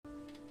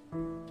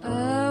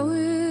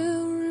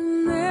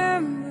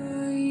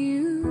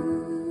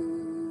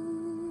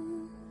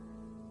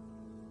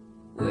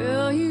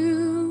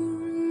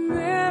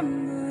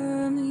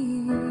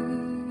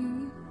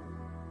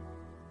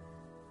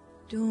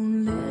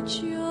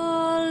let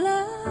your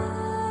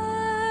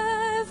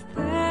life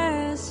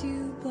pass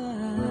you by.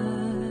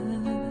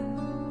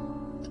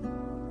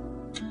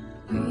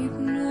 Weep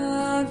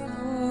not for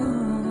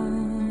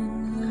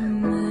the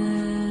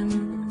memories.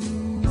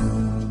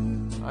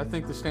 I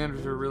think the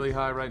standards are really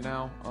high right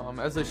now,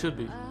 as they should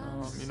be.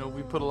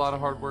 We put a lot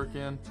of hard work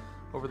in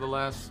over the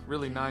last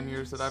really 9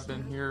 years that I've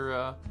been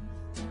here.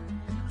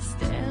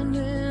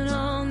 Standing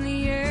on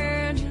the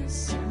edge of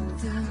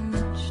something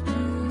much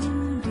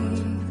too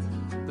deep.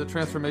 The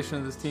transformation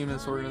of this team and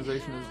this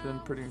organization has been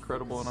pretty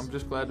incredible, and I'm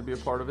just glad to be a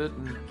part of it.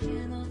 And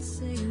Cannot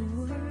say a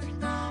word.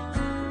 We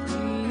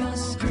are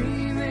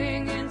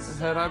screaming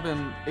had I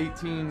been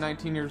 18,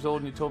 19 years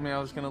old and you told me I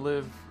was going to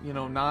live,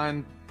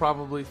 9,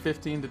 probably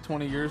 15 to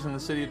 20 years in the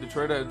city of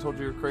Detroit, I'd have told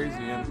you you're crazy.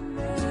 And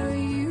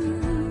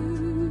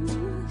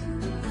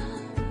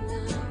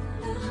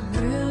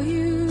will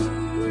you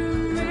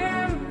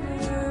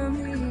remember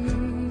me?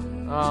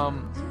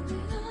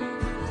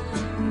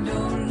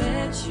 Don't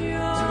let your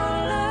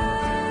life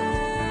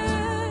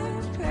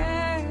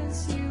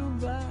pass you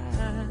by.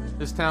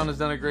 This town has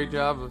done a great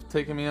job of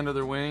taking me under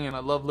their wing, and I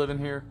love living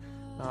here.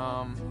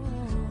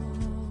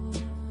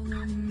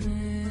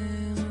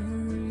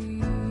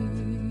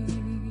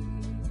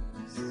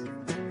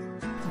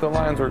 The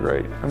Lions were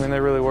great. I mean, they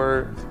really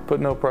were. Put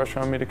no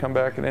pressure on me to come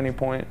back at any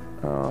point.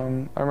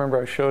 I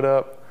remember I showed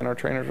up and our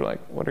trainers were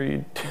like, "What are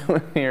you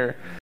doing here?"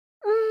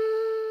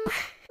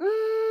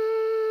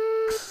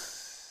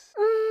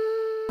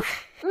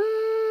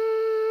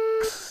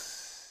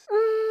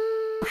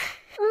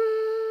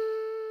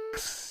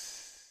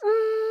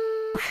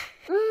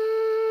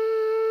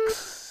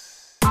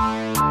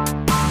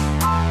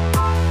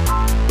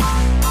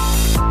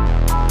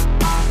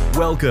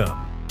 Welcome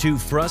to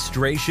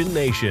Frustration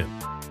Nation,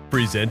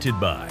 presented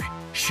by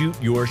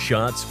Shoot Your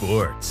Shot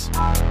Sports. We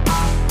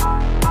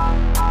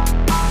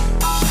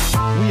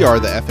are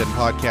the FN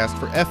podcast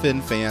for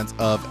FN fans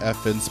of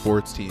FN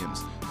sports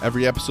teams.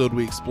 Every episode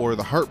we explore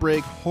the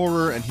heartbreak,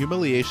 horror, and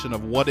humiliation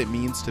of what it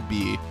means to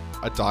be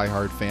a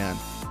diehard fan.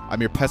 I'm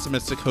your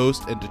pessimistic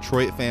host and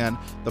Detroit fan,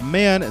 the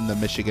man in the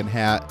Michigan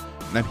hat,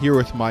 and I'm here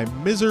with my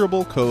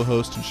miserable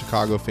co-host and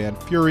Chicago fan,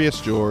 Furious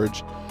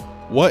George.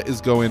 What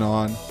is going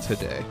on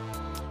today?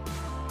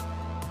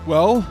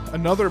 Well,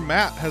 another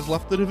Matt has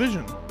left the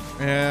division,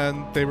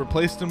 and they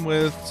replaced him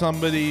with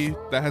somebody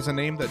that has a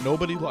name that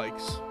nobody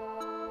likes.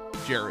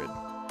 Jared.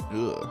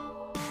 Ugh.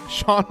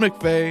 Sean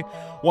McVay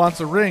wants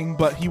a ring,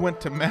 but he went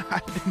to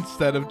Matt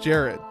instead of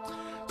Jared.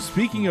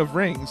 Speaking of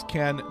rings,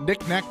 can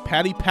Knick-Knack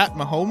Patty Pat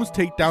Mahomes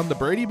take down the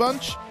Brady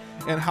Bunch?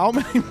 And how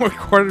many more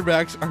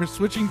quarterbacks are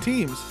switching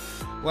teams?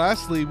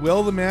 Lastly,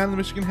 will the man in the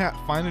Michigan hat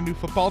find a new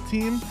football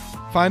team?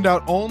 Find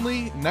out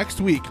only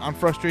next week on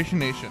Frustration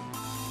Nation.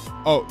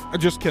 Oh,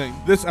 just kidding.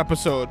 This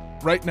episode,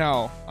 right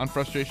now, on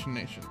Frustration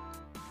Nation.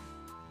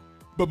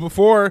 But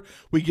before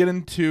we get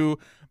into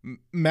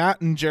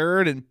Matt and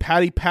Jared and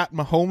Patty Pat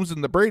Mahomes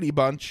and the Brady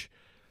Bunch,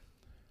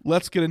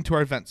 let's get into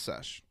our vent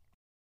sesh.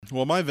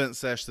 Well, my vent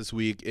sesh this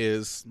week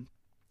is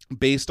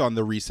based on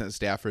the recent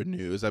Stafford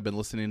news. I've been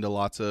listening to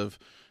lots of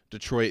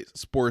Detroit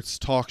sports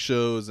talk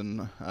shows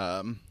and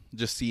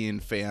just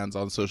seeing fans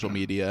on social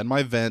media. And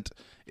my vent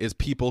is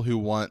people who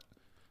want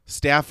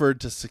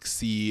Stafford to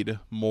succeed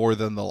more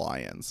than the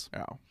Lions.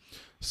 Yeah.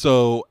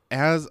 So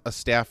as a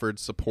Stafford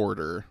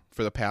supporter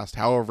for the past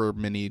however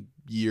many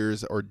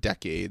years or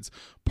decades,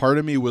 part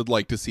of me would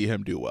like to see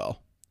him do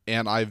well.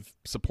 And I've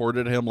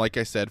supported him, like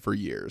I said, for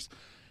years.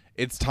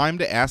 It's time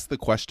to ask the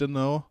question,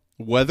 though,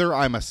 whether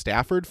I'm a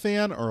Stafford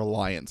fan or a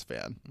Lions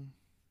fan.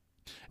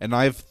 And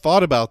I've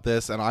thought about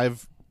this, and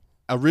I've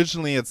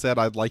originally had said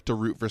I'd like to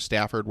root for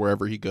Stafford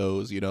wherever he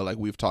goes, like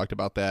we've talked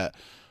about that.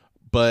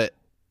 But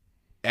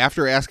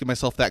after asking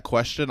myself that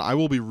question, I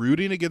will be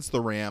rooting against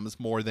the Rams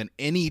more than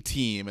any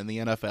team in the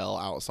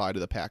NFL outside of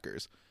the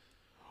Packers.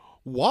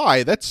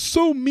 Why? That's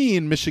so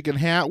mean, Michigan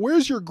hat.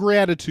 Where's your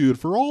gratitude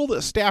for all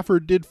that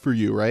Stafford did for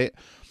you, right?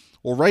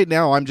 Well, right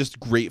now, I'm just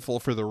grateful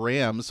for the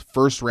Rams'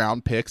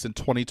 first-round picks in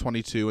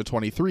 2022 and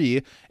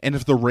 23, and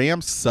if the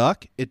Rams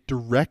suck, it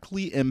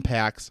directly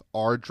impacts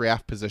our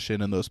draft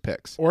position in those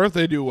picks. Or if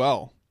they do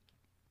well.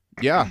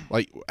 Yeah,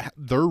 like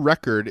their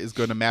record is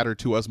going to matter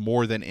to us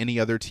more than any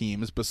other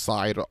teams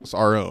besides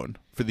our own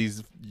for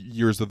these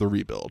years of the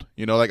rebuild.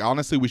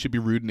 Honestly, we should be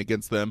rooting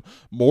against them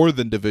more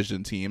than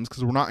division teams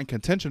because we're not in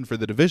contention for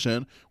the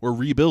division. We're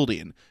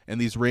rebuilding, and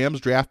these Rams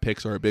draft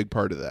picks are a big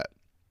part of that.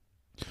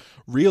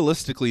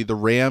 Realistically, the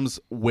Rams'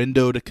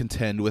 window to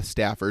contend with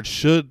Stafford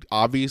should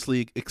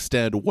obviously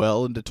extend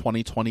well into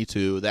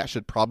 2022. That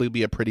should probably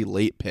be a pretty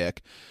late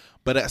pick.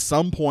 But at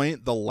some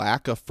point, the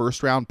lack of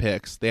first-round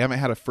picks, they haven't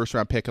had a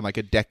first-round pick in like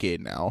a decade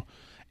now,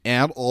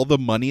 and all the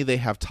money they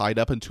have tied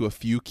up into a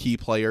few key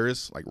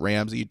players like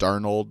Ramsey,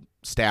 Darnold,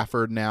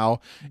 Stafford now,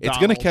 it's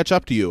going to catch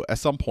up to you at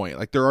some point.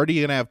 Like they're already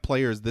going to have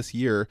players this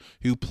year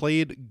who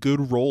played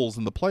good roles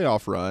in the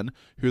playoff run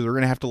who they're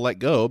going to have to let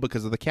go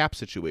because of the cap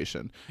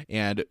situation.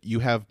 And you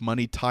have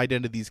money tied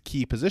into these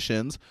key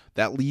positions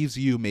that leaves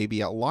you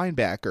maybe at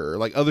linebacker,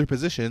 like other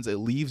positions, it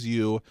leaves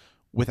you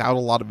without a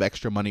lot of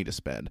extra money to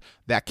spend.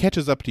 That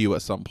catches up to you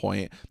at some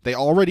point. They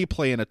already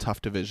play in a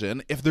tough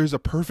division. If there's a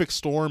perfect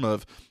storm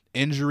of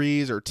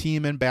injuries or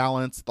team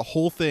imbalance, the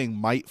whole thing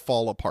might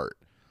fall apart.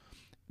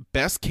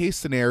 Best case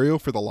scenario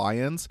for the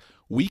Lions,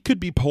 we could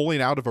be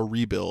pulling out of a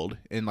rebuild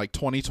in like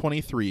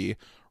 2023,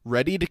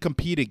 ready to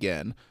compete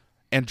again,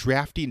 and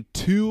drafting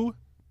 2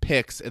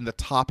 picks in the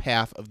top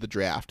half of the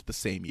draft the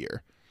same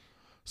year.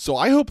 So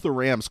I hope the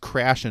Rams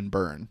crash and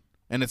burn.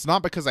 And it's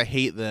not because I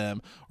hate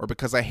them or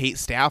because I hate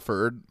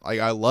Stafford.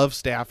 I love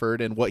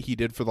Stafford and what he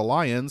did for the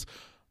Lions,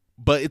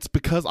 but it's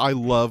because I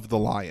love the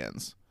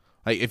Lions.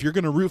 Like, if you're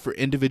going to root for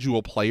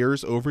individual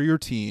players over your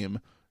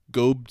team,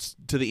 go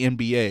to the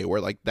NBA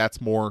where like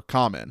that's more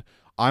common.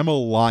 I'm a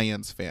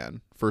Lions fan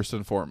first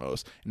and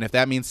foremost. And if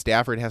that means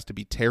Stafford has to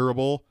be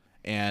terrible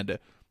and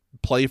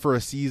play for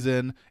a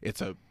season, it's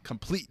a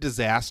complete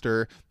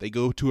disaster, they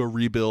go to a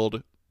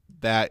rebuild,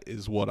 that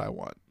is what I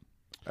want.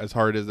 As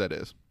hard as that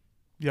is.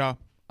 Yeah.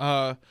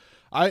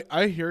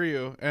 I hear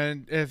you,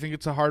 and I think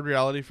it's a hard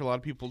reality for a lot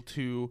of people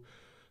to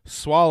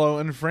swallow.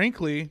 And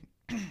frankly,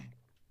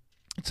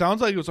 it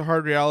sounds like it was a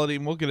hard reality,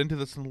 and we'll get into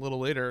this in a little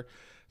later.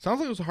 It sounds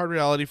like it was a hard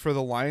reality for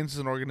the Lions as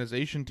an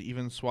organization to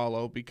even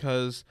swallow,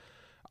 because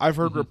I've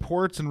heard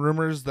reports and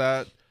rumors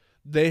that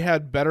they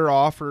had better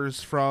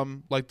offers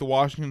from like the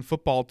Washington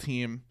football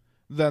team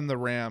than the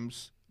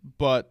Rams,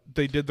 but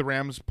they did the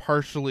Rams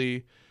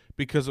partially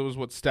because it was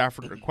what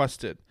Stafford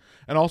requested.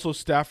 And also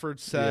Stafford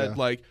said,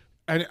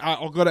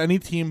 I'll go to any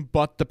team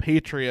but the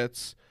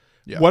Patriots.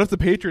 Yeah. What if the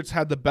Patriots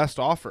had the best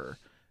offer?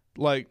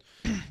 Like,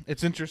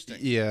 it's interesting.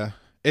 Yeah,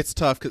 it's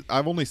tough because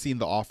I've only seen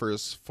the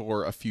offers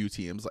for a few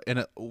teams.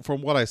 And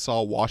from what I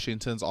saw,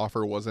 Washington's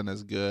offer wasn't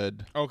as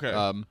good. Okay.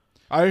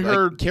 I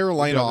heard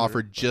Carolina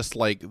offered just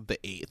like the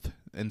 8th.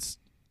 And,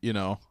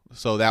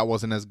 so that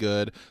wasn't as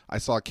good. I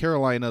saw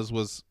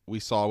Carolina's we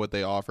saw what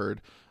they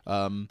offered.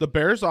 The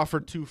Bears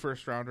offered 2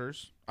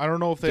 first-rounders. I don't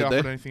know if they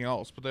offered anything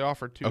else, but they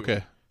offered 2.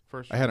 Okay.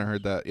 I hadn't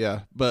heard that.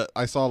 Yeah, but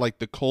I saw like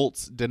the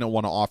Colts didn't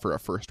want to offer a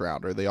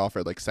first-rounder. They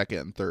offered like second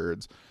and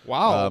thirds.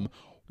 Wow.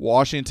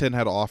 Washington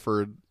had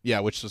offered,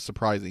 which was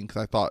surprising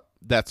because I thought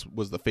that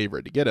was the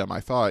favorite to get him.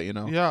 I thought,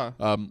 Yeah.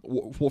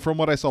 From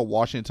what I saw,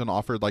 Washington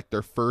offered like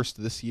their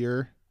first this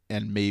year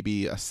and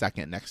maybe a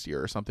second next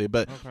year or something.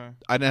 But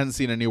I hadn't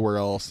seen anywhere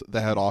else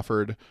that had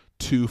offered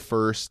 2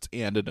 firsts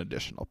and an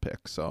additional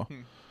pick. So.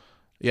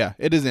 Yeah,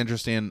 it is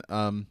interesting.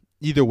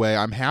 Either way,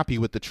 I'm happy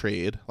with the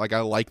trade. Like,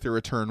 I like the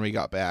return we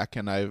got back,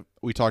 and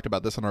we talked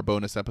about this on our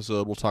bonus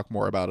episode. We'll talk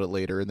more about it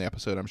later in the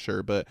episode, I'm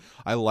sure. But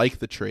I like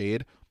the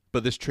trade,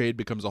 but this trade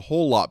becomes a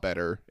whole lot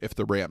better if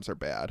the Rams are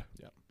bad.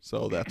 Yeah.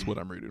 So that's what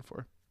I'm rooting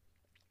for.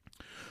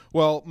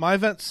 Well, my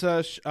vent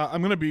sesh,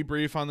 I'm going to be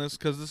brief on this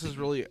because this is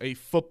really a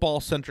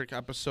football-centric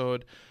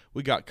episode.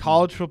 We got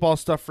college football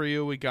stuff for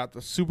you. We got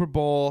the Super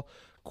Bowl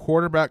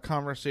quarterback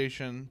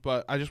conversation,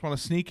 but I just want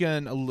to sneak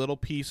in a little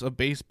piece of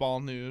baseball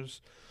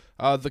news.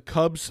 The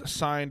Cubs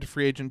signed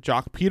free agent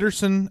Jock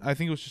Peterson. I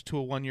think it was just to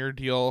a 1-year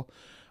deal.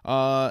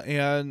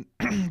 And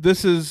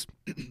this is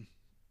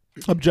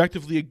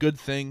objectively a good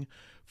thing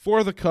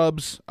for the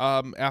Cubs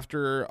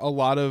after a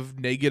lot of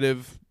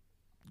negative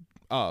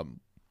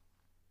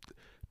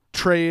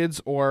trades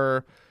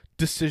or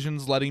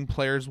decisions letting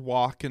players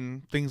walk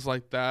and things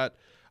like that.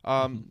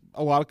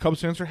 A lot of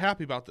Cubs fans are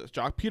happy about this.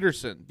 Jock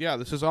Peterson,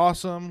 this is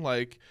awesome.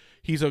 Like,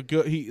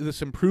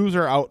 this improves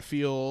our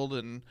outfield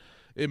and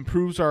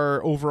improves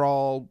our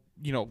overall,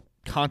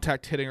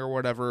 contact hitting or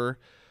whatever.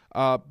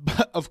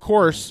 But of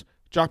course,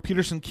 Jock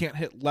Peterson can't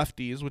hit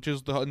lefties, which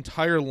is the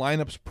entire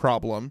lineup's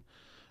problem.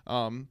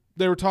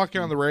 They were talking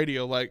on the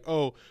radio like,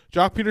 oh,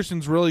 Jock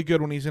Peterson's really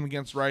good when he's in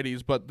against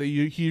righties, but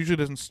he usually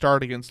doesn't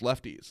start against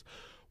lefties.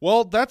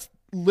 Well, that's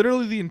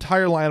literally the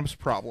entire lineup's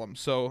problem.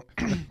 So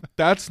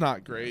that's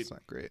not great. That's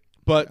not great.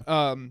 But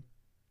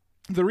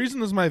the reason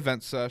this is my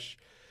event sesh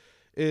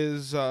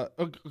is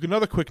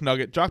another quick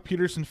nugget. Jock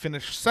Peterson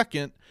finished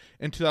second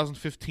in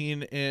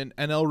 2015 in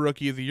NL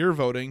Rookie of the Year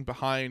voting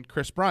behind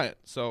Chris Bryant.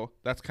 So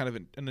that's kind of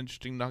an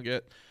interesting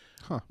nugget.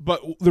 Huh.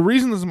 But the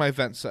reason this is my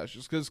event sesh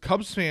is because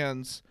Cubs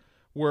fans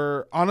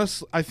were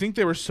honest. I think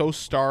they were so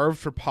starved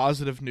for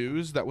positive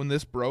news that when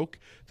this broke,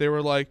 they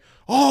were like,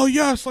 "Oh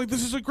yes, like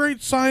this is a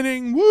great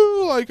signing!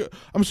 Woo! Like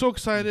I'm so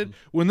excited."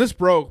 Mm-hmm. When this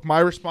broke, my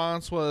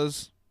response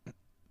was,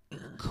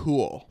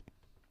 "Cool,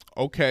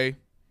 okay."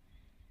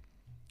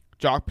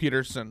 Jock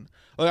Peterson.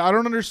 Like, I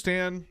don't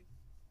understand.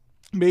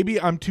 Maybe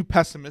I'm too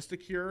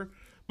pessimistic here,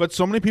 but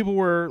so many people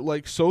were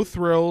like so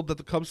thrilled that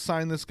the Cubs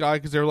signed this guy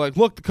because they were like,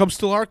 look, the Cubs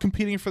still are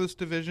competing for this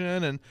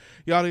division and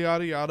yada,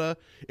 yada, yada.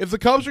 If the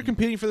Cubs are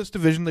competing for this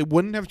division, they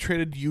wouldn't have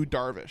traded Yu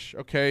Darvish,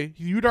 okay?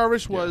 Yu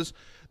Darvish was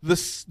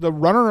the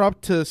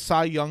runner-up to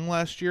Cy Young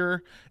last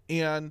year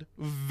and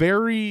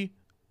very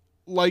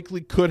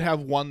likely could have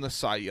won the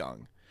Cy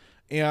Young.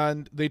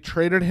 And they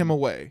traded him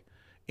away.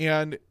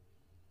 And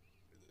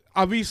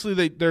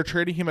obviously they're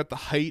trading him at the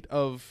height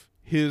of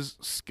his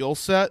skill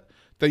set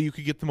that you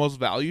could get the most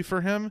value for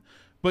him,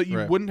 but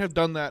you wouldn't have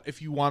done that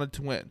if you wanted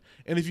to win.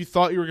 And if you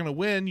thought you were going to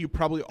win, you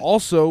probably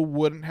also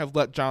wouldn't have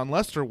let John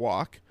Lester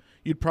walk.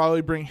 you'd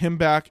probably bring him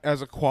back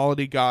as a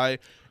quality guy.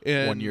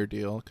 1-year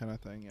deal kind of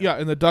thing. Yeah,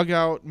 in the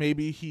dugout,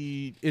 maybe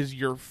he is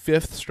your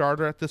 5th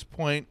starter at this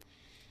point,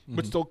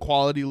 but still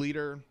quality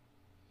leader.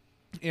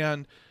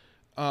 And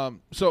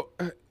so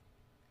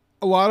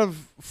a lot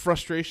of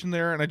frustration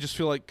there, and I just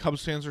feel like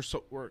Cubs fans are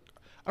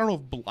I don't know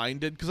if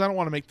blinded, because I don't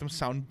want to make them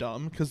sound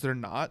dumb, because they're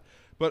not.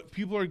 But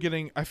people are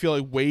getting, I feel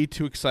like, way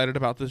too excited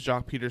about this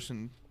Jock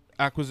Peterson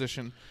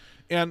acquisition.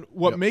 And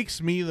what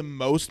makes me the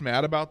most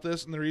mad about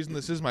this, and the reason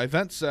this is my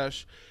vent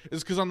sesh,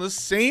 is because on the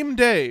same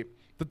day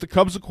that the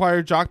Cubs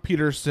acquire Jock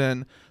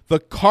Peterson, the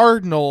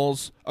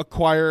Cardinals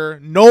acquire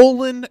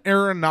Nolan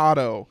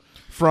Arenado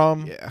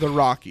from the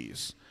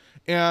Rockies.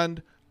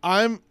 And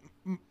I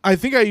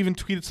think I even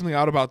tweeted something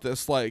out about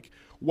this, like,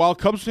 while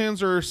Cubs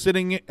fans are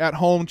sitting at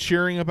home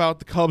cheering about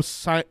the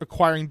Cubs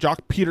acquiring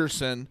Jock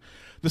Peterson,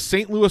 the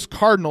St. Louis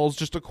Cardinals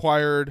just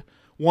acquired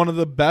one of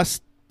the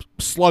best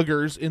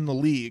sluggers in the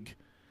league.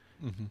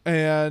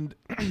 And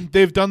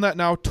they've done that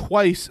now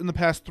twice in the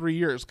past 3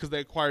 years, because they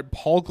acquired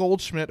Paul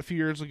Goldschmidt a few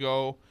years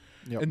ago,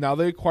 and now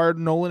they acquired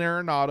Nolan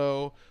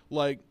Arenado.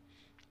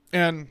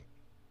 And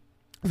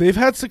they've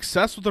had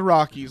success with the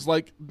Rockies.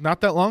 Like,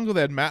 not that long ago,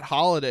 they had Matt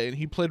Holliday, and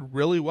he played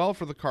really well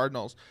for the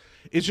Cardinals.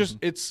 It's just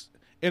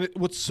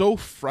what's so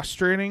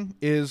frustrating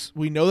is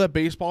we know that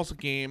baseball's a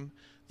game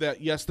that,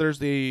 yes,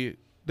 there's a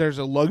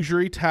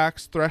luxury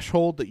tax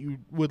threshold that you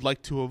would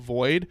like to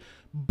avoid,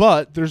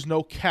 but there's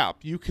no cap.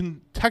 You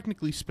can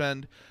technically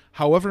spend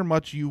however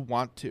much you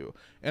want to.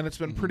 And it's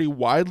been pretty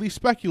widely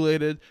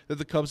speculated that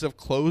the Cubs have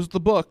closed the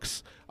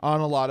books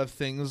on a lot of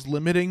things,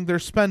 limiting their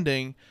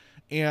spending.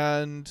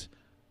 And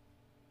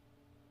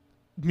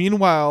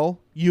meanwhile,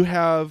 you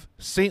have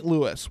St.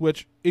 Louis,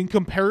 which in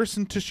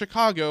comparison to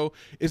Chicago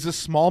is a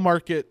small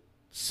market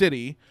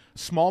city,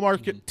 small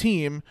market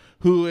team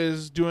who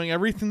is doing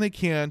everything they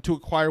can to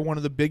acquire one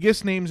of the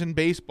biggest names in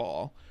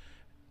baseball.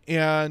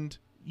 And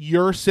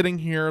you're sitting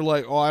here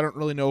like, oh, I don't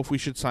really know if we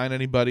should sign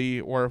anybody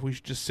or if we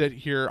should just sit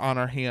here on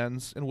our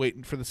hands and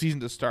wait for the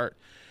season to start.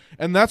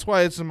 And that's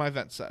why it's in my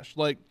vent sesh.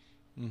 Like,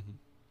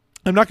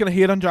 I'm not going to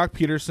hate on Jock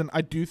Peterson.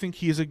 I do think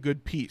he is a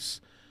good piece.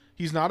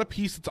 He's not a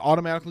piece that's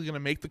automatically going to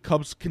make the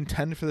Cubs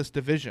contend for this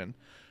division.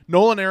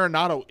 Nolan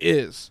Arenado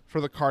is for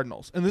the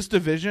Cardinals. And this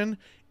division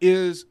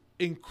is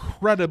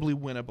incredibly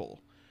winnable.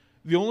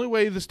 The only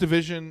way this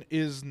division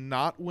is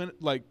not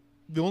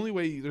the only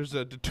way there's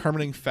a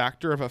determining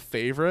factor of a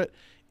favorite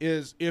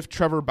is if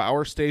Trevor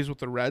Bauer stays with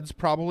the Reds,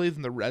 probably,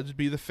 then the Reds would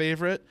be the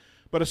favorite.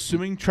 But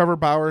assuming Trevor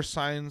Bauer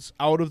signs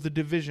out of the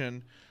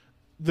division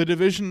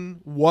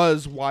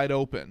was wide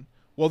open.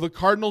 Well, the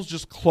Cardinals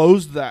just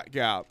closed that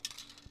gap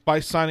by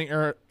signing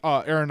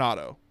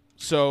Arenado.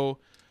 So,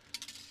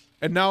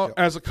 and now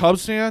as a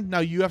Cubs fan,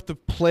 now you have to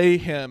play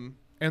him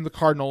and the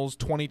Cardinals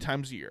 20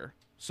 times a year.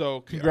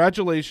 So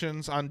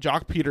congratulations on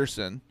Jock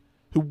Peterson,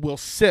 who will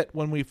sit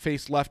when we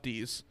face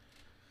lefties,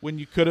 when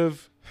you could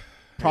have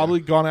probably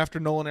gone after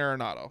Nolan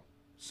Arenado.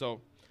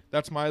 So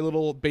that's my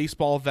little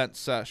baseball vent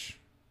sesh.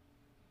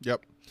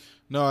 Yep.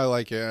 No, I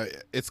like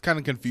it. It's kind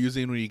of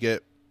confusing when you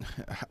get,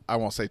 I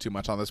won't say too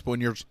much on this, but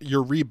when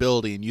you're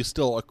rebuilding, you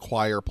still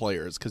acquire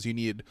players because you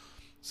need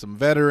some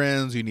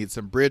veterans, you need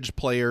some bridge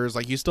players.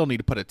 Like, you still need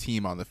to put a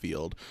team on the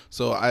field.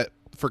 So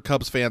for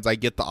Cubs fans, I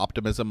get the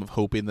optimism of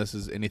hoping this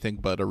is anything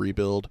but a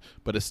rebuild,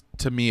 but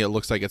to me, it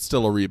looks like it's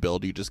still a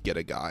rebuild. You just get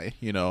a guy,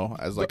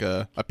 as like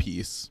a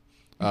piece.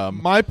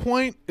 My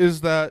point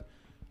is that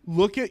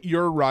look at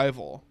your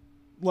rival.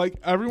 Like,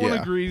 everyone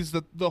agrees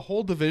that the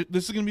whole division,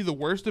 this is going to be the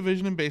worst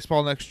division in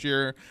baseball next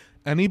year.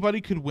 Anybody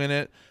could win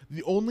it.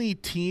 The only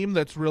team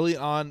that's really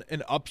on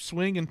an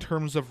upswing in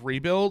terms of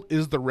rebuild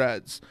is the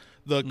Reds.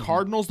 The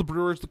Cardinals, the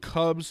Brewers, the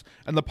Cubs,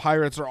 and the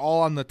Pirates are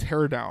all on the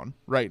teardown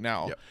right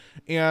now. Yep.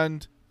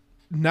 And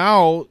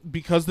now,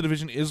 because the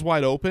division is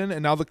wide open,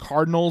 and now the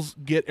Cardinals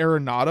get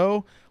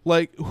Arenado,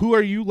 like, who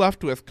are you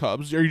left with,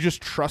 Cubs? Are you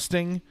just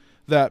trusting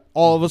that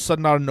all of a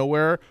sudden, out of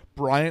nowhere,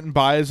 Bryant and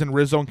Baez and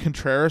Rizzo and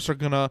Contreras are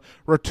going to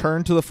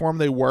return to the form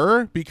they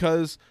were?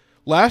 Because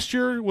last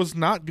year was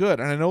not good,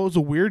 and I know it was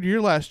a weird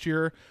year last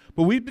year,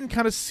 but we've been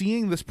kind of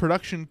seeing this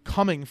production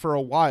coming for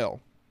a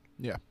while.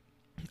 Yeah.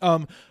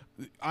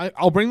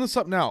 I'll bring this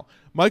up now.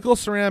 Michael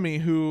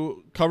Cerami,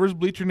 who covers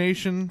Bleacher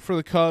Nation for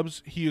the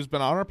Cubs, he has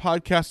been on our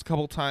podcast a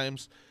couple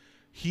times.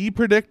 He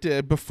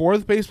predicted before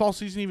the baseball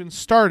season even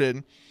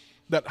started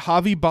that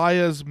Javi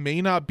Baez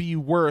may not be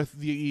worth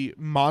the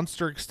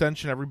monster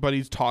extension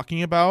everybody's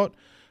talking about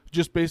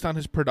just based on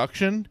his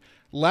production.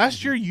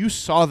 Last year, you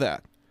saw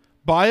that.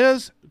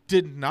 Baez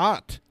did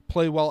not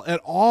play well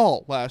at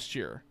all last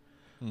year.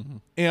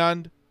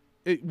 And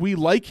we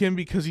like him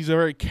because he's a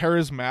very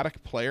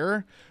charismatic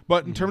player,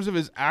 but in terms of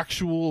his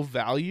actual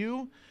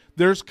value,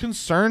 there's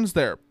concerns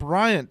there.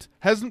 Bryant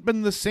hasn't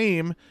been the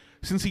same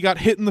since he got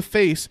hit in the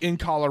face in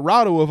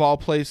Colorado, of all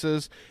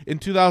places, in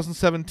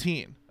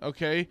 2017.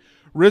 Okay,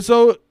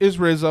 Rizzo is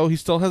Rizzo. He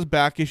still has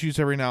back issues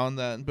every now and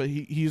then, but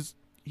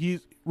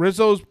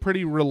Rizzo's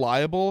pretty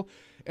reliable.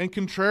 And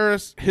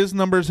Contreras, his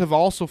numbers have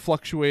also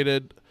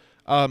fluctuated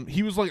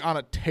He was like on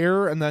a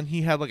tear, and then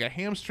he had like a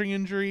hamstring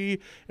injury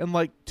in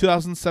like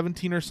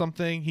 2017 or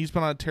something. He's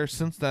been on a tear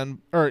since then,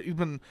 or he's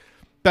been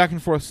back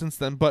and forth since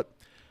then. But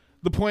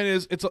the point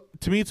is,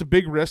 to me, it's a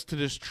big risk to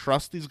just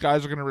trust these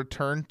guys are going to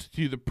return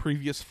to the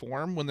previous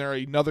form when they're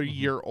another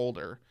year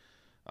older.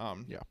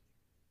 Yeah.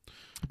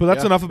 But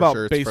that's enough about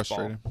sure. It's baseball.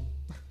 frustrating.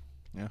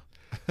 Yeah.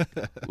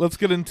 Let's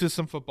get into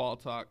some football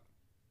talk.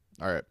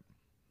 All right.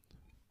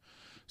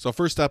 So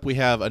first up, we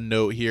have a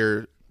note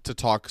here to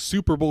talk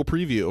Super Bowl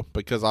preview,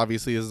 because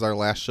obviously this is our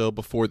last show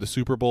before the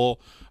Super Bowl.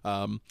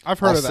 I've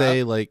heard of that.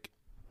 Say, like,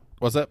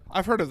 what's that?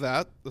 I've heard of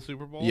that, the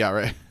Super Bowl. Yeah,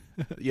 right.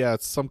 Yeah,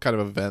 it's some kind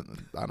of event.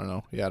 I don't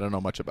know. Yeah, I don't know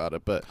much about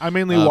it, but I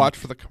mainly watch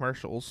for the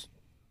commercials.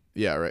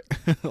 Yeah, right.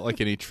 Like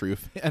any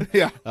truth.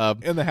 Yeah.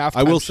 In the halftime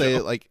I will show. say,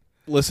 like,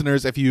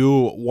 listeners, if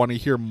you want to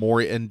hear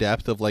more in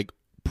depth of like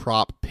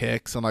prop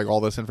picks and like all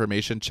this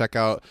information, check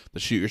out the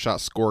Shoot Your Shot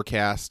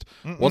Scorecast.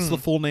 What's the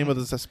full name of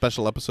this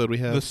special episode we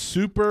have? The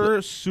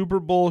Super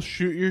Bowl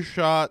Shoot Your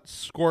Shot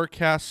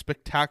Scorecast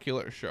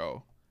Spectacular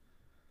Show.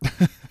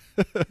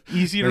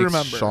 Easy to Thanks,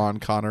 remember. Sean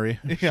Connery.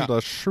 Yeah. The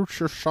Shoot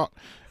Your Shot.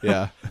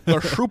 Yeah. The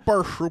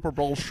Super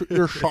Bowl Shoot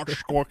Your Shot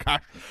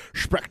Scorecast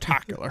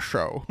Spectacular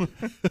Show.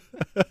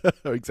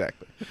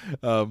 Exactly.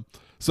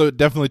 So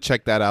definitely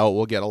check that out.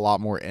 We'll get a lot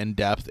more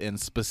in-depth in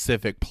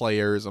specific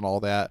players and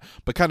all that.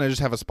 But kind of just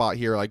have a spot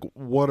here, like,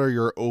 what are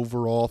your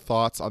overall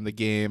thoughts on the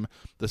game,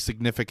 the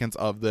significance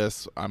of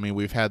this? I mean,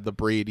 we've had the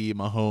Brady,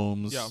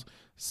 Mahomes,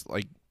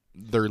 like,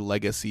 their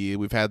legacy.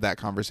 We've had that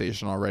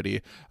conversation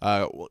already.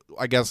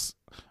 I guess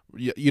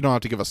you don't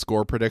have to give a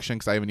score prediction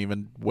because I haven't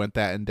even went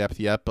that in-depth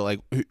yet. But, like,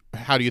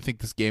 how do you think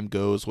this game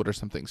goes? What are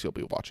some things you'll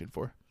be watching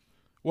for?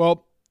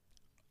 Well,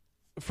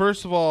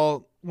 first of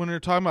all, when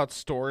you're talking about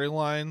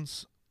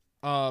storylines,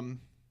 in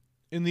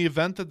the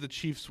event that the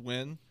Chiefs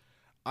win,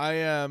 I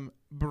am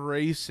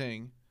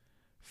bracing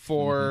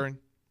for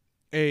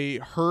a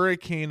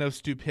hurricane of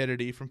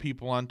stupidity from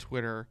people on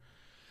Twitter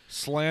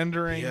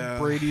slandering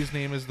Brady's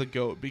name as the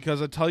GOAT.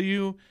 Because I tell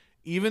you,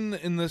 even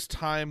in this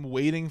time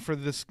waiting for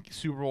this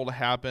Super Bowl to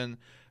happen,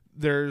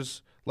 there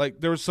was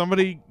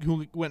somebody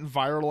who went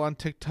viral on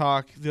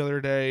TikTok the other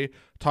day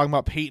talking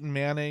about Peyton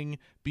Manning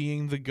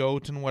being the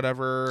GOAT and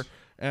whatever,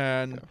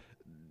 and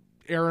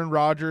Aaron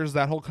Rodgers,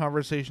 that whole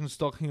conversation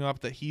still came up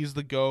that he's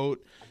the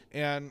GOAT.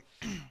 And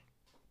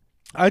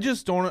I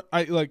just don't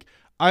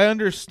I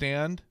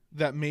understand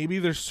that maybe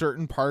there's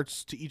certain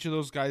parts to each of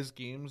those guys'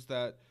 games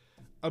that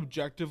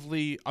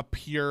objectively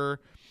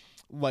appear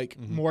like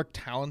more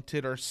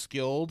talented or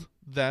skilled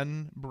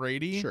than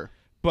Brady. Sure.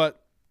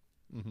 But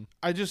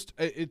I just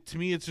to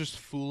me it's just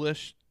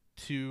foolish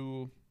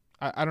to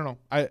I don't know.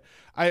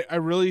 I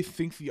really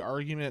think the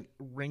argument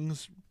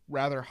rings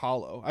rather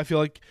hollow. I feel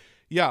like,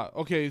 yeah,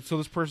 okay, so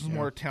this person's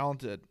more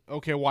talented.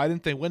 Okay, why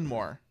didn't they win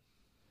more?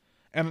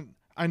 And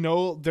I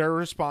know their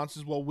response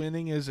is, well,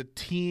 winning is a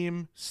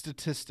team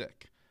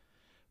statistic.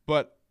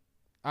 But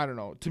I don't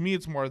know. To me,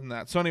 it's more than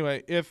that. So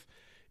anyway, if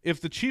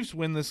the Chiefs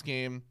win this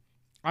game,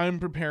 I'm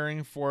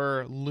preparing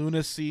for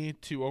lunacy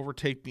to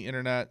overtake the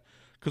internet,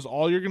 because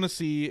all you're going to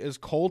see is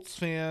Colts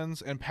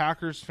fans and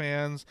Packers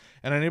fans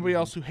and anybody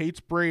else who hates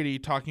Brady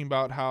talking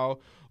about how,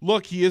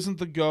 look, he isn't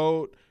the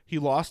GOAT. He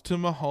lost to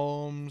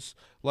Mahomes,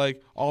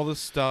 like all this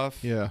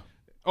stuff. Yeah.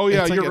 Oh,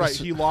 yeah, It's you're like right.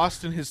 He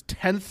lost in his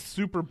 10th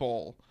Super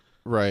Bowl.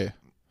 Right.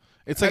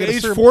 It's like At at a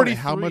age certain 43.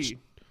 point,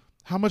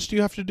 how much do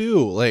you have to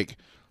do? Like,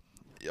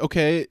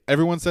 okay,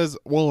 everyone says,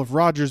 well, if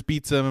Rodgers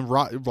beats him,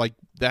 like,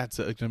 that's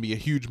going to be a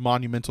huge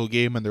monumental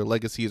game, and their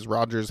legacy is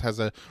Rodgers has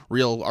a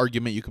real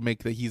argument you can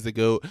make that he's the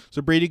GOAT.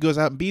 So Brady goes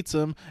out and beats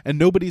him, and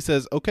nobody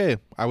says, okay,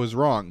 I was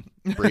wrong.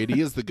 Brady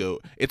is the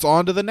GOAT. It's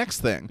on to the next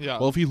thing. Yeah.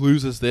 Well, if he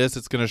loses this,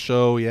 it's going to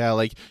show,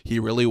 like, he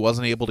really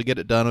wasn't able to get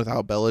it done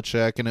without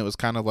Belichick, and it was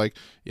kind of like,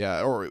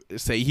 or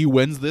say he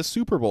wins this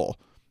Super Bowl.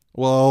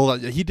 Well,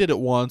 he did it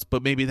once,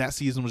 but maybe that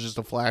season was just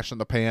a flash in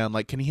the pan.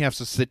 Like, can he have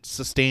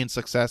sustained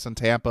success in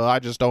Tampa? I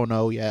just don't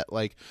know yet.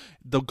 Like,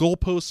 the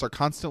goalposts are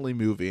constantly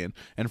moving,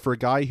 and for a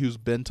guy who's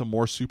been to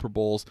more Super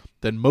Bowls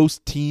than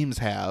most teams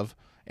have,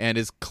 and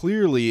is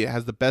clearly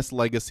has the best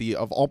legacy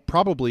of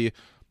probably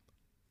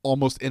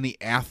almost any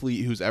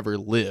athlete who's ever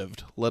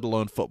lived, let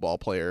alone football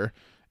player.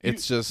 You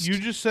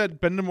just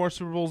said been to more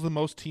Super Bowls than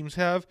most teams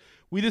have.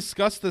 We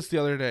discussed this the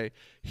other day.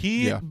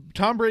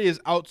 Tom Brady has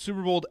out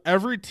Super Bowled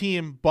every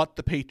team but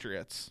the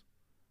Patriots.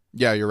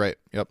 Yeah, you're right.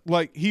 Yep.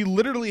 Like, he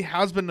literally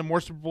has been to more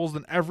Super Bowls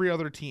than every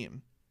other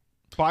team.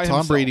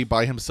 Tom Brady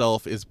by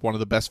himself is one of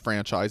the best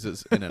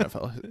franchises in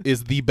NFL.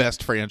 Is the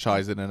best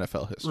franchise in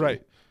NFL history.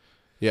 Right.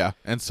 Yeah,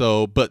 and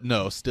so, but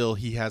no, still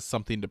he has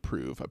something to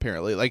prove,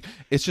 apparently. Like,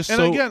 it's just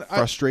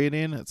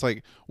frustrating. It's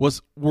like,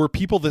 were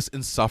people this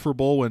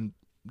insufferable when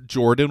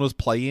Jordan was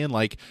playing,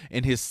 like,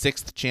 in his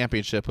 6th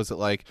championship? Was it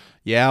like,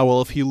 yeah,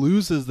 well, if he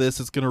loses this,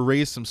 it's going to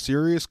raise some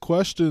serious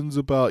questions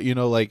about,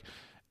 like,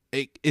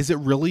 is it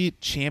really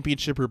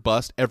championship or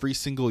bust every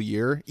single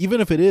year?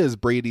 Even if it is,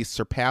 Brady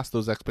surpassed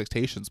those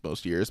expectations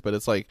most years, but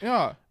it's like...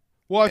 Yeah.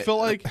 Well, I feel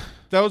like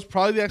that was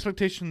probably the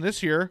expectation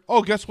this year.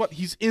 Oh, guess what?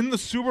 He's in the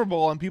Super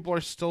Bowl, and people are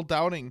still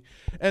doubting.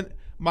 And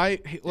my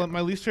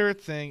least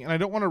favorite thing, and I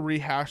don't want to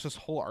rehash this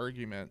whole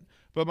argument,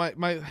 but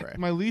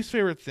my least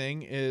favorite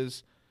thing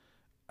is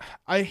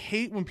I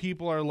hate when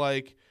people are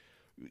like,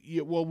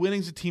 well,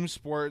 winning's a team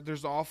sport.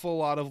 There's an awful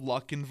lot of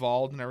luck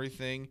involved and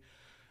everything.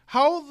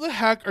 How the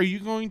heck are you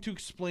going to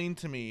explain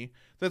to me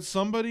that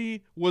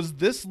somebody was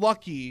this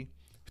lucky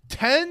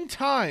 10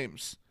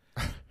 times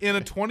in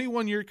a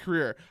 21-year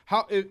career?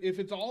 How, if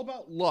it's all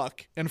about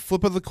luck and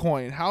flip of the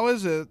coin, how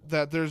is it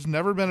that there's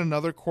never been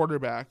another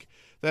quarterback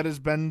that has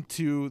been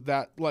to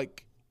that,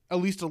 like, at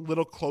least a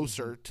little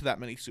closer to that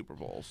many Super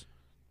Bowls?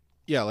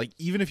 Yeah, like,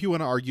 even if you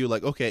want to argue,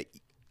 like, okay,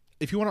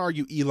 if you want to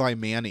argue Eli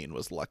Manning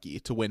was lucky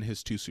to win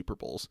his 2 Super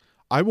Bowls,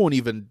 I won't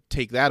even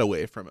take that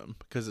away from him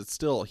because it's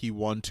still, he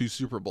won 2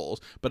 Super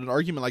Bowls. But an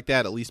argument like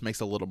that at least makes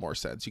a little more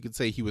sense. You could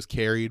say he was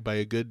carried by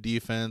a good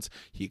defense.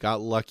 He got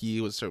lucky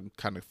with some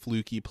kind of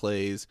fluky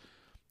plays.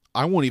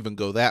 I won't even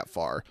go that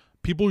far.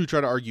 People who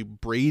try to argue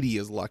Brady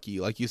is lucky,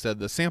 like you said,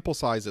 the sample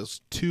size is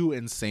too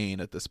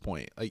insane at this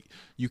point. Like,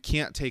 you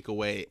can't take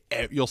away,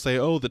 you'll say,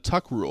 oh, the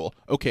Tuck rule.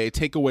 Okay,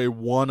 take away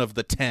 1 of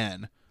the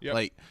 10. Yep.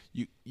 Like,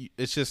 you,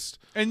 it's just.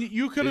 And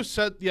you could have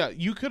said,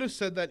 you could have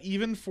said that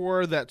even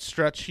for that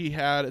stretch he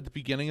had at the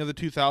beginning of the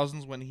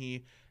 2000s when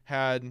he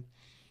had,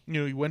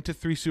 he went to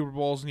 3 Super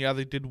Bowls, and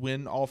they did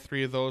win all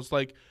 3 of those.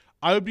 Like,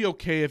 I would be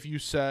okay if you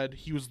said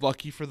he was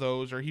lucky for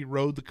those or he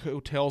rode the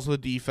coattails of the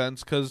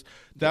defense, because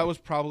that was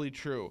probably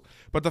true.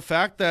 But the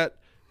fact that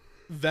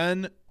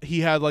then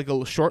he had like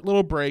a short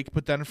little break,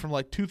 but then from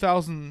like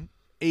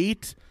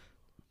 2008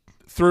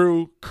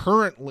 through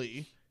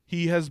currently,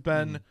 he has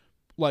been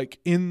like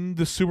in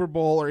the Super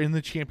Bowl or in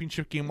the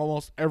championship game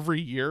almost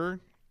every year.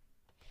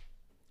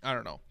 I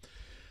don't know.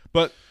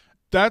 But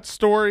that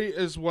story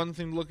is one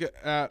thing to look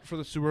at for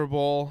the Super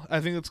Bowl.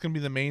 I think that's going to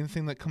be the main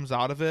thing that comes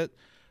out of it.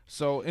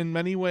 So in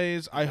many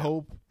ways, I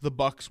hope the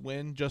Bucs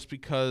win just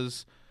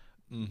because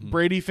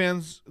Brady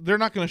fans, they're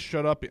not going to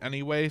shut up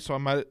anyway. So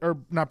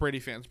not Brady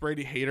fans,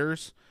 Brady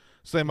haters.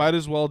 So they might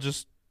as well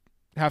just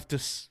have to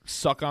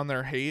suck on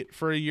their hate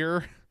for a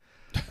year.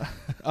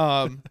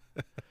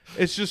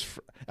 It's just,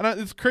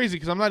 it's crazy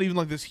because I'm not even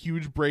like this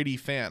huge Brady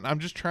fan. I'm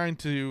just trying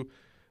to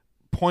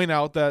point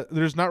out that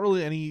there's not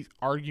really any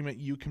argument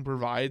you can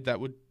provide that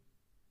would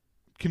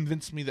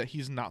convince me that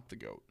he's not the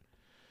GOAT.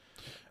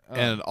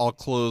 And I'll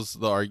close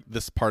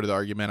this part of the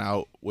argument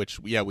out, which,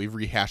 we've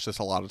rehashed this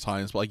a lot of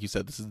times, but like you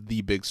said, this is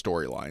the big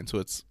storyline, so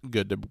it's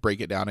good to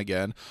break it down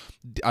again.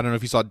 I don't know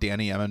if you saw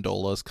Danny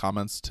Amendola's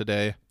comments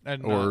today.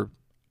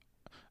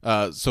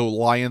 So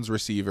Lions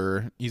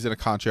receiver, he's in a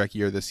contract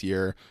year this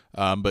year,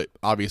 but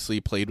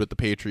obviously played with the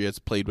Patriots,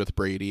 played with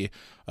Brady.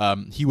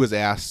 He was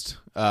asked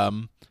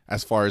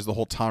as far as the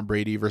whole Tom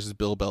Brady versus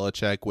Bill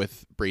Belichick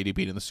with Brady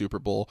being in the Super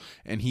Bowl,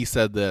 and he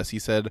said this. He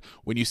said,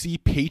 when you see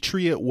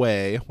Patriot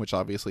Way, which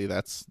obviously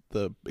that's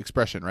the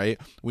expression,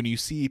 right? When you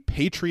see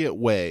Patriot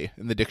Way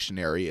in the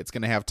dictionary, it's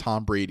going to have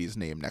Tom Brady's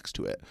name next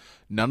to it.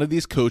 None of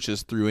these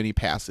coaches threw any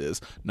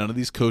passes. None of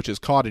these coaches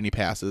caught any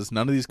passes.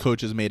 None of these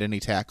coaches made any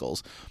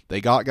tackles.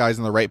 They got guys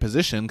in the right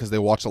position because they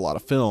watch a lot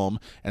of film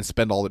and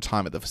spend all their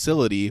time at the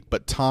facility,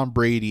 but Tom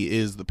Brady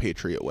is the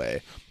Patriot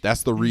Way.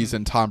 That's the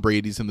reason Tom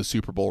Brady's in the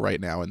Super Bowl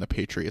right now and the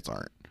Patriots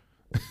aren't.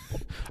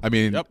 I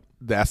mean,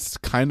 that's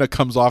kind of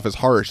comes off as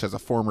harsh as a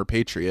former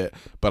Patriot,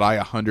 but I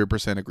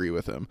 100% agree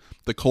with him.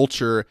 The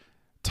culture,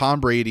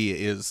 Tom Brady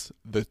is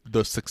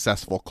the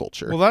successful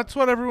culture. Well, that's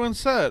what everyone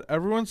said.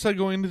 Everyone said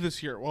going into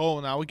this year,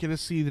 well, now we get to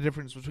see the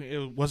difference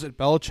between, was it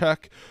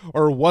Belichick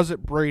or was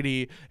it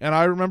Brady? And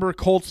I remember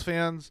Colts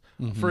fans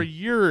for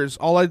years,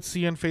 all I'd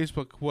see on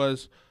Facebook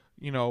was,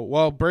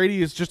 well,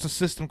 Brady is just a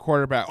system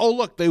quarterback. Oh,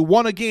 look, they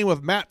won a game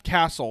with Matt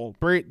Castle.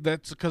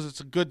 That's because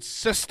it's a good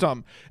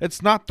system.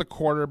 It's not the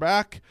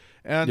quarterback.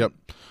 And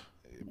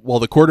well,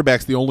 the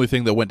quarterback's the only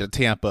thing that went to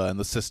Tampa, and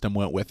the system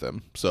went with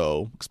him.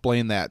 So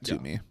explain that to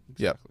me.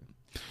 Exactly.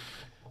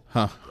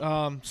 Huh.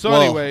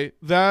 Anyway,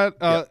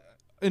 that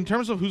in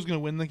terms of who's going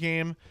to win the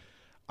game,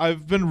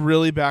 I've been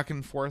really back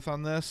and forth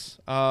on this.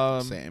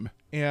 Same.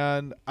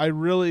 And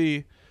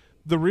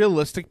the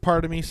realistic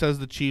part of me says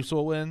the Chiefs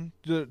will win.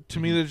 To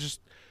me,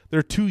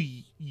 they're too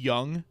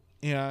young,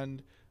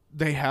 and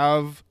they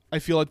have, I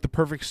feel like, the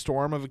perfect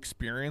storm of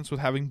experience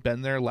with having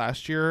been there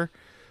last year.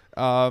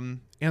 And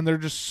they're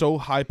just so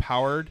high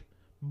powered,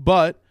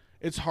 but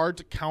it's hard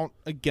to count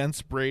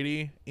against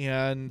Brady.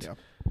 And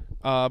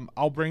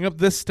I'll bring up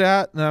this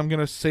stat, and I'm going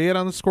to say it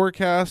on the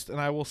Scorecast, and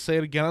I will say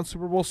it again on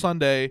Super Bowl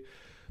Sunday.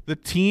 The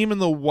team in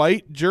the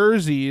white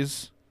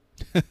jerseys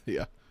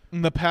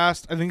in the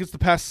past, I think it's the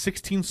past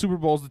 16 Super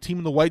Bowls, the team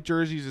in the white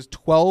jerseys is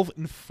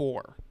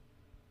 12-4.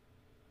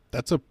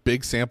 That's a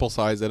big sample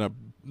size and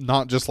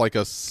not just like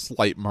a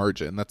slight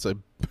margin. That's a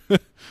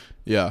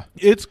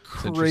It's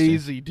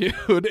crazy, dude.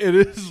 It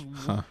is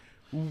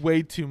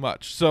way too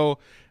much. So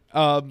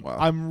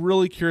I'm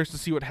really curious to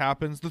see what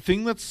happens. The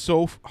thing that's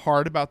so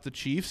hard about the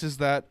Chiefs is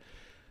that,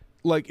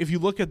 like, if you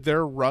look at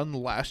their run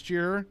last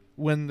year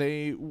when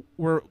they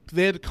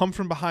had to come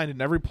from behind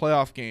in every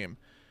playoff game,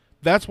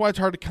 That's why it's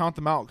hard to count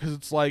them out, because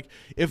it's like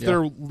if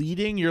they're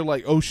leading, you're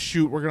like, oh,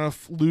 shoot, we're going to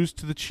lose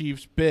to the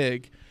Chiefs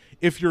big.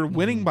 If you're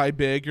winning by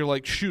big, you're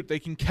like, shoot, they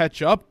can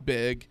catch up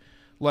big.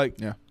 Like,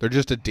 they're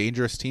just a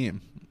dangerous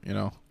team, you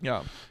know?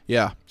 Yeah.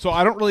 Yeah. So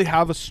I don't really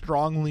have a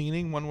strong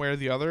leaning one way or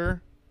the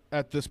other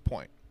at this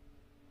point.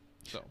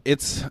 So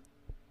it's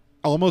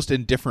almost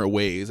in different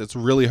ways. It's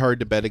really hard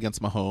to bet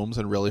against Mahomes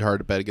and really hard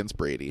to bet against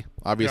Brady.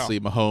 Obviously,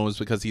 Mahomes,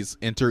 because he's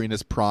entering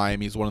his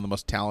prime. He's one of the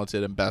most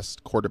talented and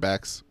best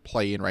quarterbacks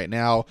playing right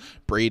now.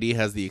 Brady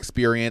has the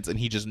experience, and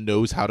he just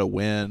knows how to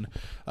win.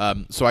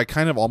 So I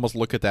kind of almost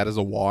look at that as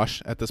a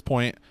wash at this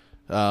point.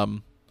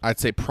 I'd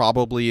say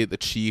probably the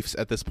Chiefs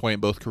at this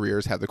point, both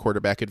careers have the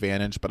quarterback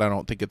advantage, but I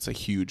don't think it's a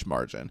huge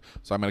margin.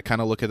 So I'm going to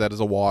kind of look at that as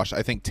a wash.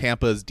 I think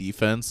Tampa's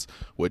defense,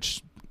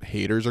 which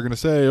haters are going to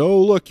say,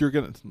 oh, look,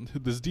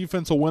 this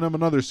defense will win him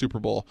another Super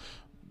Bowl.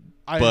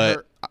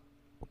 I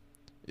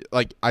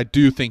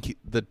do think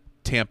the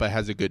Tampa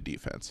has a good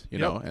defense, you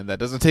know, and that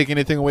doesn't take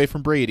anything away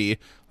from Brady.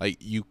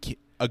 Like,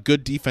 a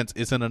good defense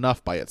isn't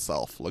enough by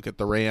itself. Look at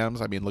the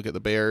Rams. I mean, look at the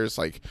Bears.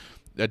 Like,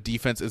 a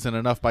defense isn't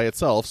enough by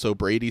itself, so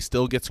Brady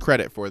still gets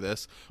credit for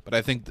this. But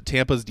I think the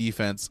Tampa's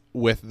defense,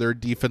 with their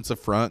defensive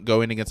front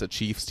going against a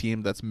Chiefs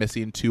team that's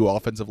missing 2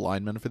 offensive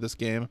linemen for this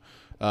game,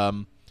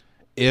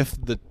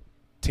 if the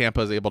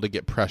Tampa is able to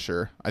get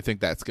pressure, I think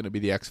that's going to be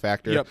the X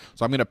factor. Yep.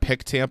 So I'm going to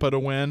pick Tampa to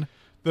win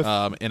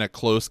in a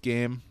close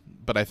game,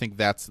 but I think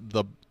that's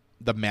the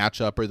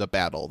matchup or the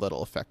battle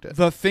that'll affect it.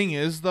 The thing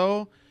is,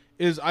 though,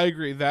 I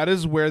agree. That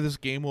is where this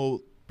game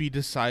will be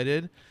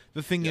decided.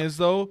 The thing is,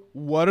 though,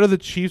 what are the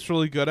Chiefs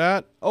really good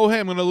at? Oh,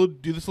 hey, I'm going to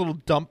do this little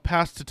dump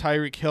pass to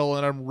Tyreek Hill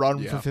and I'm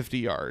run for 50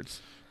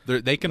 yards.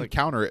 They can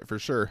counter it for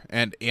sure.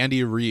 And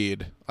Andy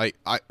Reid,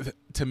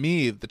 to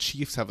me, the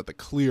Chiefs have the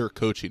clear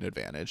coaching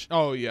advantage.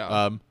 Oh,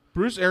 yeah.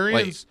 Bruce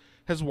Arians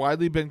has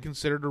widely been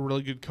considered a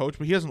really good coach,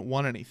 but he hasn't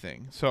won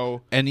anything.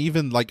 So, and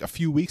even a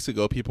few weeks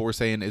ago, people were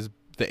saying, is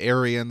the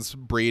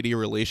Arians-Brady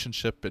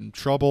relationship in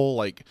trouble?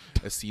 Like,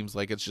 it seems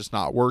like it's just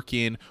not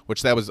working,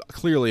 which that was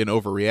clearly an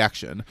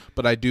overreaction.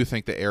 But I do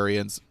think the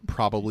Arians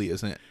probably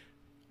isn't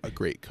a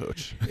great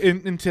coach.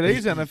 In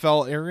today's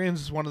NFL,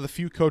 Arians is one of the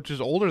few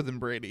coaches older than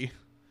Brady.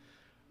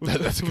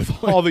 That's a good with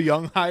point. all the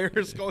young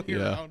hires going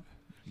around.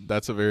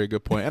 That's a very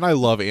good point. And I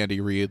love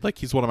Andy Reid. Like,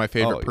 he's one of my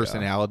favorite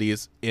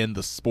personalities in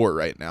the sport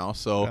right now.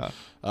 So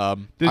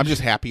I'm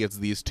just happy it's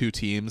these 2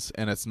 teams,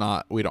 and it's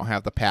not, we don't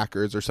have the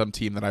Packers or some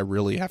team that I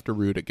really have to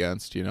root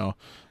against, you know.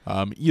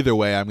 Either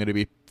way, I'm going to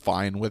be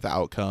fine with the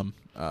outcome.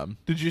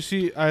 Did you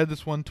see, I had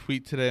this one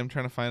tweet today. I'm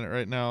trying to find it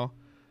right now.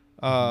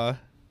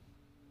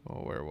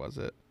 Where was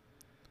it?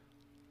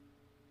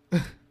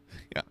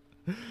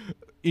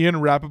 Ian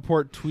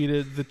Rappaport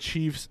tweeted the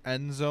Chiefs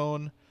end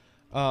zone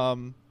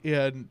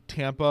in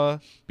Tampa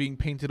being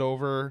painted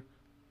over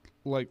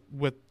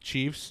with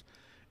Chiefs.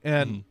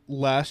 And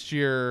last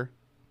year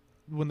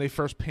when they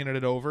first painted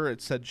it over,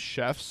 it said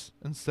chefs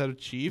instead of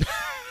Chiefs.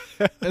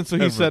 And so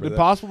he said,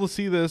 impossible to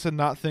see this and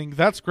not think,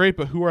 that's great,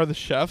 but who are the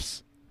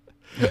chefs?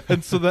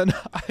 And so then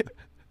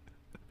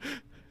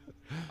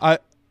I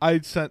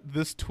sent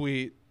this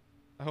tweet.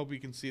 I hope you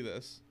can see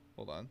this.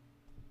 Hold on.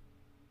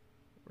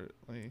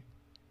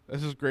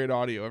 This is great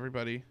audio,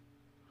 everybody.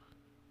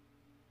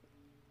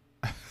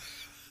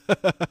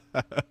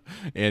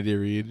 Andy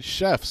Reid,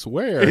 chefs,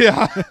 where?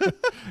 Yeah.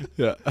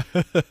 Yeah.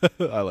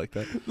 I like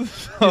that.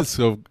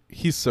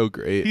 He's so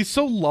great. He's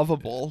so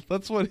lovable.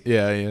 That's what he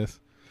is.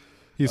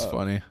 He's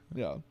funny.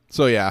 Yeah.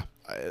 So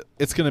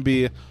it's going to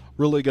be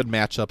really good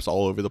matchups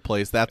all over the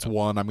place. That's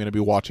one I'm going to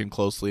be watching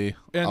closely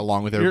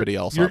along with everybody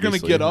else. You're going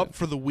to get up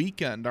for the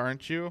weekend,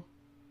 aren't you?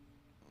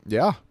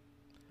 Yeah.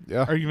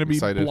 Yeah. Are you going to be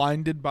excited.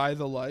 Blinded by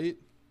the light?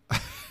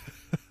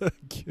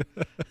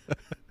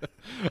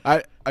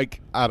 I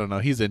don't know.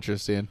 He's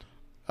interesting.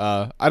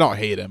 I don't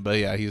hate him, but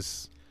yeah,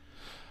 he's.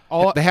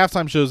 The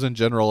halftime shows in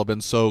general have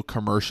been so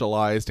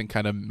commercialized and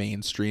kind of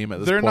mainstream at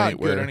this point. They're not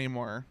good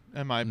anymore,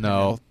 in my opinion.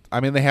 No, I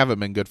mean they haven't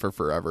been good for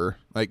forever.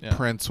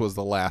 Prince was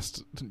the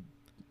last,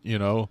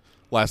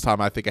 last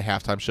time I think a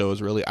halftime show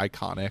was really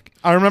iconic.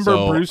 I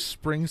remember Bruce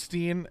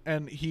Springsteen,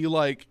 and he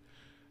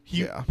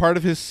part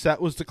of his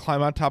set was to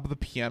climb on top of the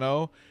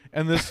piano.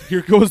 And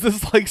here goes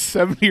this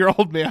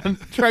 70-year-old man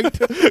trying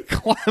to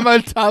climb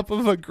on top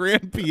of a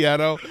grand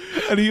piano,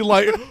 and he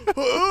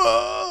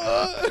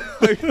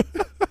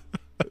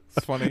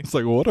it's funny. It's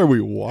like, what are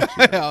we watching?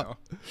 Right now?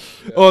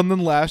 Oh, and then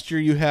last year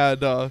you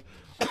had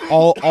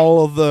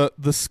all of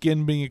the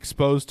skin being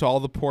exposed to all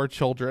the poor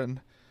children.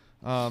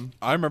 I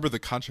remember the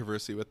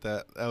controversy with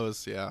that. That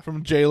was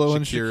from J-Lo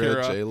and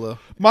Shakira. J-Lo.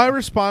 My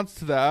response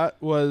to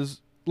that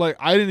was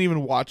I didn't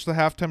even watch the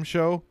halftime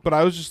show, but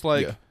I was just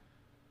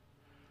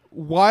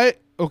why?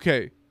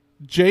 Okay,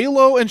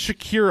 J-Lo and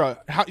Shakira.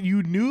 How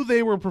you knew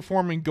they were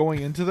performing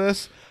going into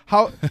this?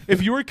 How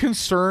if you were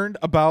concerned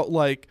about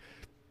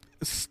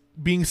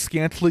being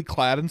scantily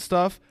clad and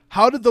stuff?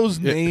 How did those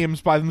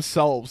names by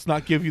themselves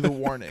not give you the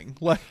warning?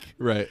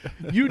 Right,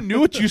 you knew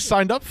what you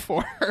signed up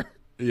for.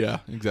 Yeah,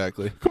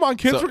 exactly. Come on,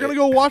 kids, we're gonna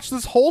go watch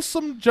this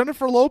wholesome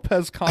Jennifer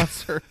Lopez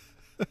concert.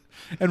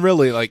 And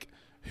really, like,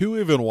 who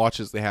even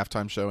watches the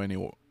halftime show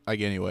anyway?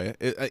 Anyway,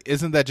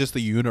 isn't that just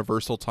the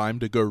universal time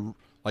to go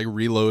like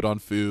reload on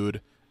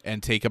food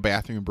and take a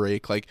bathroom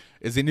break? Like,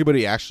 is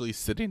anybody actually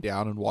sitting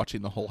down and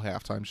watching the whole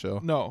halftime show?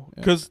 No,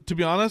 because to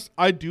be honest,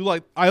 I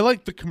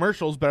like the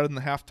commercials better than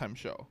the halftime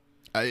show.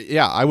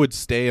 I would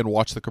stay and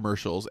watch the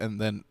commercials and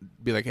then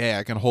be like, hey,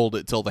 I can hold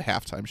it till the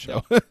halftime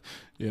show.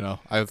 You know,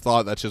 I've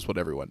thought that's just what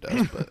everyone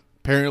does, but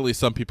apparently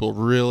some people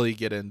really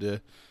get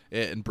into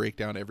it and break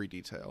down every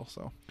detail.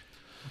 So,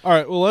 all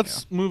right, well,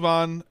 let's move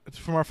on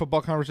from our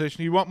football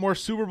conversation. You want more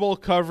Super Bowl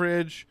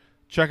coverage?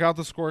 Check out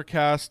the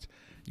Scorecast.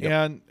 Yep.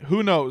 And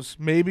who knows?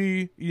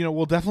 Maybe,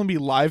 we'll definitely be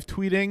live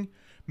tweeting.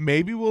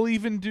 Maybe we'll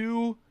even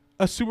do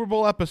a Super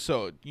Bowl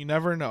episode. You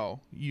never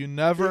know. You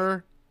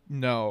never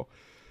know.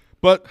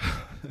 But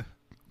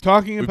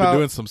we've been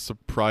doing some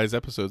surprise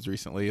episodes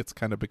recently. It's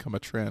kind of become a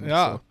trend.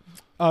 Yeah.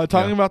 So.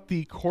 Talking about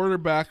the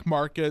quarterback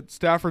market,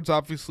 Stafford's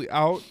obviously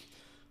out.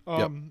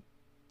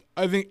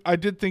 I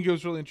did think it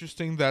was really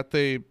interesting that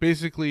they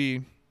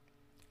basically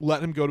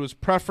let him go to his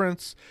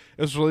preference.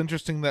 It was really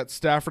interesting that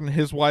Stafford and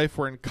his wife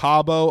were in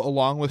Cabo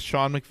along with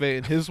Sean McVay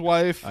and his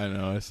wife. I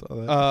know, I saw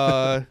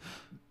that.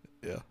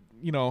 Yeah.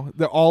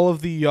 All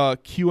of the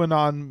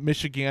QAnon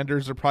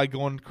Michiganders are probably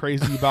going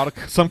crazy about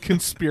some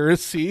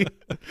conspiracy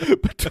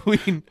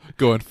between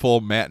going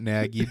full Matt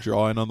Nagy,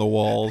 drawing on the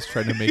walls,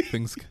 trying to make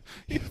things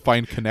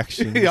find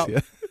connections. Yeah.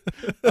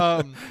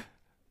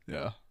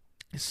 Yeah.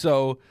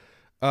 So,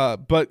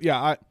 but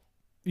yeah,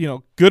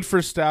 good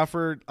for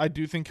Stafford. I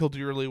do think he'll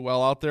do really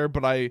well out there,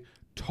 but I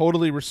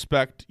totally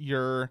respect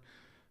your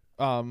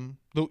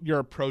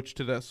approach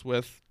to this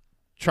with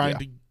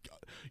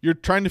you're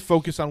trying to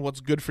focus on what's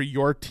good for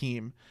your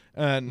team.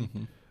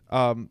 And,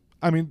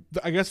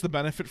 I guess the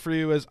benefit for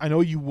you is I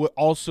know you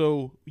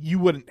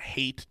wouldn't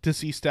hate to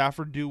see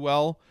Stafford do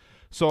well.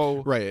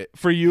 So right.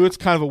 For you, it's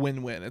kind of a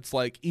win-win. It's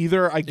like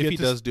either if he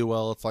does do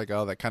well, it's like,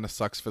 oh, that kind of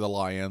sucks for the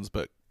Lions,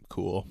 but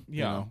cool.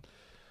 Yeah.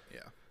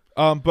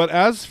 But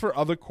as for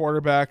other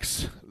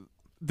quarterbacks,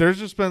 there's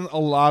just been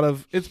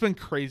it's been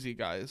crazy,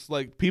 guys.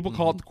 Like, people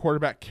call it the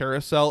quarterback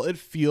carousel. It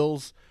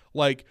feels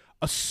like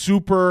a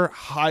super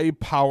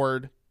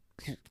high-powered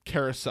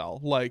carousel,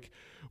 like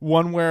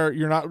one where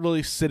you're not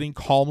really sitting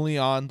calmly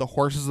on the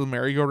horses of the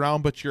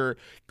merry-go-round, but you're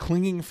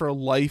clinging for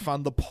life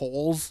on the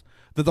poles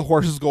that the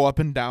horses go up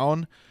and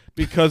down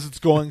because it's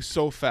going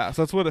so fast.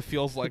 That's what it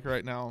feels like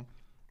right now.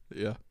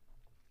 Yeah.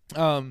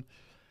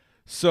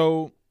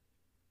 So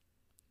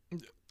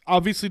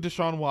obviously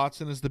Deshaun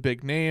Watson is the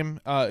big name.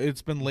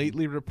 It's been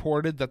lately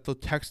reported that the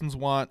Texans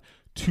want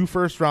 2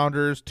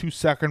 first-rounders, 2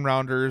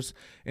 second-rounders,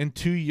 and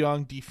 2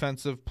 young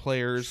defensive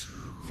players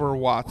for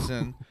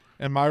Watson.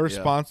 And my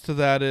response to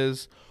that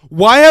is,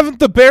 why haven't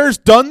the Bears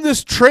done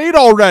this trade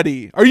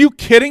already? Are you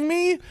kidding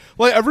me?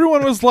 Like,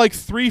 everyone was like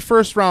 3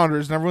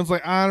 first-rounders, and everyone's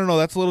like, I don't know,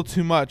 that's a little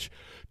too much.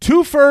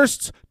 2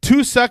 firsts,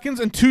 2 seconds,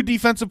 and 2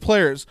 defensive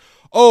players.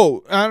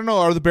 Oh, I don't know,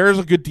 are the Bears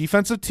a good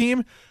defensive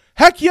team?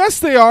 Heck yes,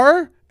 they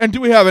are. And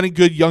do we have any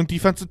good young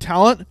defensive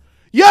talent?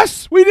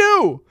 Yes, we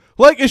do.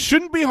 Like, it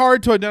shouldn't be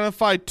hard to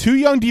identify 2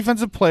 young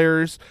defensive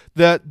players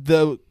that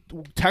the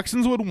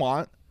Texans would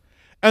want,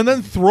 and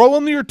then throw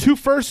in your 2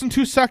 firsts and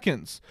 2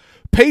 seconds.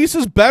 Pace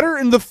is better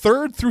in the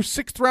 3rd through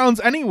 6th rounds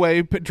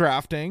anyway,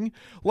 drafting.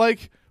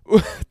 Like,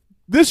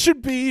 this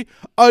should be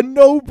a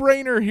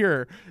no-brainer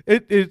here.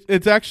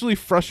 It's actually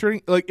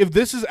frustrating. Like, if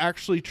this is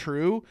actually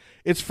true,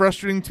 it's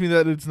frustrating to me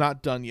that it's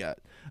not done yet.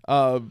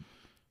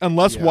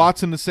 Unless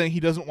Watson is saying he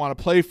doesn't want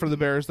to play for the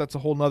Bears, that's a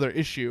whole nother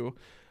issue.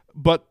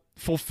 But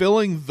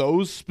fulfilling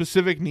those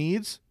specific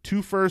needs,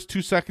 2 firsts,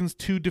 2 seconds,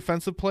 2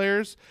 defensive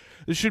players,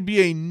 this should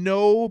be a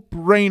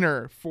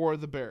no-brainer for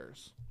the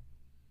Bears.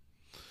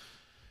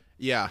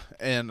 Yeah,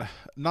 and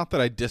not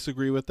that I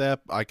disagree with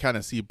that. I kind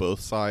of see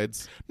both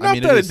sides.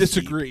 Not that I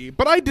disagree,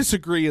 but I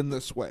disagree in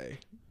this way.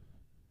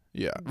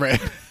 Yeah, right.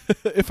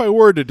 If I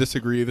were to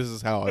disagree, this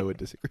is how I would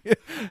disagree.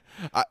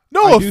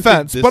 No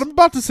offense, but I'm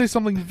about to say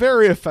something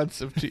very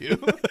offensive to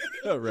you.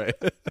 Right.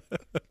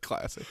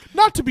 Classic.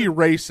 Not to be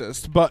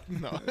racist, but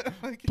no.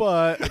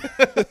 But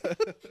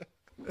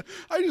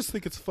I just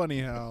think it's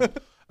funny how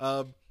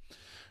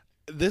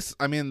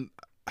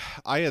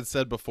I had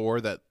said before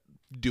that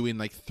doing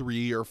like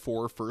 3 or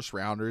 4 first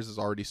rounders is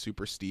already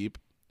super steep,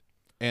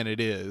 and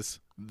it is.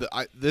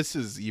 This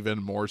is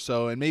even more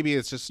so, and maybe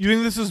it's just. You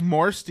think this is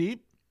more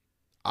steep?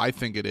 I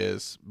think it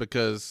is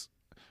because,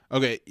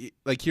 okay,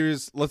 like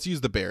let's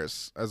use the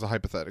Bears as a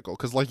hypothetical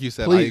because, like you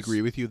said, Please. I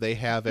agree with you. They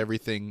have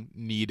everything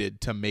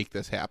needed to make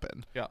this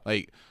happen. Yeah.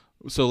 Like,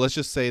 so let's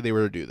just say they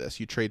were to do this.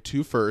 You trade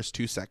 2 firsts,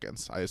 2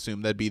 seconds. I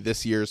assume that'd be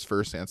this year's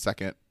first and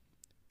second,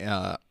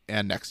 and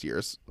next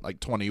year's, like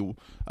 21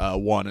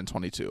 and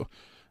 22.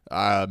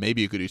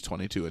 Maybe you could use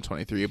 22 and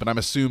 23, but I'm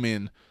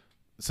assuming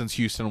since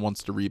Houston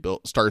wants to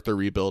start the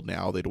rebuild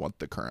now, they'd want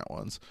the current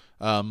ones.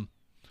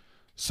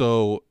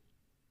 So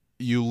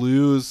you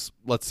lose,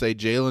 let's say,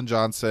 Jalen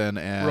Johnson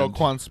and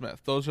Roquan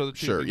Smith. Those are the 2.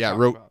 Sure, yeah,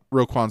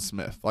 Roquan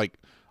Smith. Like,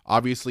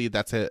 obviously,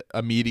 that's an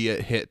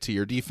immediate hit to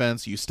your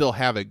defense. You still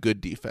have a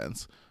good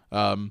defense,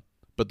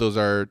 but but those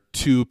are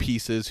two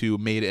pieces who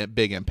made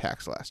big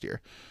impacts last year.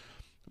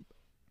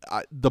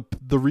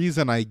 The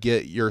reason I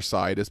get your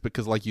side is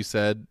because, like you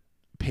said,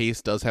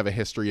 Pace does have a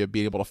history of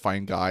being able to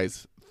find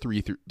guys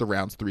through the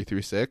rounds 3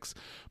 through 6.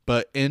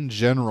 But in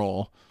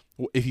general,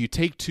 if you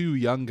take two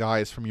young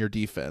guys from your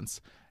defense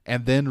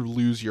and then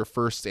lose your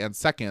first and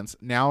seconds,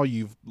 now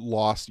you've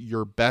lost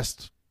your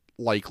best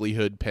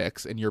likelihood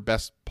picks and your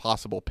best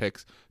possible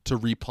picks to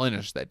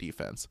replenish that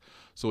defense.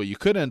 So what you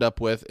could end up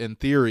with, in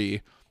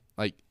theory,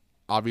 like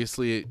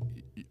obviously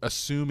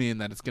assuming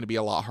that it's going to be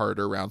a lot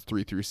harder rounds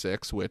 3 through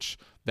 6, which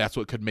that's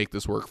what could make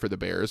this work for the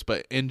Bears.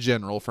 But in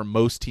general, for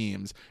most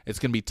teams, it's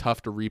going to be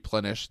tough to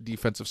replenish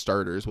defensive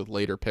starters with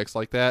later picks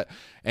like that.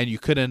 And you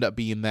could end up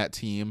being that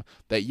team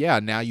that, yeah,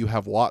 now you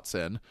have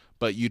Watson,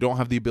 but you don't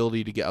have the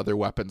ability to get other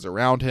weapons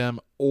around him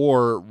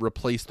or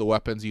replace the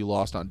weapons you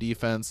lost on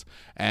defense.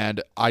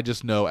 And I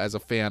just know, as a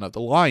fan of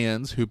the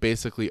Lions, who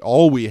basically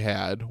all we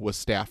had was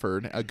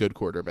Stafford, a good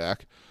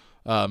quarterback,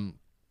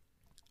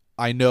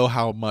 I know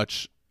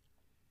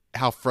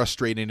how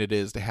frustrating it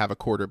is to have a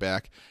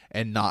quarterback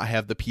and not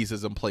have the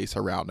pieces in place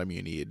around him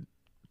you need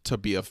to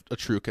be a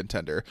true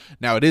contender.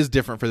 Now, it is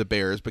different for the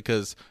Bears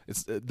because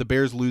it's the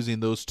Bears losing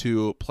those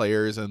two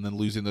players and then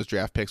losing those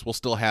draft picks will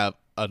still have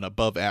an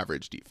above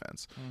average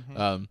defense.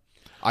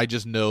 I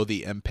just know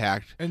the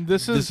impact. And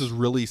this is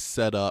really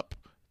set up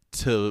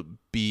to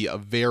be a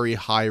very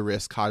high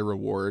risk, high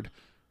reward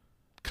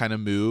kind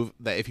of move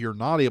that, if you're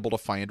not able to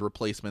find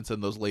replacements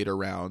in those later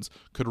rounds,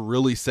 could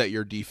really set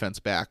your defense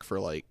back for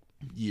like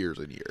years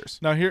and years.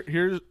 Now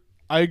here's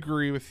I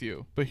agree with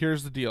you, but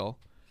here's the deal.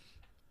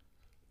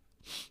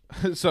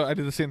 So I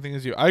did the same thing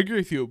as you. I agree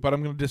with you, but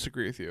I'm going to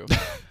disagree with you.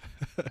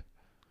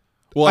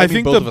 Well, I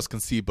think both of us can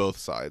see both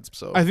sides.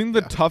 So I think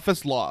the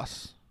toughest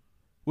loss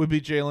would be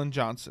Jalen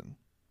Johnson.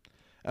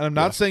 And I'm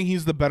not saying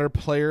he's the better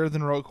player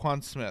than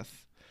Roquan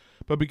Smith,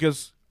 but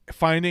because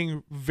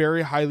finding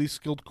very highly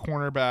skilled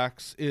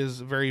cornerbacks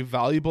is very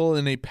valuable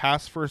in a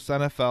pass-first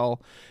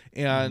NFL,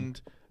 and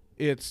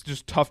it's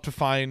just tough to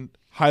find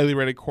highly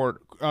rated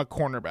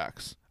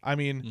cornerbacks. I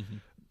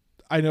mean,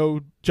 I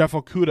know Jeff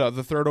Okudah,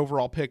 the 3rd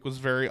overall pick, was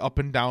very up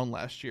and down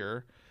last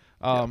year.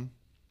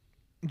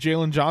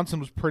 Jalen Johnson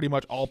was pretty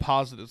much all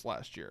positives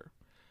last year.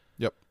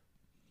 Yep.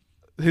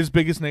 His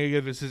biggest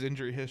negative is his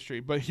injury history.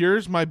 But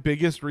here's my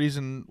biggest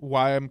reason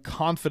why I'm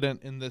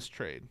confident in this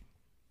trade.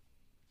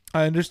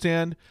 I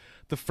understand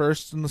the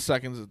first and the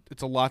seconds,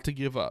 it's a lot to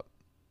give up.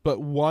 But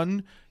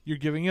one, you're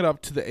giving it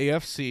up to the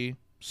AFC,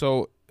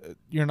 so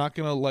you're not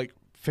going to like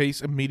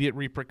face immediate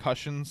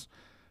repercussions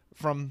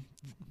from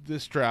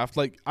this draft.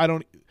 Like, I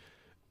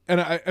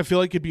feel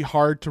like it'd be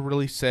hard to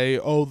really say,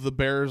 oh, the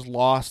Bears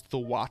lost the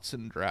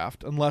Watson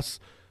draft unless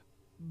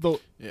the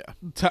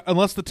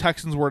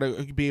Texans were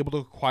to be able to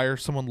acquire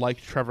someone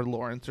like Trevor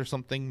Lawrence or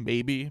something,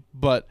 maybe.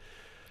 But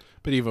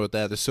even with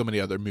that, there's so many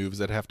other moves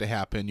that have to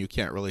happen. You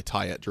can't really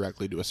tie it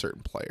directly to a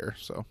certain player.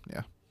 So,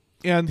 yeah.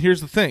 And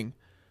here's the thing.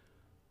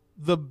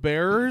 The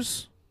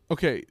Bears,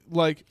 okay,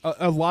 like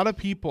a lot of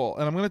people,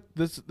 and I'm going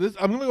to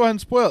go ahead and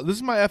spoil it. This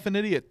is my effing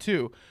idiot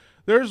too.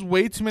 There's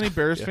way too many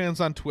Bears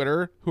fans on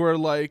Twitter who are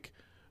like,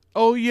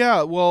 oh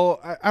yeah, well,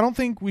 I don't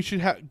think we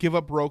should give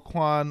up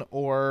Roquan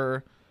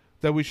or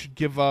that we should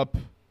give up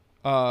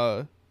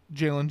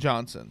Jalen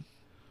Johnson.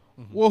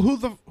 Well, who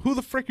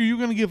the frick are you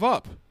going to give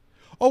up?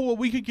 Oh, well,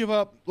 we could give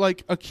up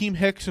like Akeem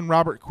Hicks and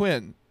Robert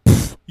Quinn.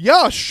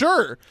 Yeah,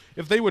 sure,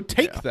 if they would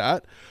take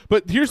that.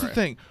 But here's the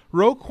thing.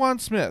 Roquan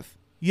Smith,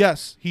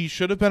 yes, he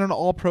should have been an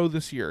All-Pro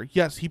this year.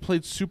 Yes, he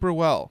played super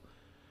well.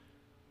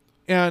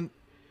 And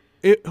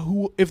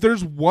if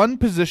there's one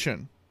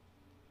position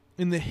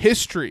in the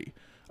history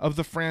of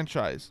the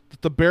franchise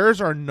that the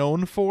Bears are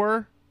known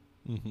for,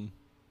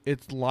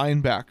 it's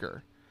linebacker.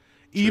 True.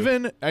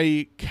 Even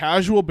a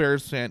casual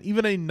Bears fan,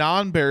 even a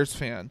non-Bears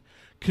fan,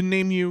 can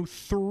name you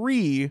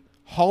 3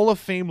 Hall of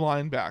Fame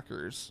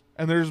linebackers,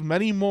 and there's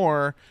many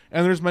more,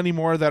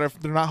 that if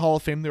they're not Hall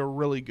of Fame, they're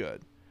really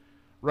good,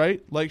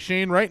 right? Like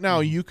Shane, right now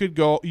you could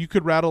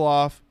rattle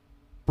off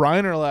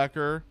Brian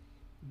Urlacher,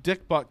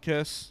 Dick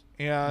Butkus,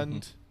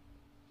 and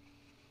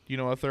do you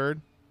know a third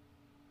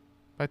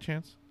by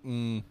chance?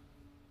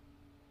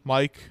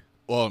 Mike.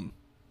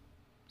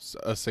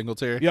 A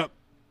Singletary.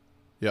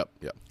 Yep.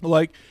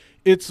 Like,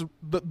 it's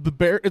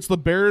the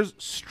Bears'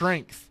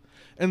 strength,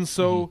 and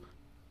so.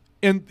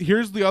 And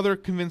here's the other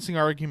convincing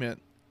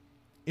argument.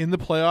 In the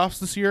playoffs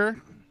this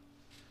year,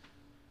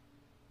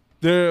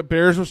 the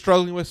Bears were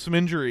struggling with some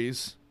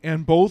injuries,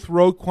 and both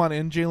Roquan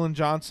and Jalen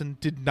Johnson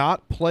did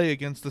not play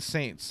against the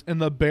Saints.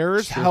 And the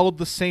Bears held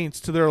the Saints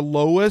to their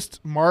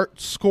lowest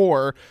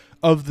score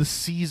of the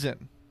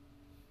season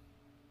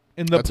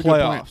in the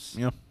playoffs.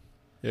 Yeah,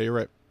 you're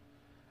right.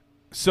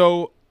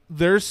 So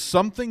there's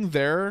something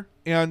there.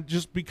 And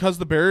just because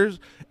the Bears,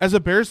 as a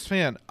Bears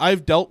fan,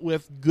 I've dealt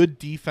with good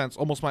defense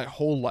almost my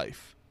whole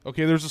life.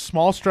 Okay, there's a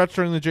small stretch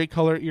during the Jay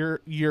Cutler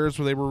years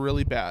where they were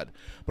really bad.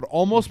 But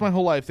almost my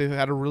whole life, they've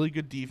had a really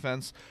good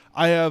defense.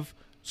 I have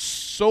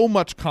so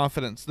much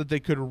confidence that they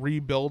could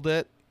rebuild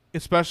it,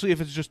 especially if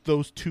it's just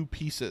those two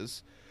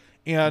pieces.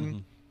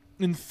 And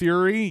in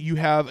theory, you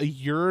have a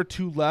year or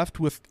two left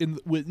within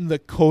the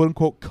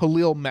quote-unquote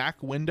Khalil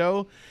Mack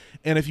window.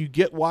 And if you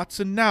get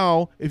Watson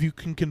now, if you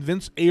can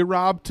convince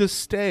A-Rob to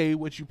stay,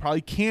 which you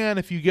probably can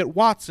if you get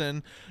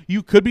Watson,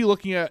 you could be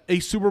looking at a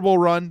Super Bowl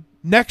run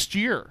next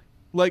year.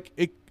 Like,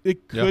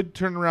 it could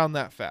turn around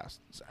that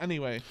fast. So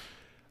anyway,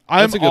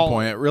 that's a good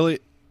point. It really,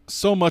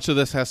 so much of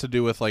this has to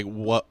do with, like,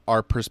 what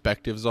our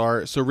perspectives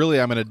are. So really,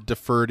 I'm going to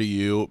defer to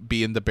you,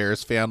 being the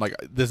Bears fan. Like,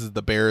 this is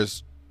the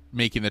Bears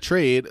making the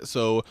trade,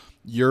 so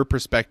your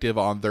perspective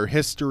on their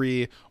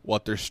history,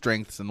 what their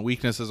strengths and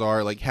weaknesses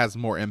are, like, has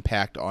more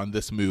impact on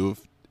this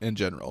move in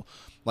general.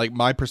 Like,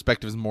 my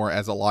perspective is more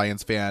as a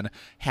Lions fan,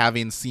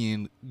 having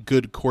seen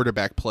good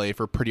quarterback play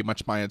for pretty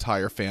much my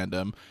entire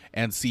fandom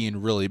and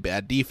seeing really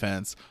bad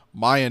defense.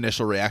 My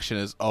initial reaction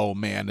is, oh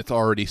man, it's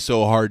already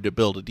so hard to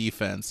build a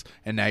defense,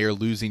 and now you're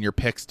losing your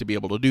picks to be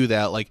able to do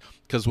that. Like,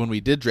 because when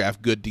we did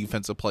draft good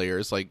defensive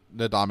players like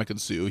Ndamukong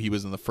Suh, he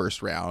was in the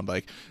first round.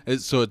 Like,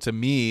 so to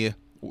me,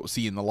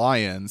 seeing the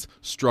Lions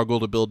struggle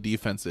to build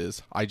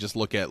defenses, I just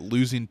look at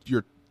losing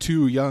your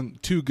two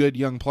good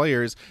young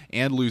players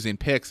and losing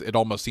picks. It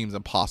almost seems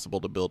impossible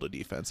to build a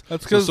defense.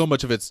 That's because so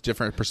much of it's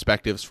different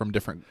perspectives from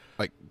different,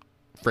 like,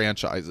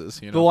 franchises.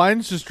 You know, the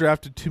Lions just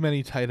drafted too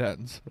many tight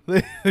ends.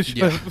 They should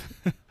have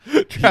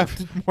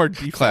drafted more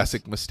defense.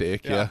 Classic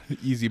mistake. Yeah.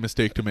 Easy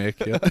mistake to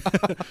make. Yeah.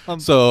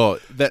 So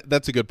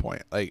that's a good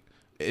point. Like,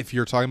 if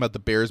you're talking about the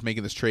Bears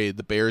making this trade,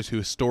 the Bears, who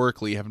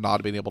historically have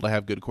not been able to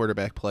have good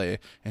quarterback play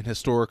and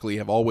historically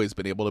have always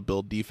been able to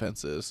build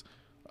defenses,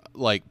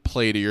 like,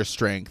 play to your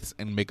strengths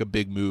and make a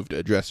big move to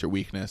address your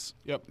weakness.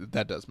 Yep,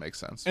 that does make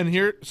sense. And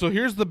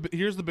here's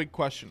the big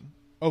question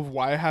of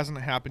why it hasn't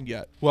happened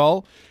yet.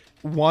 Well,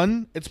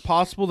 one, it's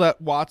possible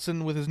that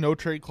Watson, with his no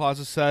trade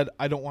clauses, said,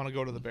 I don't want to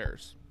go to the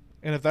Bears.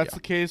 And if that's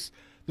the case,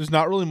 there's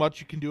not really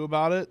much you can do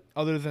about it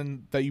other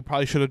than that you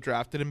probably should have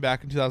drafted him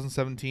back in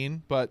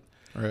 2017. But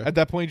at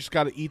that point, you just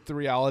got to eat the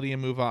reality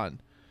and move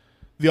on.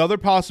 The other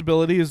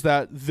possibility is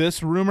that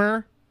this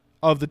rumor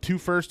of the 2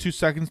 firsts, 2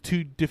 seconds,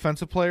 2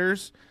 defensive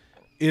players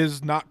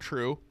is not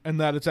true, and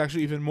that it's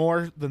actually even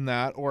more than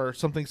that, or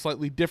something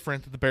slightly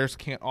different that the Bears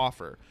can't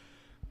offer.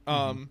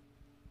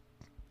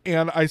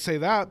 And I say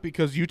that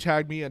because you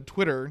tagged me on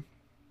Twitter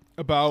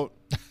about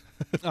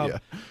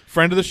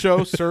friend of the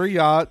show, Sir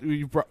Yacht.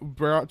 We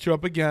brought you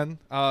up again.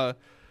 I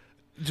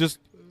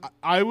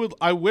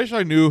wish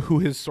I knew who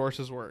his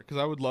sources were, because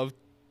I would love,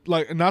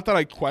 like, not that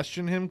I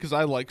question him, because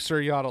I like Sir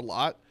Yacht a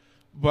lot,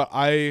 but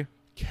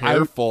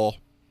Careful.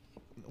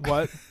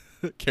 What?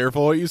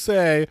 Careful what you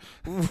say.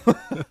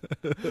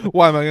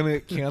 Why am I going to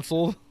get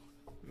canceled?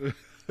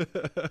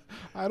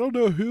 I don't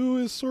know who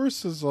his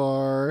sources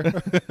are.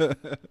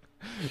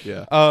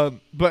 Yeah.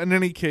 But in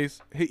any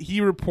case,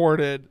 he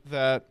reported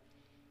that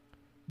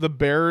the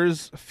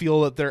Bears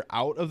feel that they're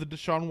out of the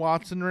Deshaun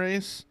Watson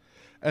race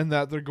and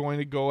that they're going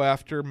to go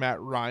after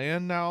Matt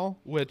Ryan now,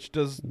 which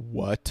does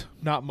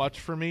not much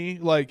for me.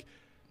 Like,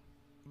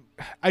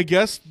 I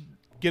guess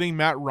getting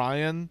Matt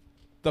Ryan,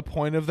 the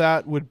point of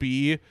that would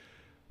be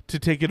to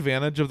take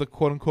advantage of the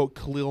quote-unquote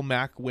Khalil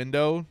Mack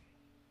window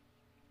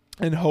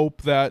and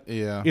hope that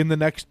in the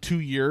next 2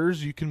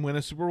 years you can win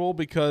a Super Bowl,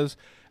 because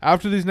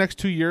after these next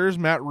 2 years,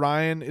 Matt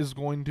Ryan is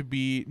going to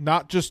be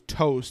not just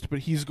toast, but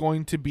he's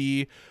going to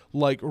be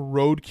like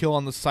roadkill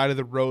on the side of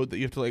the road that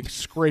you have to, like,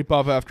 scrape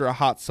up after a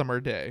hot summer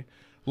day.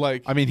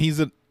 Like, I mean, he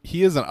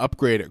is an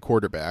upgrade at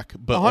quarterback,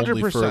 but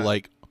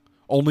 100%.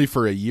 only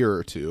for a year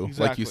or two.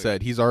 Exactly. Like you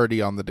said, he's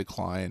already on the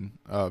decline.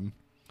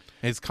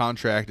 His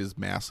contract is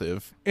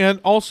massive.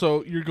 And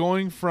also, you're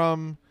going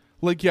from,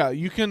 like,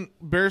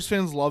 Bears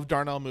fans love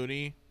Darnell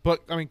Mooney,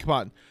 but, I mean, come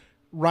on.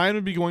 Ryan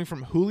would be going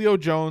from Julio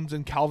Jones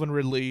and Calvin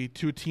Ridley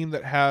to a team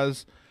that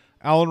has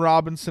Allen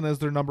Robinson as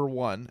their number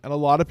 1. And a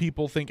lot of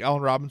people think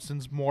Allen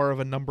Robinson's more of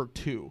a number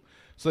 2.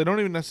 So they don't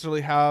even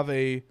necessarily have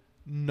a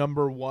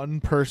number 1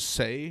 per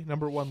se,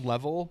 number 1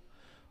 level,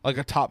 like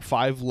a top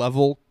 5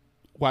 level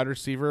wide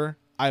receiver.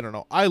 I don't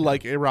know. I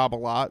like A-Rob a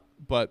lot,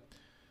 but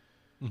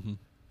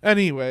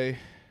anyway,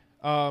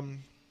 so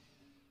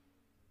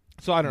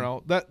I don't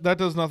know. That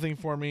does nothing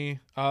for me.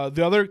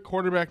 The other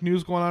quarterback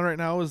news going on right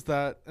now is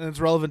that, and it's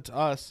relevant to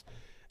us,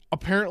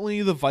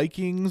 apparently the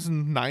Vikings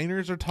and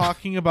Niners are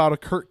talking about a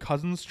Kirk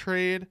Cousins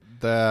trade.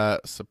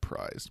 That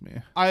surprised me.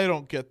 I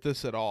don't get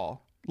this at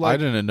all. Like, I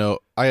didn't know.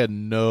 I had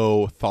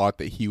no thought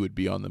that he would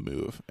be on the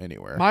move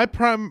anywhere. My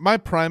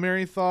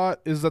primary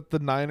thought is that the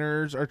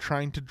Niners are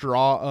trying to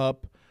draw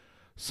up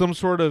some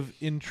sort of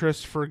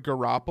interest for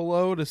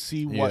Garoppolo to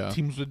see what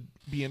teams would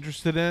be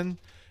interested in.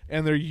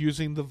 And they're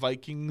using the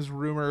Vikings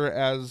rumor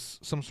as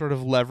some sort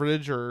of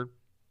leverage or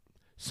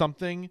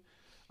something.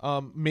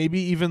 Maybe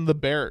even the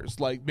Bears.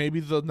 Like, maybe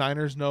the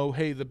Niners know,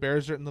 hey, the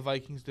Bears are in the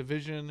Vikings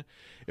division.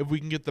 If we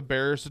can get the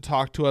Bears to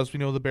talk to us, we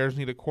know the Bears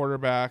need a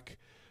quarterback.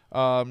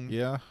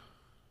 I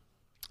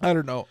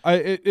don't know.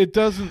 It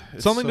doesn't.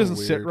 Something doesn't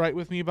sit right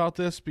with me about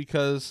this,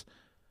 because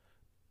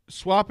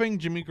swapping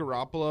Jimmy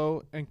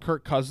Garoppolo and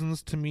Kirk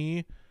Cousins to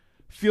me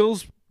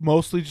feels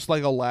mostly just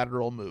like a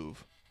lateral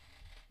move.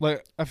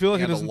 Like I feel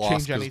like it And a doesn't loss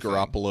change because anything.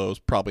 Garoppolo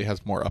probably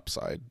has more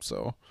upside.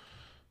 So,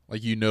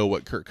 like,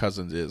 what Kirk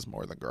Cousins is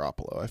more than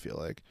Garoppolo. I feel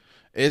like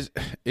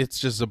it's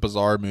just a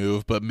bizarre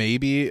move. But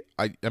maybe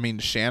I mean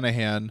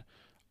Shanahan,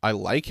 I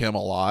like him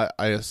a lot.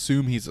 I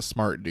assume he's a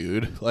smart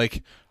dude.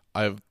 Like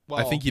I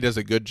think he does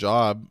a good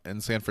job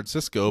in San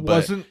Francisco.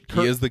 But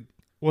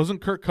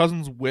wasn't Kirk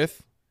Cousins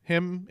with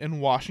him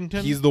in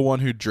Washington? He's the one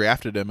who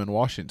drafted him in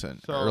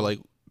Washington, or like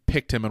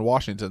picked him in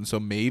Washington.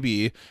 So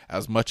maybe,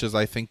 as much as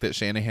I think that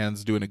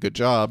Shanahan's doing a good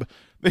job,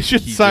 they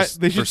should sign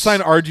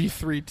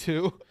RG3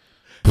 too.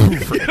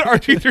 Get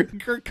RG3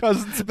 and Kirk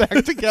Cousins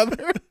back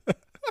together.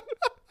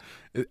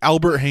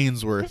 Albert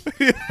Hainsworth.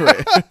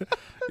 Right.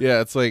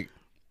 Yeah, it's like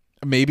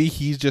maybe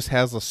he just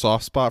has a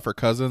soft spot for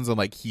Cousins, and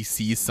like he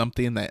sees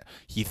something that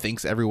he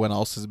thinks everyone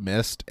else has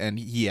missed, and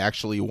he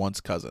actually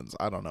wants Cousins.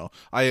 I don't know.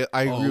 I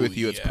agree with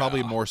you. It's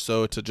probably more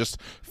so to just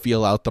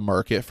feel out the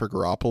market for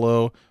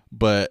Garoppolo,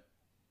 but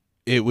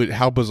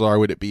how bizarre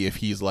would it be if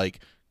he's like,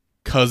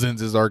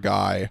 Cousins is our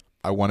guy.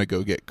 I want to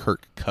go get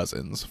Kirk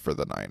Cousins for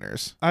the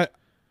Niners. I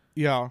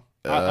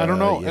don't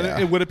know. Yeah.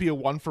 And would it be a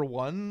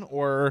 1-for-1,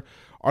 or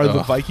are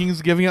the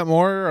Vikings giving up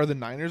more? Are the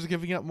Niners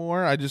giving up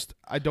more? I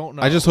don't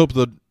know. I just hope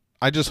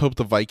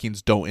the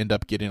Vikings don't end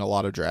up getting a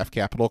lot of draft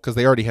capital, because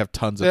they already have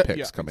tons of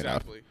picks coming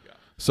up. Yeah.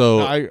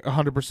 So I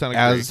 100%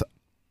 agree.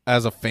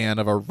 As a fan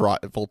of a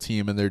rival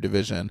team in their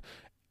division,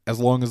 as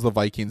long as the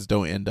Vikings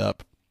don't end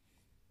up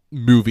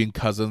moving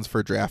Cousins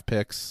for draft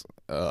picks,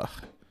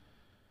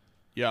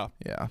 yeah,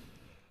 yeah,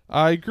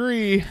 I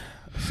agree.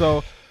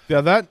 So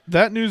yeah,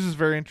 that news is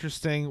very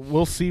interesting.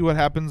 We'll see what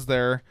happens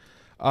there.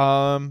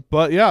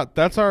 But yeah,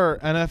 that's our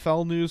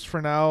NFL news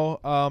for now.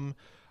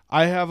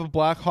 I have a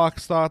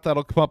Blackhawks thought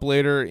that'll come up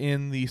later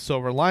in the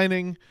silver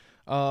lining.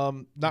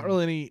 Not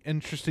really any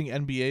interesting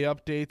NBA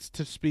updates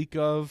to speak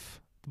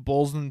of. The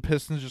Bulls and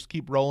Pistons just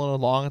keep rolling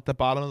along at the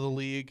bottom of the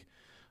league.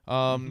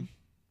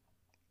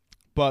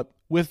 But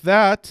with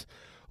that,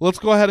 let's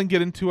go ahead and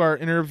get into our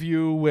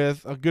interview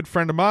with a good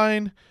friend of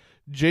mine,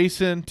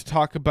 Jason, to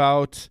talk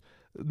about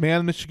Man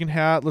in the Michigan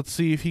Hat. Let's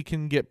see if he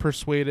can get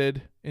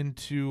persuaded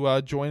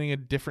into joining a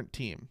different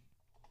team.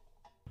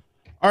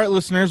 All right,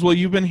 listeners. Well,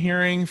 you've been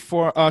hearing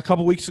for a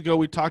couple weeks ago,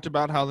 we talked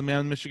about how the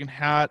Man in the Michigan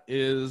Hat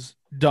is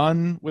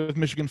done with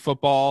Michigan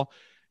football.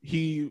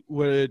 He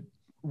would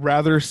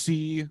rather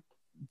see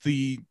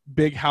the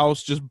big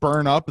house just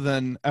burn up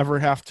than ever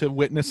have to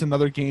witness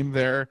another game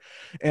there.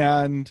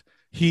 And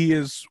he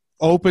is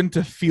open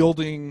to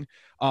fielding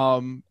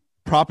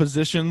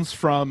propositions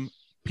from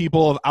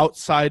people of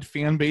outside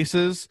fan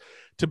bases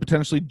to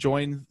potentially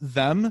join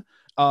them.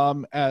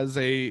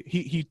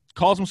 He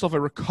calls himself a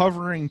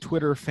recovering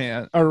Twitter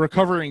fan, or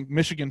recovering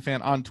Michigan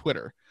fan on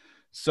Twitter.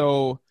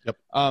 So,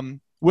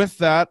 with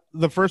that,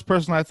 the first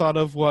person I thought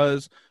of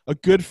was a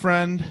good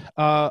friend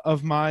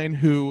of mine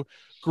who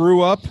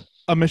grew up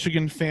a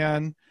Michigan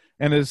fan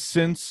and has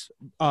since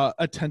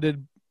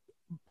attended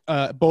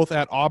both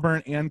at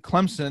Auburn and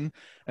Clemson,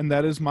 and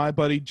that is my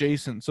buddy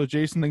Jason. So,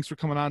 Jason, thanks for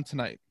coming on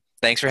tonight.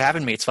 Thanks for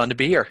having me. It's fun to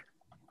be here.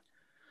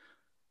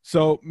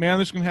 So, Man in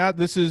the Michigan Hat,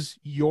 this is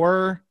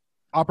your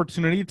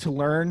opportunity to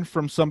learn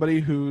from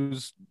somebody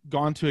who's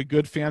gone to a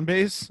good fan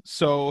base.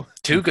 So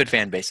 2 good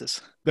fan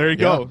bases. There you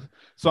go.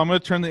 So I'm going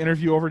to turn the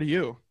interview over to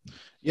you.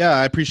 Yeah,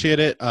 I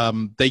appreciate it.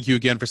 Thank you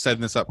again for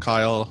setting this up,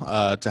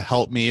 Kyle, to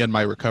help me in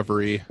my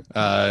recovery.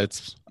 I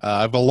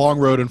have a long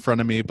road in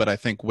front of me, but I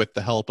think with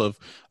the help of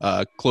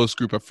a close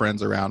group of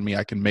friends around me,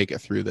 I can make it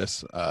through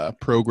this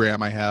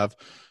program I have.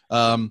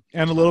 And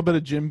a little bit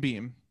of Jim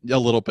Beam. A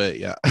little bit,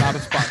 yeah. Not a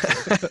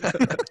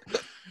sponsor.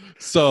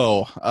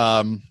 So,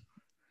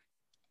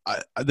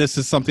 this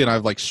is something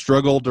I've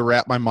struggled to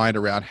wrap my mind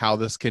around, how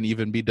this can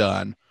even be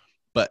done.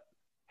 But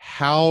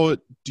how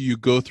do you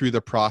go through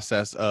the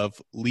process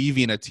of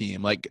leaving a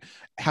team?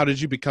 How did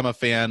you become a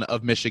fan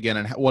of Michigan,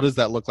 and what does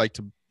that look like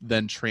to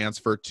then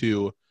transfer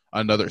to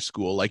another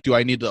school? Do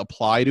I need to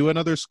apply to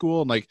another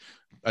school and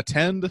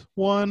attend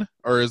one,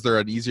 or is there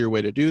an easier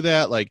way to do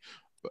that?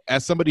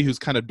 As somebody who's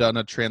kind of done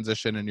a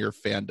transition in your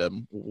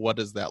fandom, what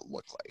does that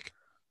look like?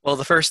 Well,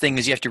 the first thing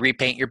is you have to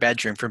repaint your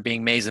bedroom from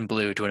being maize and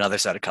blue to another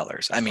set of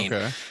colors. I mean,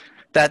 okay.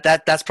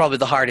 That's probably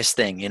the hardest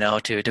thing,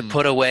 to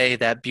put away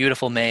that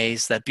beautiful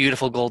maize, that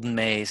beautiful golden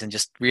maize, and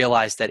just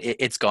realize that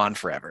it's gone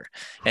forever.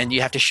 And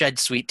you have to shed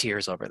sweet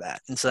tears over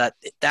that. And so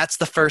that's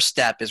the first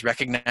step, is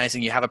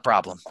recognizing you have a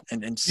problem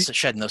and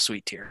shedding those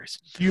sweet tears.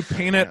 Do you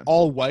paint it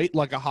all white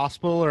like a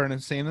hospital or an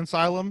insane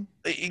asylum?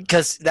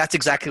 Because that's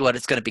exactly what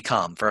it's going to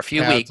become. For a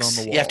few Pads weeks,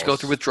 on the you have to go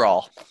walls. through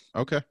withdrawal.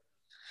 Okay.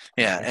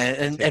 Yeah,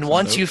 and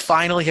once you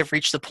finally have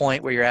reached the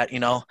point where you're at,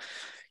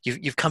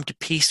 you've come to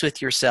peace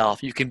with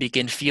yourself, you can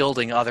begin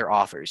fielding other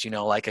offers.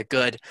 Like a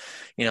good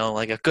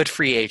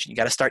free agent, you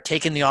got to start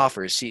taking the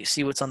offers,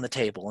 see what's on the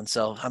table. And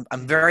so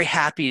I'm very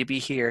happy to be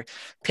here,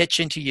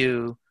 pitching to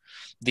you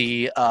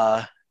the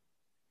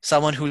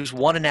someone who's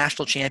won a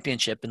national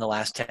championship in the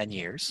last 10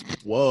 years.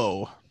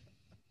 Whoa.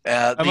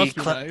 That must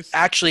be nice.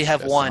 Actually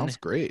have That won sounds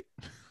great.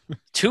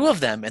 2 of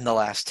them in the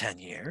last 10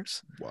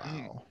 years.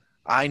 Wow.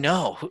 I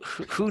know.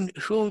 Who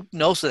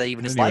knows what that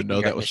even I is didn't like even when know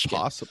you're that at was Michigan?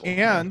 possible.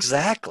 And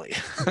Exactly.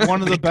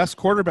 one of the best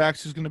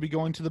quarterbacks who's going to be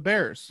going to the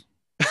Bears.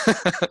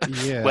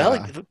 Yeah.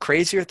 Well,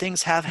 crazier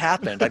things have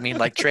happened. I mean,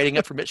 like trading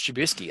up for Mitch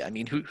Trubisky. I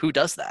mean, who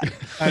does that?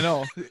 I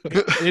know.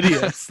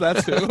 Idiots.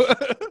 That's who.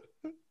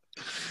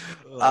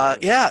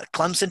 Yeah,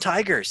 Clemson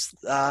Tigers.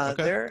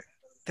 Okay.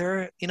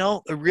 They're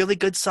a really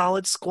good,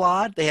 solid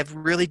squad. They have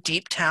really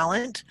deep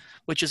talent,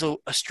 which is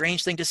a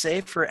strange thing to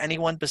say for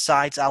anyone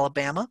besides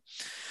Alabama.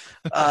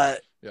 Uh,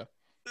 Yeah.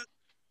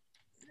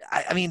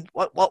 I mean,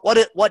 what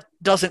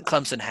doesn't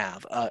Clemson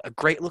have? A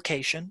great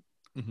location,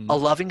 Mhm. a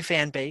loving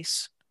fan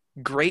base,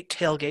 great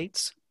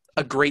tailgates,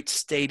 a great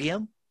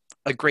stadium,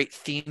 a great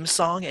theme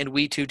song, and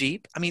We Too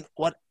Deep. I mean,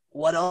 what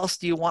else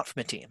do you want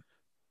from a team?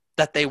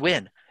 That they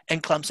win,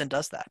 and Clemson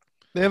does that.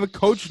 They have a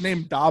coach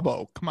named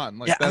Dabo. Come on,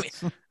 like Yeah, I mean,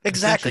 that's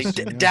exactly.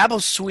 interesting, yeah.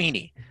 Dabo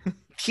Sweeney,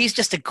 he's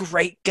just a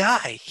great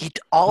guy.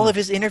 All of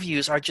his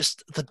interviews are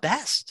just the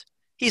best.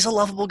 He's a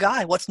lovable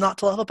guy. What's not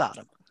to love about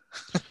him?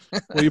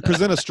 Well, you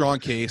present a strong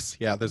case.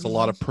 Yeah, there's a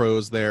lot of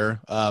pros there.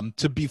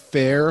 To be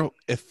fair,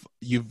 if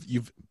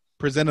you've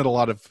presented a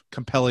lot of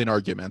compelling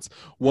arguments,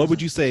 what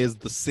would you say is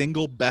the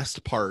single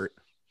best part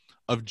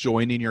of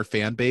joining your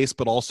fan base,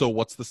 but also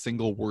what's the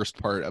single worst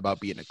part about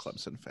being a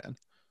Clemson fan?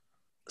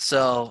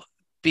 So,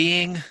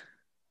 being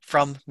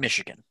from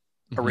Michigan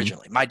Mhm.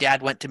 originally, my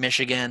dad went to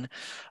Michigan.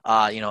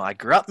 I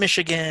grew up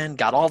Michigan,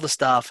 got all the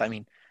stuff. I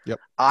mean, Yep.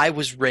 I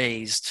was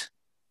raised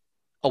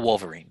a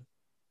Wolverine,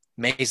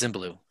 maize and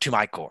blue to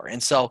my core,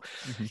 and so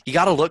Mhm. you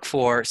got to look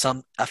for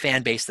a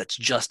fan base that's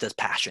just as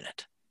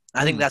passionate.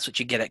 I think Mm. that's what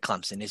you get at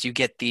Clemson is you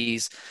get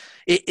these.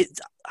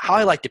 How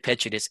I like to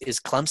pitch it is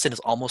Clemson is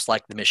almost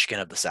like the Michigan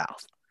of the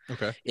South.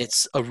 Okay.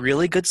 It's a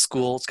really good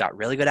school. It's got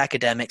really good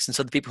academics, and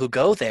so the people who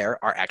go there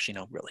are actually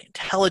really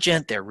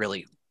intelligent. They're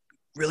really,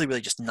 really,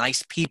 really just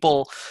nice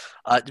people,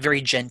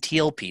 very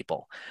genteel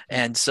people,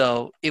 and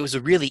so it was a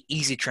really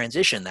easy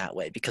transition that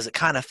way because it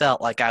kind of felt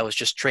like I was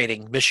just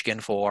trading Michigan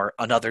for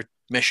another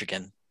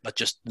Michigan, but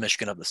just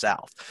Michigan of the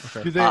South.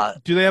 Okay.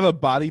 Do they have a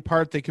body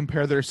part they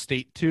compare their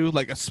state to,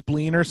 like a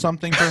spleen or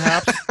something,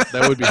 perhaps?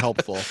 That would be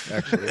helpful,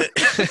 actually.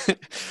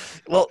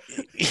 Well,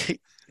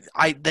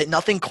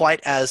 nothing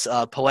quite as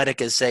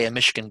poetic as say a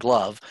Michigan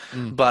glove,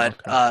 Mm, but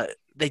okay.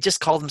 they just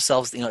call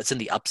themselves, it's in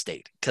the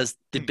upstate because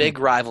the big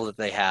rival that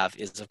they have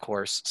is of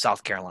course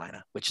South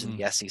Carolina, which is in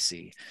the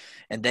SEC,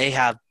 and they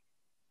have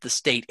the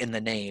state in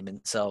the name.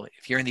 And so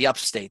if you're in the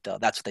upstate, though,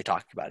 that's what they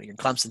talk about. You're in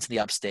Clemson's in the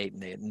upstate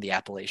and in the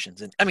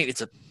Appalachians. And I mean,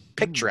 it's a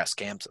picturesque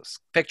campus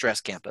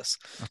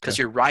because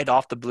you're right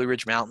off the Blue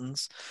Ridge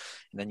Mountains,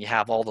 and then you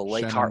have all the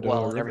Lake Shenandoah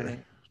Hartwell and River.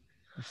 everything.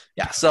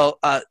 Yeah. So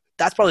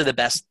that's probably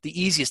the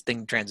easiest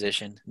thing to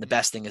transition. And the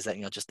best thing is that,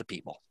 just the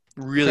people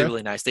really, Okay.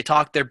 really nice.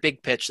 Their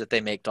big pitch that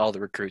they make to all the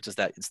recruits is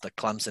that it's the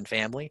Clemson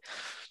family,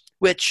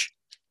 which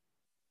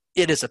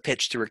it is a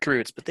pitch to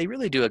recruits, but they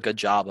really do a good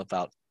job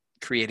about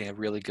creating a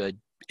really good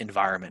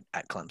environment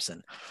at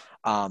Clemson.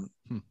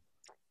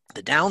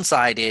 The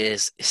downside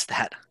is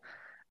that,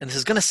 and this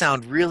is going to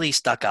sound really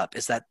stuck up,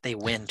 is that they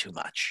win too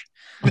much.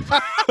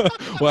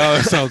 Wow,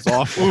 that sounds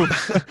awful.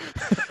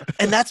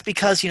 And that's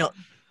because,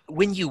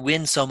 when you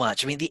win so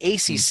much, I mean, the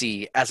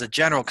ACC as a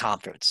general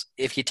conference,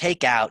 if you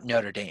take out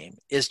Notre Dame,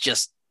 is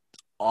just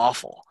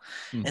awful.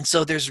 And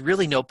so there's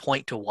really no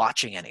point to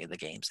watching any of the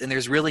games. And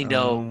there's really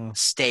no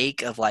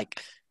stake of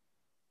like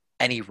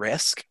any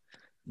risk.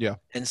 Yeah.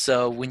 And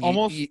so when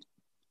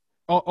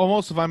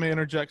Almost, if I may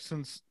interject,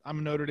 since I'm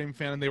a Notre Dame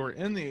fan and they were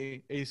in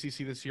the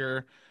ACC this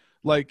year,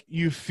 like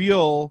you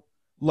feel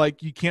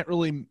like you don't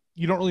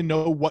really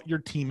know what your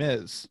team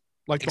is,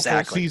 like the whole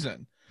Exactly.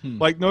 season.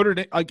 Like Notre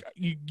Dame, like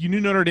you knew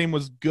Notre Dame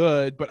was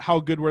good, but how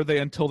good were they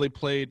until they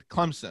played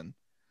Clemson?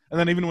 And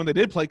then even when they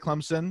did play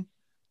Clemson,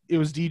 it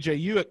was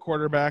DJU at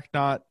quarterback,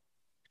 not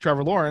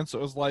Trevor Lawrence. So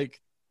it was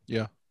like,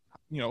 Yeah.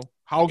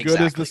 How good is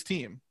Exactly. this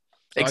team?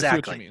 So I see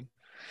Exactly. what you mean.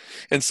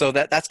 And so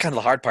that's kind of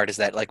the hard part is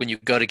that like when you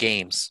go to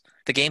games,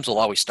 the games will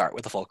always start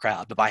with a full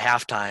crowd, but by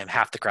halftime,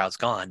 half the crowd's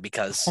gone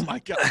because Oh my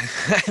God.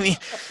 I mean,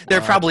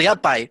 they're probably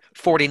up by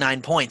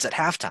 49 points at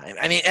halftime.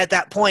 I mean, at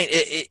that point,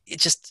 it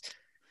just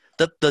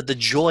the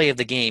joy of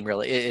the game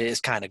really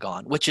is kind of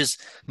gone, which is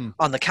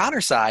on the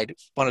counter side.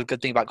 One of the good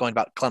things about going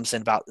about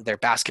Clemson, about their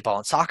basketball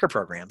and soccer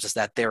programs is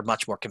that they're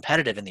much more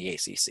competitive in the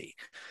ACC.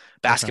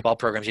 Basketball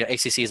programs,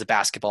 ACC is a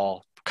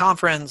basketball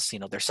conference,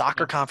 their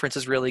soccer conference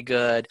is really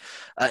good,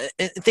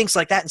 and things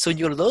like that. And so when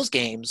you go to those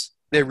games,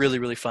 they're really,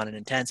 really fun and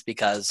intense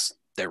because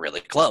they're really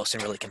close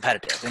and really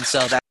competitive. And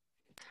so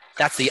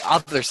that's the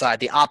other side,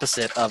 the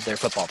opposite of their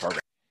football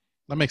program.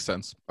 That makes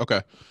sense.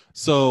 Okay.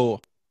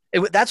 So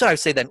That's what I would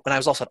say. That when I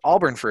was also at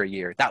Auburn for a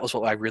year, that was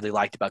what I really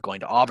liked about going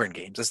to Auburn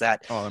games is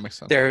that that makes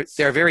sense.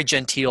 they're a very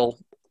genteel,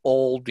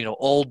 old,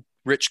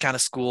 rich kind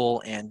of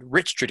school and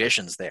rich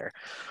traditions there.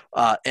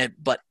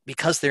 But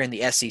because they're in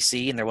the SEC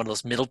and they're one of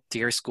those middle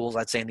tier schools,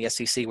 I'd say in the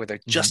SEC where they're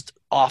just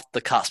off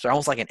the cusp. They're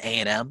almost like an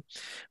A&M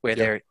where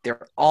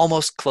they're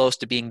almost close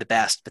to being the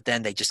best, but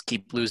then they just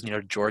keep losing,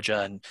 to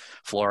Georgia and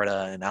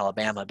Florida and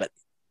Alabama. But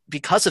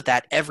because of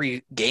that,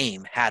 every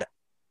game had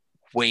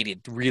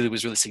weighted really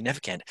was really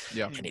significant.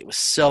 Yeah. And it was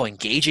so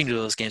engaging to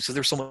those games because they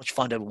were so much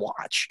fun to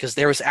watch because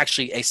there was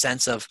actually a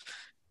sense of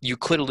you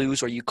could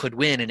lose or you could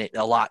win, and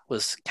a lot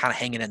was kind of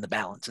hanging in the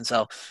balance. And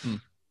so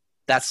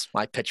that's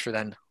my pitch for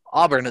then.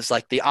 Auburn is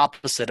like the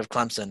opposite of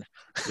Clemson.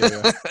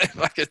 Yeah.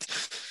 If I could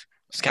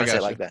just kind of say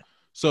it like that.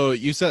 So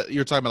you said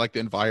you're talking about like the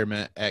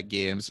environment at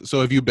games. So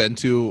have you been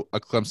to a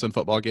Clemson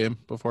football game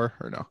before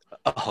or no?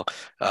 Oh,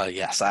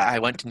 yes. I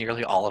went to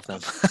nearly all of them.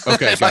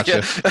 Okay, If I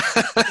gotcha.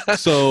 could-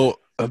 So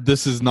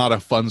this is not a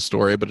fun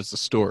story, but it's a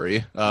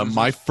story.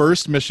 My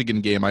first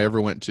Michigan game I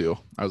ever went to,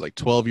 I was like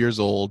 12 years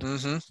old.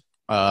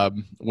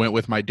 Went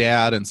with my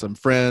dad and some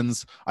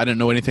friends. I didn't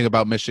know anything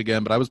about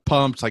Michigan, but I was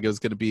pumped. Like it was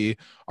going to be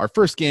our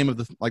first game of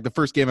the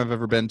first game I've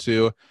ever been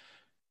to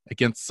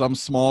against some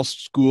small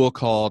school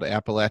called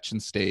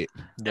Appalachian State.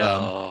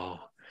 No.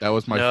 That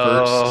was my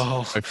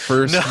No.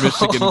 first No.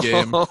 Michigan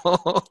game.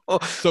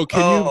 So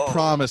can you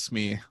promise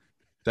me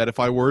that if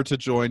I were to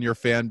join your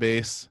fan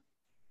base,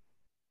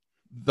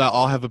 that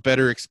I'll have a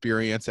better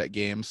experience at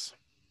games?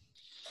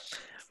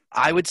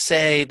 I would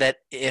say that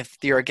if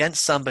you're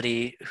against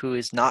somebody who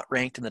is not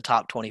ranked in the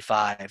top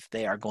 25,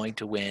 they are going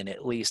to win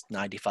at least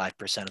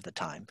 95% of the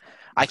time.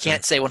 I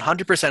can't say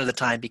 100% of the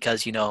time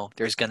because,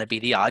 there's going to be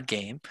the odd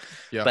game,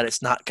 but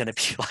it's not going to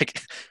be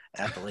like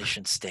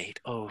Appalachian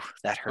State. Oh,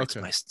 that hurts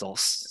my soul.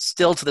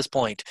 Still to this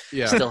point,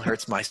 still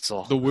hurts my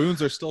soul. The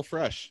wounds are still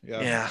fresh.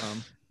 Yeah.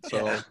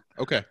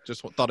 Okay.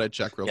 Just thought I'd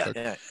check real quick.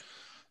 Yeah.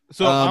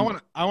 So I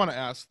want to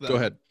ask that. Go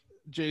ahead.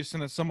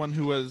 Jason, as someone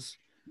who was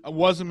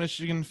a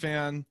Michigan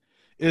fan,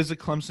 is a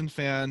Clemson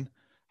fan,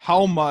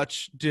 how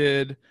much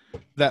did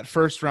that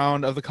first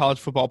round of the college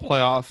football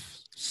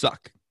playoff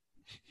suck?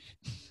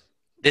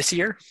 This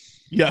year?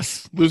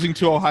 Yes, losing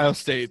to Ohio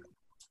State.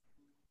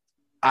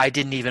 I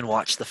didn't even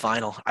watch the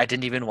final. I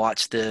didn't even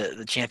watch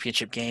the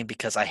championship game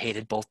because I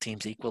hated both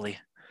teams equally.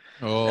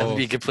 To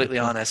be completely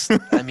honest.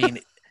 I mean,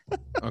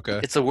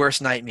 it's the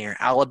worst nightmare.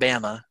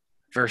 Alabama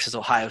versus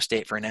Ohio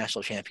State for a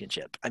national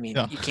championship. I mean,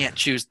 you can't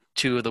choose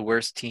two of the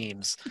worst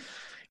teams.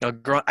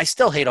 I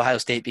still hate Ohio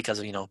State because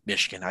of,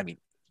 Michigan. I mean,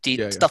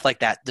 stuff like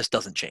that just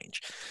doesn't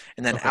change.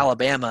 And then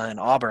Alabama and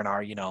Auburn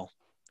are,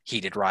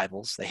 heated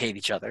rivals. They hate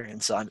each other.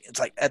 And so, I mean, it's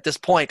like at this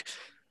point,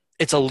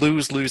 it's a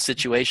lose-lose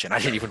situation. I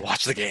didn't even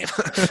watch the game.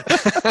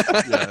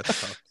 It's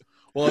tough.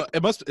 Well,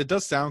 it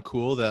does sound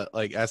cool that,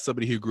 like, as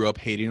somebody who grew up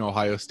hating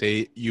Ohio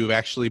State, you've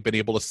actually been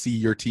able to see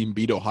your team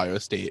beat Ohio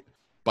State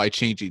by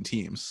changing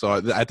teams. So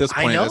at this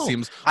point, that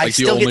seems like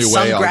the only way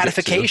some I'll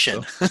gratification.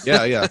 Get to,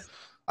 so. Yeah.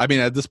 I mean,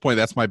 at this point,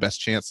 that's my best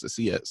chance to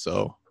see it.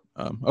 So,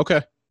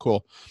 okay,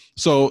 cool.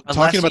 So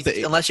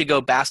unless you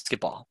go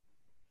basketball.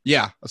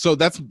 Yeah. So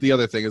that's the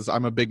other thing is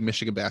I'm a big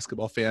Michigan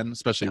basketball fan,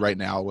 especially right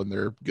now when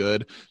they're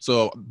good.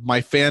 So my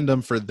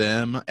fandom for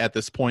them at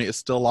this point is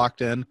still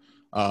locked in.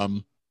 I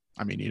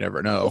mean, you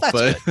never know,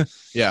 but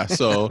yeah.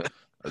 So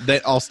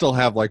I'll still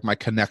have like my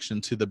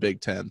connection to the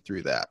Big Ten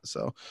through that.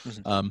 So,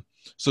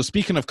 so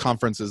speaking of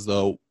conferences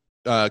though,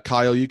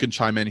 Kyle, you can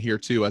chime in here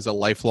too as a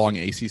lifelong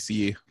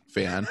ACC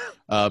fan.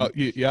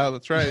 Yeah,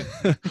 that's right.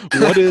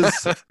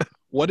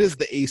 What is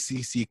the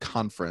ACC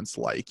conference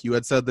like? You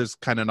had said there's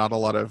kind of not a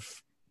lot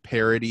of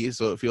parity,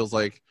 so it feels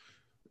like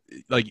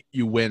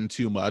you win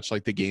too much,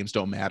 like the games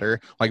don't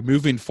matter. Like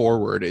moving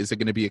forward, is it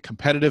going to be a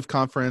competitive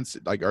conference?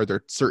 Like, are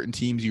there certain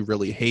teams you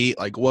really hate?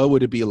 Like, what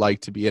would it be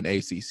like to be an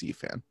ACC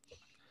fan?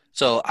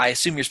 So I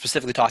assume you're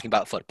specifically talking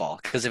about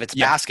football, because if it's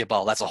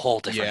basketball, that's a whole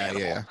different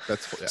animal. Yeah.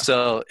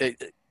 So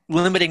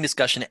limiting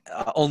discussion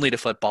only to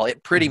football,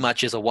 it pretty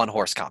much is a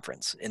one-horse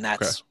conference, and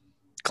that's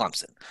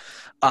Clemson.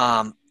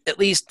 At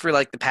least for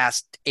like the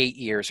past 8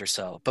 years or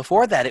so.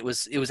 Before that, it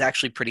was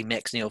actually pretty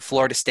mixed.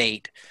 Florida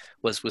State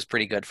was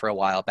pretty good for a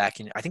while back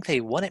in. I think they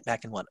won it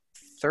back in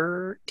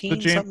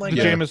 13, something like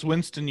that. Jameis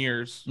Winston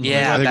years.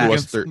 Yeah, I think it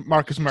was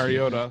Marcus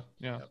Mariota.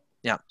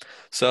 Yeah.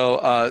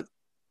 So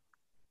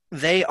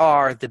they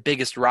are the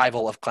biggest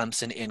rival of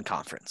Clemson in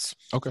conference.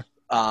 Okay.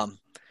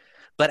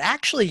 But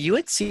actually,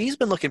 UNC's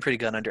been looking pretty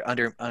good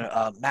under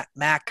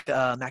Mac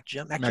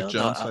Jones.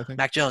 I think.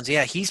 Mac Jones,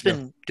 yeah, he's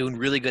been doing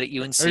really good at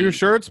UNC. Are you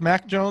sure it's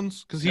Mac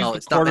Jones? Because he's the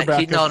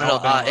quarterback. No.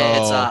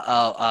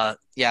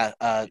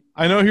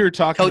 I know who you're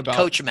talking about.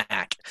 Coach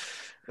Mac.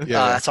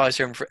 That's all I was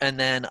hearing. And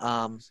then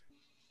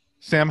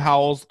Sam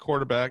Howell's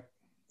quarterback.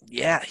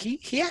 Yeah,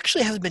 he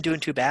actually hasn't been doing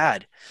too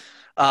bad.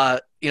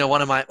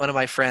 One of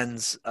my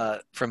friends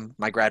from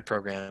my grad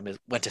program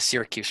went to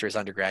Syracuse for his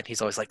undergrad.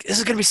 He's always like, "This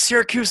is going to be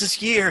Syracuse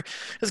this year.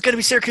 This is going to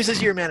be Syracuse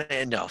this year, man."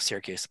 And no,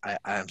 Syracuse.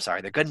 I'm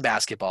sorry, they're good in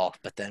basketball,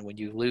 but then when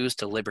you lose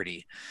to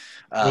Liberty,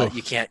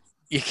 you can't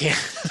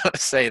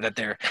say that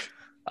they're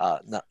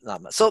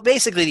not much. So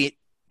basically,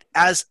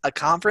 as a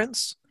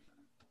conference,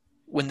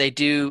 when they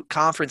do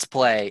conference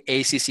play,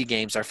 ACC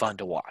games are fun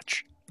to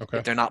watch. Okay.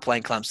 If they're not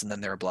playing Clemson,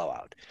 then they're a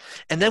blowout.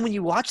 And then when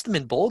you watch them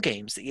in bowl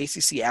games, the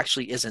ACC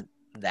actually isn't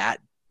that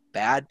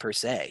bad per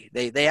se.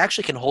 They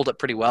actually can hold up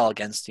pretty well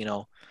against,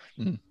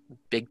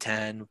 Big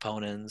Ten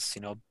opponents,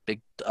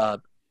 big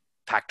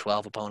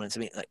Pac-12 opponents. I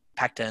mean, like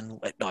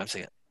Pac-10. No, I'm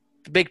saying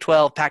Big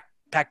 12,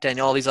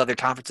 Pac-10, all these other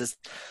conferences.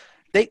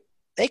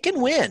 they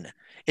can win.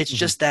 It's Mhm.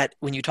 just that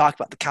when you talk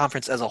about the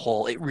conference as a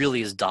whole, it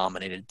really is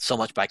dominated so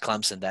much by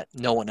Clemson that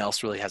no one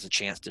else really has a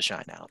chance to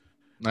shine out.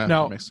 Nah,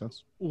 Now, that makes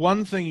sense.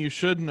 one thing you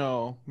should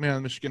know, man,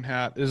 the Michigan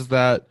hat, is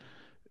that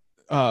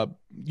how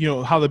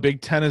the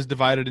Big Ten is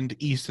divided into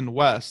East and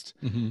West.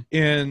 Mm-hmm.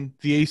 In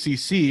the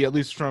ACC, at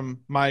least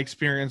from my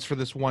experience for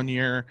this 1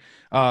 year,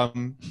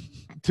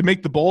 to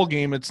make the bowl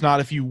game, it's not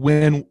if you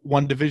win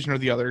one division or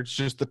the other. It's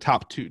just the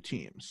top 2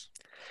 teams.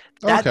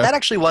 That Okay. that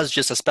actually was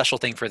just a special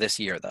thing for this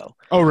year, though.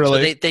 Oh, So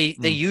really? they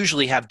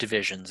usually have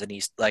divisions in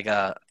East, like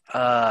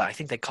I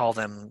think they call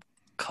them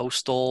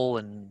Coastal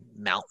and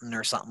Mountain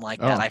or something like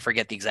that. Oh. I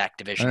forget the exact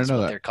I divisions didn't know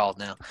what that. they're called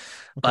now.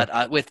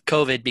 But with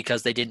COVID,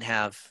 because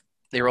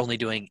they were only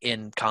doing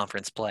in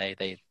conference play,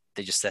 they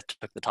just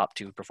took the top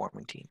 2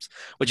 performing teams,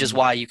 which is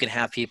why you can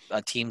have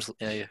teams.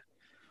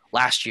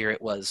 Last year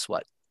it was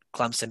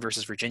Clemson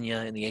versus Virginia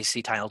in the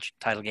ACC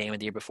title game, and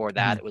the year before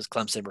that it was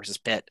Clemson versus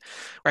Pitt.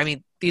 Where, I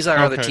mean, these are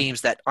other Okay. teams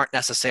that aren't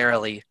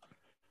necessarily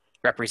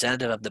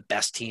representative of the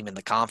best team in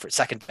the conference,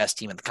 second best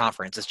team in the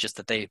conference. It's just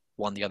that they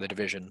won the other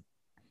division.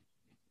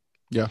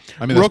 Yeah.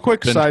 I mean, Real that's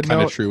quick been side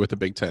kind of note- true with the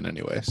Big Ten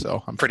anyway.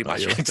 So I'm Pretty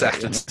much familiar with that,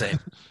 exactly yeah.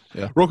 the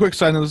same. Real quick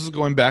side note, this is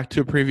going back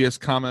to a previous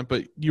comment,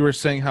 but you were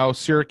saying how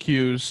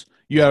Syracuse,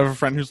 you have a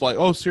friend who's like,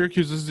 oh,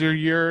 Syracuse is their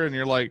year, and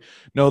you're like,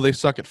 no, they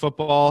suck at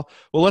football.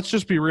 Well, let's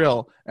just be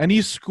real.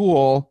 Any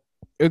school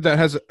that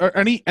has, or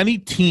any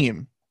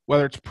team,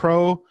 whether it's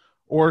pro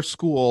or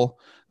school,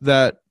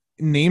 that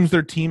names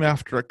their team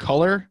after a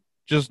color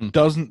just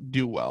doesn't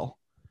do well.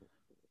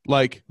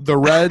 Like the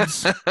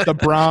Reds, the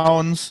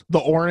Browns, the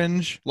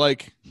Orange,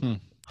 like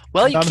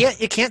Well, you None-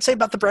 can't say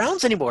about the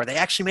Browns anymore. They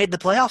actually made the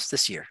playoffs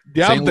this year.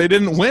 yeah, St. but they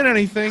didn't win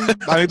anything.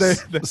 I mean,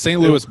 The St.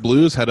 Louis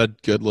Blues had a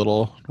good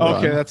little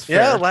okay, run. that's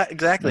fair. Yeah,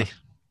 exactly.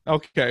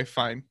 Okay,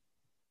 fine.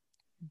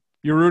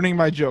 You're ruining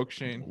my joke,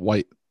 Shane.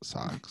 White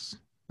Sox.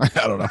 I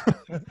don't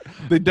know.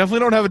 They definitely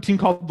don't have a team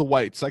called the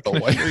Whites. I can The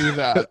White- assure you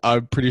that.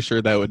 I'm pretty sure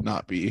that would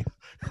not be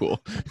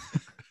cool.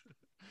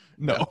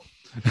 No.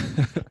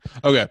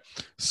 Okay,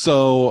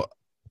 so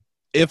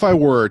if I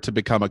were to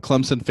become a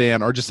Clemson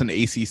fan or just an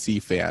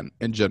ACC fan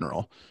in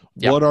general,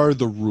 Yep. what are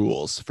the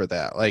rules for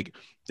that? Like,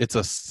 it's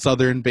a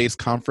Southern-based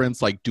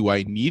conference. Like, do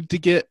I need to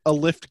get a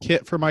lift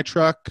kit for my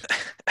truck?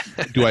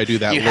 Do I do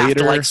that You later? have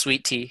to like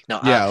sweet tea. No,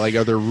 Yeah, like,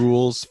 are there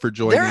rules for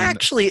joining? they're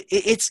actually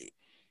it's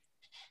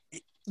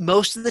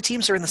most of the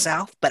teams are in the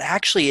South, but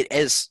actually it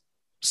is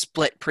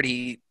split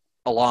pretty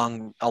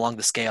along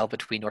the scale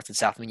between North and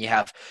South. I mean, you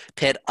have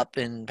Pitt up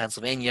in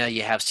Pennsylvania,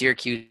 you have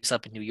Syracuse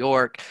up in New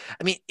York.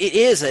 I mean, it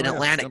is an Oh, yeah.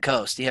 Atlantic Yep.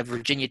 coast. You have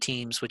Virginia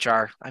teams, which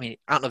are, I mean,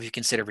 I don't know if you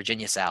consider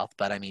Virginia South,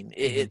 but I mean,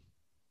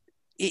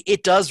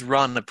 it does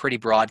run a pretty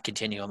broad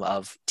continuum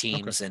of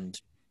teams. And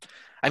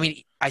I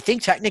mean, I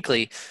think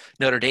technically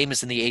Notre Dame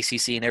is in the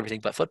ACC and everything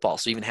but football.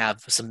 So you even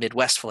have some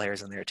Midwest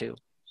flares in there too.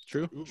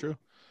 True.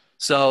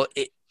 So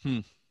Hmm.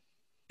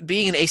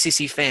 being an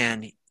ACC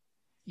fan,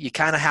 you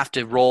kind of have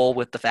to roll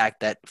with the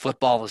fact that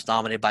football is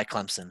dominated by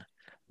Clemson,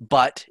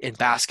 but in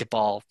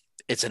basketball,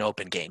 it's an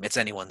open game. It's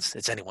anyone's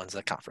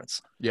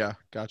conference. Yeah,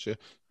 gotcha.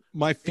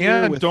 My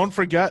fear And with don't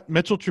forget,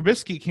 Mitchell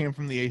Trubisky came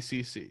from the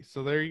ACC.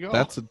 So there you go.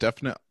 that's a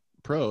definite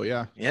pro.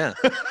 Yeah, Yeah.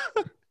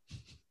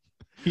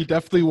 He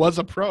definitely was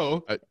a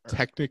pro.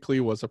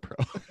 technically was a pro.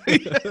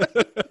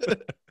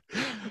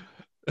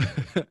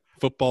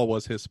 Football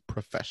was his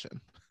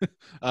profession.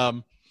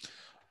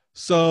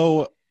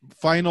 So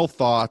final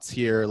thoughts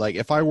here. Like,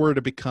 if I were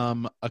to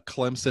become a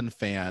Clemson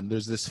fan,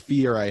 there's this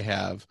fear I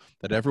have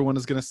that everyone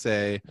is going to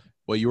say,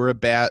 well, you were a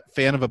bad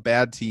fan of a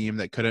bad team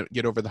that couldn't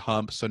get over the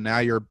hump, so now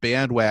you're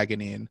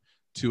bandwagoning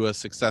to a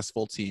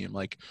successful team.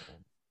 Like,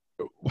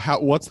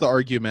 what's the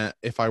argument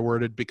if I were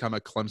to become a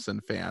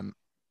Clemson fan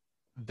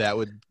that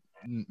would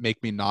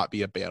make me not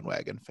be a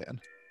bandwagon fan?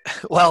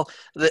 Well,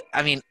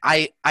 I mean,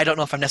 I don't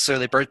know if I'm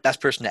necessarily the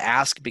best person to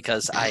ask,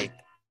 because I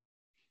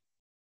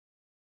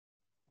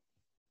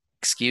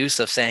excuse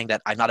of saying that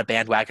I'm not a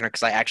bandwagoner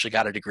because I actually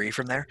got a degree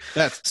from there.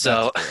 That's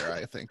So- fair,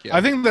 I think. Yeah,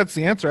 I think that's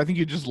the answer. I think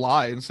you just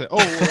lie and say, oh,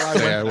 well,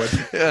 I Yeah,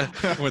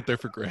 went. I went there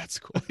for grad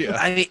school. Yeah,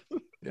 I mean,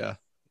 yeah.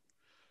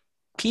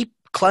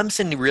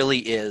 Clemson really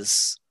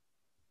is.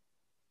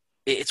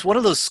 It's one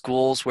of those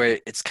schools where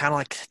it's kind of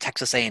like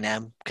Texas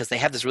A&M, because they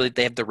have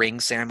the ring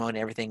ceremony and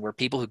everything, where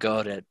people who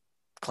go to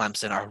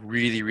Clemson are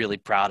really, really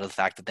proud of the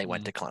fact that they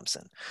went to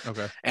Clemson.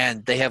 Okay.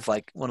 And they have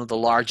like one of the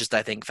largest,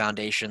 I think,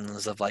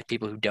 foundations of like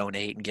people who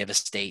donate and give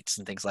estates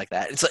and things like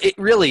that. And so it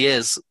really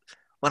is,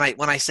 when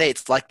I say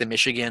it's like the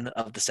Michigan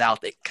of the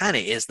South, it kind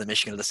of is the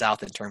Michigan of the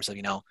South in terms of,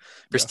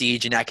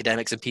 prestige and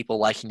academics and people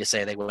liking to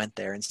say they went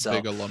there. And so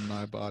Big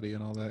alumni body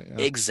and all that.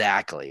 Yeah.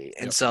 exactly.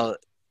 And Yep. so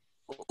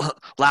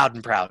loud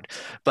and proud.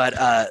 But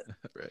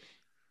Right.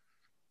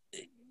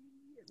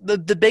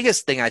 the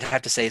biggest thing I'd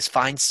have to say is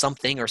find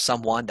something or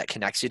someone that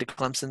connects you to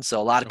Clemson. So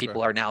a lot of Okay.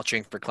 people are now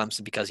cheering for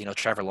Clemson because,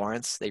 Trevor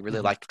Lawrence. They really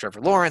Mhm. like Trevor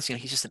Lawrence.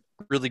 He's just a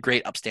really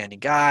great, upstanding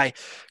guy,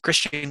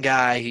 Christian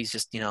guy. He's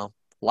just,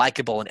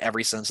 likable in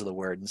every sense of the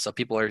word. And so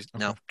people are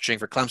now cheering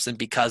for Clemson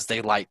because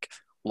they like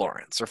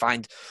Lawrence. Or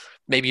find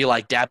maybe you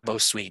like Dabo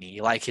Sweeney,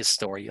 you like his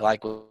story, you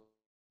like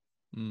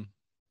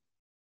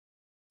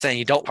saying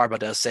you don't. Harbaugh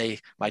does say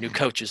my new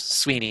coach is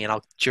Sweeney, and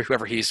I'll cheer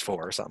whoever he's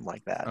for, or something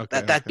like that.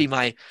 That'd be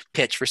my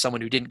pitch for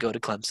someone who didn't go to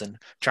Clemson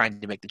trying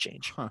to make the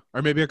change.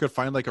 Or maybe I could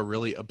find like a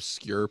really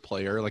obscure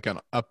player, like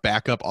a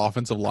backup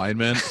offensive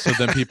lineman, so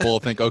then people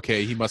think,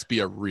 okay, he must be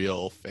a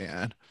real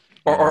fan.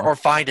 Or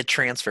find a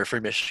transfer for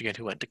Michigan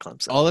who went to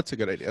Clemson. Oh, that's a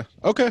good idea.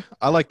 Okay,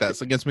 I like that.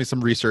 So it gives me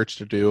some research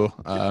to do.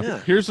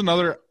 Here's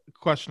another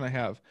question I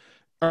have.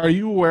 Are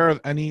you aware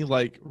of any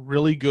like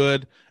really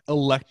good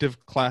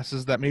elective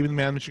classes that maybe the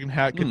man Michigan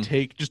hat could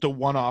take, just a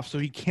one-off, so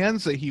he can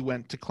say he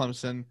went to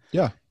Clemson?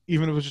 Yeah.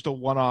 Even if it was just a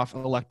one-off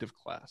elective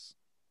class.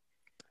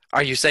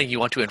 Are you saying you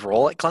want to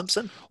enroll at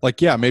Clemson? Like,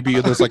 yeah, maybe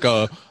there's like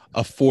a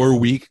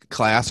 4-week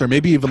class, or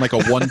maybe even like a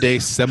 1-day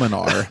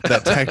seminar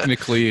that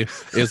technically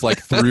is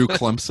like through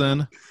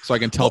Clemson, so I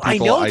can tell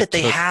people. I know that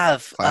they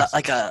have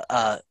like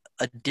a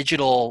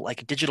digital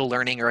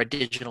learning, or a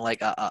digital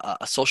like a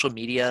social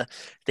media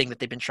thing that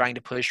they've been trying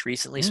to push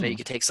recently. So maybe you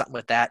could take something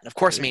with that. And of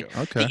course, the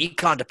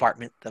econ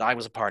department that I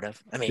was a part of.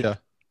 I mean,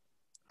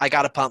 I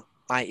got to pump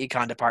my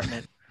econ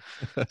department.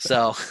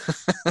 So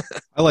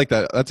I like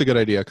that. That's a good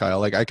idea, Kyle.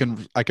 Like I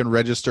can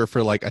register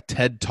for like a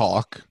TED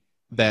talk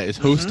that is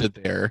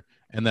hosted there,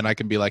 and then I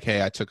can be like,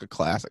 hey, I took a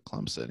class at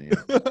Clemson. You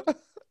know?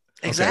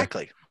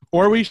 Exactly.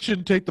 Or we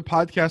should take the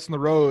podcast on the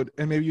road,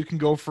 and maybe you can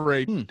go for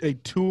a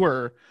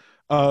tour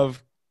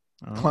of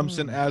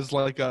Clemson as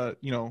like a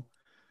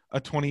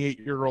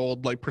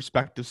 28-year-old like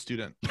prospective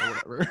student or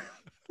whatever.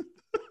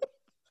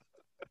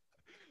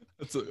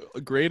 That's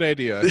a great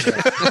idea.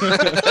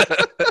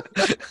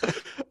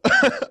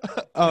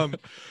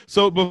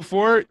 So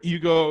before you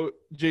go,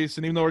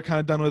 Jason, even though we're kind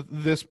of done with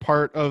this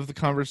part of the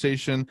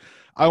conversation,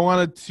 I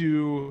wanted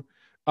to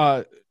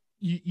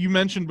you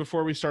mentioned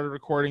before we started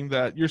recording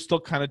that you're still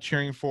kind of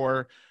cheering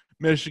for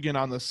Michigan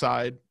on the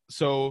side.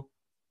 So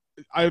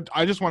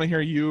I just want to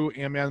hear you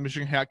and Man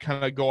Michigan Hat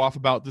kind of go off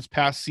about this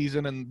past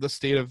season and the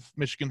state of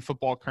Michigan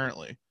football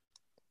currently.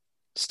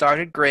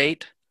 Started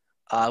great.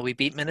 We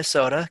beat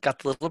Minnesota, got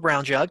the little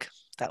brown jug.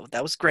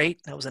 That was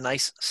great. That was a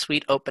nice,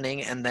 sweet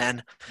opening. And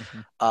then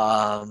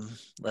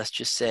let's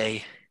just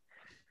say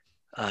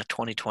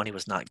 2020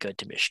 was not good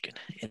to Michigan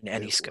in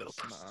any scope.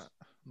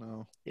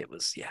 No. It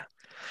was, yeah.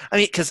 I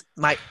mean, because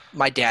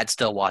my dad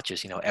still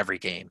watches, every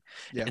game.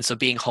 Yeah. And so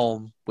being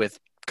home with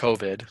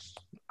COVID,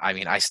 I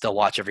mean, I still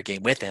watch every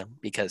game with him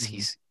because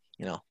he's,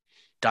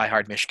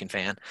 diehard Michigan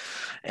fan.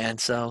 And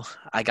so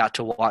I got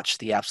to watch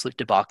the absolute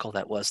debacle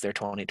that was their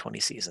 2020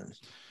 season.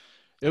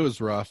 It was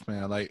rough,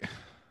 man. Like,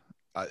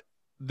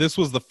 this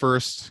was the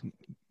first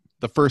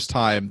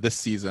time this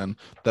season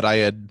that I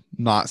had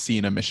not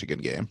seen a Michigan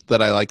game,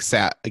 that I like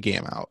sat a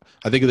game out.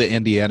 I think the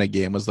Indiana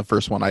game was the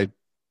first one I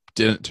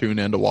didn't tune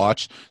in to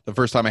watch. The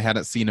first time I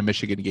hadn't seen a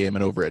Michigan game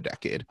in over a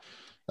decade.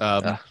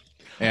 And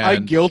I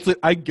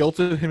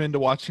guilted him into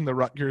watching the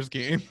Rutgers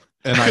game.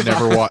 And I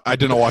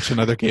didn't watch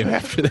another game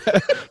after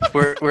that.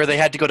 where they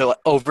had to go to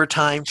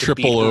overtime to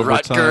triple beat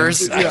overtime.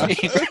 Rutgers. Yeah.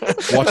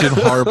 Watching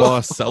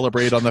Harbaugh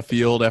celebrate on the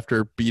field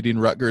after beating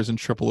Rutgers in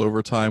triple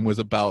overtime was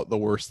about the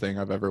worst thing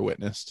I've ever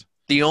witnessed.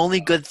 The only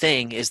good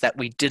thing is that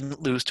we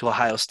didn't lose to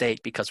Ohio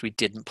State because we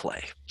didn't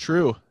play.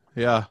 True.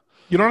 Yeah.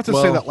 You don't have to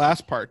say that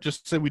last part.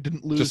 Just say we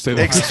didn't lose. Just say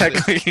that.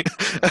 Exactly.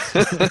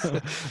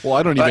 Well,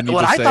 I don't even need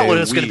what to I say thought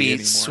was going to be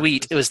anymore.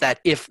 sweet, it was that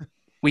if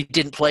we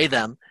didn't play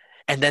them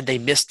and then they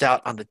missed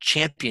out on the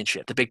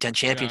championship, the Big Ten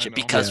championship,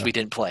 because we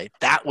didn't play,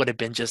 that would have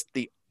been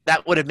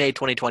that would have made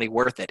 2020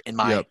 worth it in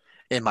my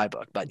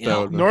book. But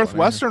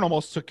Northwestern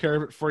almost took care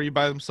of it for you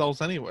by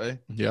themselves anyway.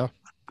 Yeah.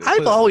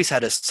 I've always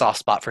had a soft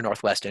spot for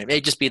Northwestern. It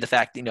may just be the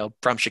fact,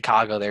 from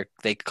Chicago,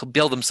 they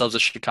build themselves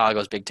as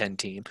Chicago's Big Ten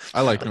team.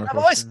 I like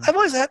Northwestern. I've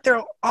always had,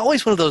 they're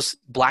always one of those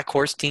black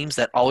horse teams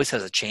that always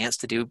has a chance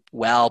to do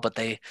well, but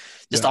they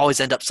just always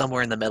end up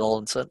somewhere in the middle.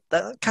 And so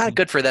that's kind of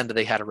good for them that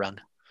they had a run.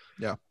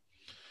 Yeah.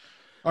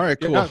 All right,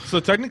 cool. Yeah,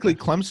 so technically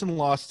Clemson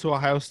lost to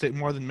Ohio State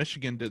more than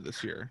Michigan did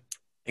this year.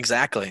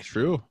 Exactly.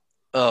 True.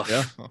 Oh,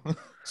 yeah.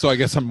 So I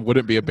guess I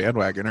wouldn't be a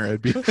bandwagoner.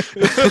 I'd be.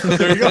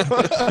 There you go.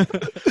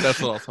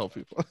 That's what I'll tell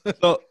people.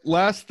 So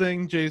last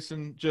thing,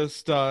 Jason,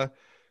 just as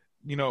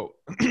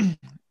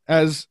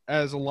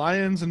a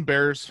Lions and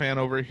Bears fan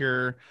over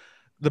here,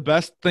 the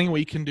best thing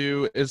we can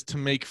do is to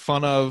make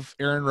fun of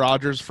Aaron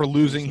Rodgers for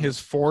losing his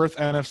 4th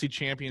NFC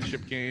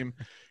Championship game,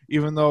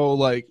 even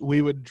though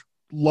we would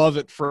love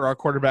it for our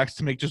quarterbacks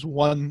to make just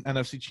one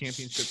NFC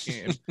Championship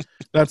game.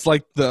 That's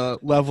like the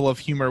level of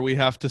humor we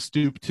have to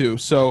stoop to.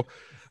 So.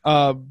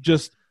 I've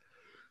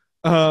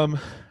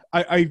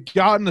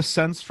gotten a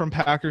sense from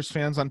Packers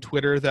fans on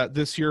Twitter that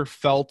this year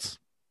felt,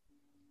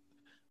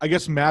 I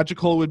guess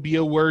magical would be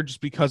a word, just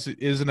because it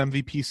is an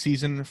MVP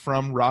season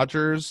from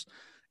Rodgers,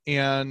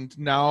 and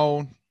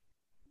now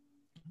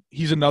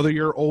he's another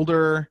year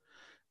older,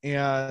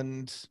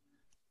 and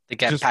the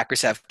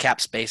Packers have cap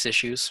space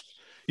issues.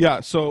 Yeah.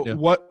 So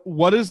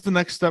what is the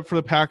next step for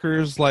the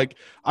Packers?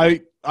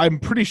 I'm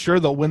pretty sure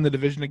they'll win the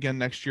division again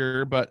next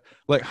year. But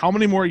like, how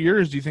many more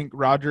years do you think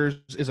Rodgers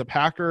is a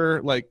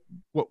Packer? Like,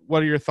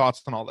 what are your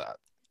thoughts on all that?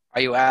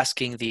 Are you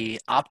asking the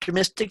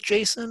optimistic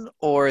Jason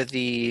or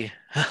the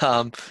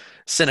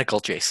cynical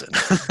Jason?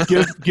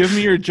 Give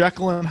me your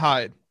Jekyll and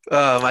Hyde.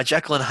 My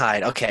Jekyll and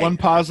Hyde. Okay. One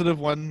positive,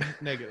 one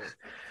negative.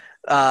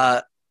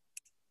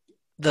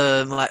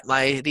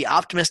 The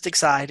optimistic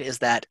side is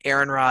that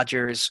Aaron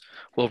Rodgers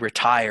will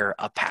retire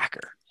a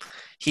Packer.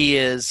 He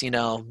is,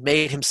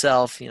 made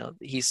himself,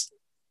 he's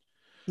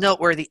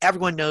noteworthy.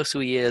 Everyone knows who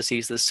he is.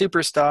 He's the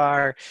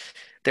superstar.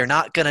 They're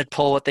not going to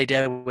pull what they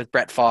did with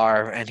Brett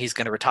Favre, and he's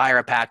going to retire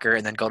a Packer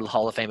and then go to the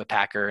Hall of Fame a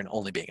Packer and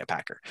only being a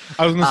Packer.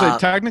 I was going to say,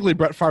 technically,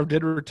 Brett Favre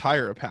did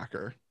retire a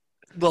Packer.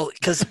 Well,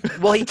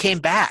 he came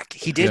back.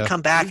 He did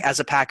come back as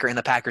a Packer, and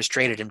the Packers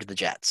traded him to the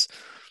Jets.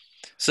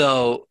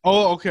 So.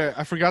 Oh, okay.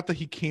 I forgot that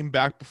he came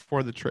back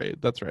before the trade.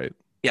 That's right.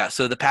 Yeah,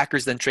 so the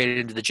Packers then traded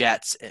him to the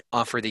Jets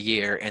for the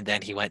year, and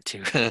then he went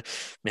to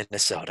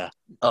Minnesota.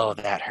 Oh,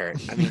 that hurt.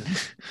 I mean,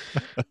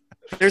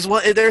 there's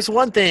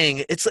one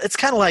thing. It's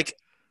kind of like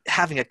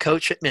having a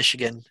coach at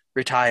Michigan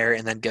retire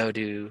and then go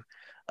to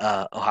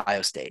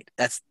Ohio State.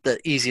 That's the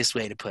easiest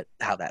way to put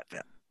how that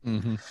felt.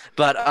 Mm-hmm.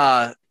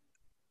 But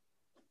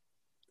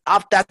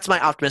that's my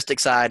optimistic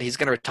side. He's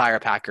going to retire a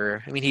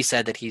Packer. I mean, he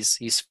said that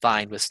he's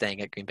fine with staying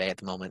at Green Bay at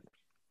the moment.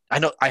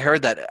 I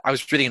heard that. I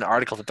was reading an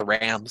article that the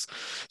Rams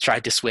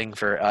tried to swing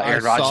for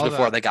Aaron Rodgers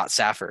before they got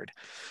Stafford.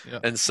 Yeah.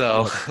 And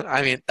so,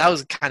 I mean, that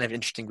was kind of an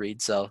interesting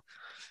read. So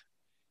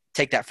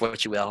take that for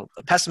what you will.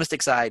 The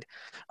pessimistic side,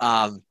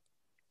 I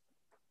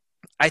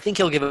think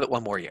he'll give it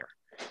one more year.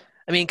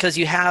 I mean, because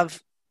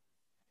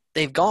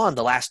they've gone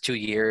the last 2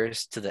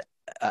 years to the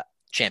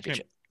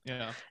championship.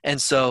 Yeah.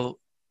 And so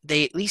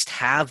they at least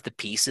have the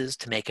pieces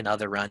to make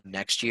another run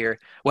next year.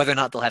 Whether or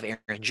not they'll have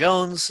Aaron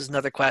Jones is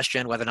another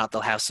question. Whether or not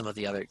they'll have some of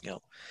the other,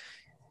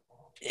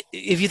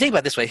 if you think about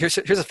it this way, here's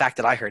a fact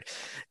that I heard.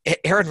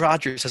 Aaron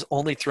Rodgers has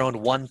only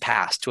thrown one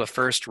pass to a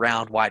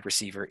first-round wide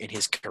receiver in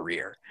his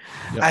career.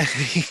 Yep. I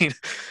mean,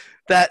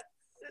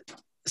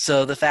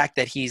 so the fact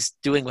that he's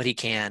doing what he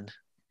can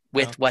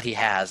with what he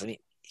has, I mean,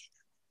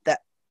 that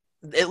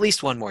at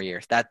least one more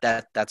year.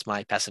 That's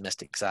my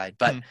pessimistic side.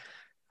 But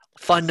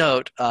fun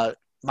note,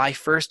 my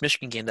first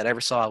Michigan game that I ever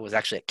saw was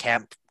actually at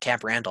Camp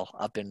Randall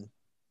up in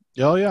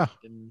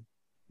in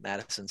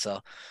Madison.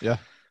 So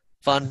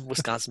fun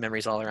Wisconsin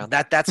memories all around.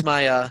 That's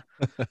my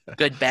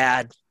good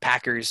bad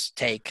Packers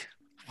take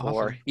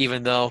for awesome.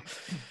 Even though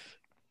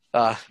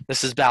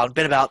this has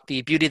been about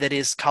the beauty that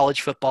is college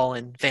football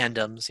and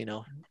fandoms.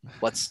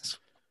 What's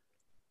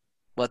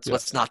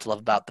not to love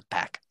about the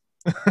Pack.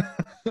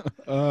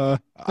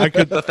 The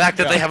fact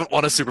that they haven't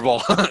won a Super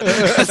Bowl.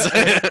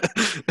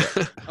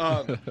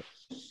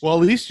 Well,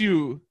 at least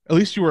you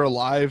were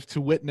alive to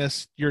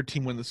witness your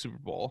team win the Super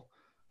Bowl.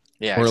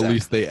 Yeah, or at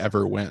least they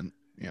ever win.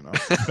 Yeah.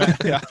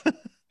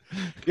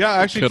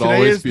 Actually, could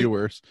always be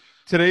worse.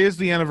 Today is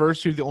the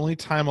anniversary of the only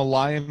time a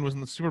Lion was in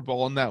the Super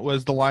Bowl, and that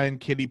was the Lion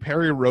Katy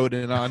Perry rode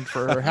in on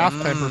for her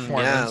halftime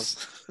performance.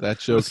 Yes. That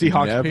joke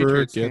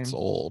never gets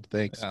old.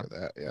 Thanks for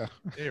that. Yeah,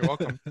 you're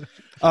welcome.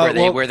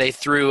 Where they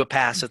threw a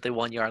pass at the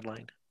 1 yard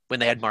line when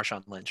they had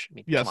Marshawn Lynch. I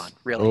mean, yes. Come on,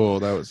 really? Oh,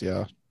 that was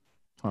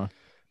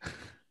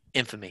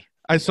infamy.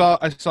 I saw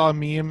a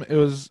meme. It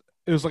was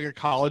like a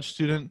college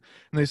student,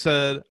 and they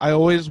said, I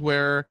always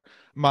wear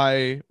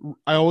my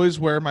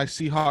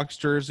Seahawks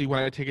jersey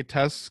when I take a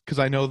test because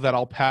I know that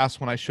I'll pass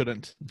when I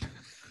shouldn't.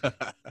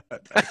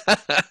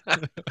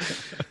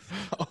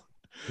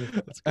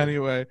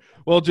 Anyway,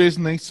 well,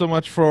 Jason, thanks so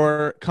much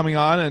for coming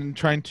on and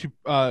trying to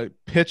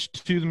pitch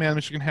to the Man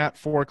Michigan Hat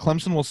for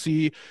Clemson. We'll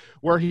see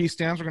where he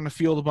stands. We're going to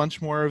field a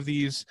bunch more of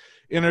these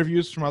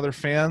interviews from other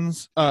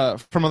fans,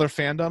 from other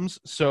fandoms.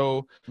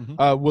 So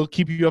we'll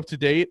keep you up to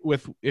date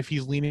with if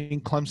he's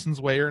leaning Clemson's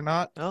way or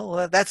not. Oh,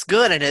 well, that's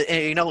good. And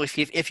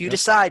if you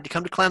decide to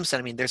come to Clemson,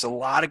 I mean, there's a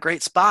lot of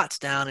great spots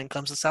down in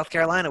Clemson, South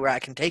Carolina, where I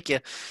can take you.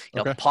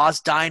 Paws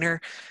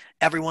Diner,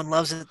 everyone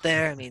loves it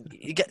there. I mean,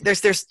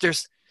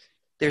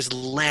 there's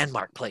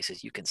landmark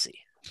places you can see.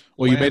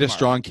 Well, you made a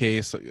strong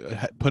case,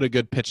 put a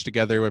good pitch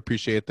together. We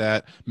appreciate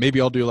that.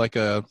 Maybe I'll do like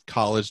a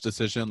college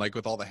decision, like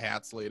with all the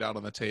hats laid out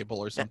on the table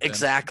or something.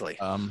 Exactly.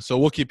 So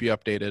we'll keep you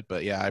updated.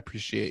 But yeah, I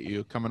appreciate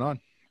you coming on.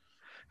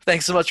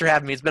 Thanks so much for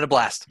having me. It's been a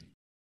blast.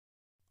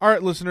 All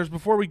right, listeners,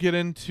 before we get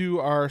into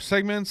our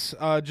segments,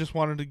 just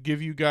wanted to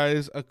give you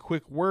guys a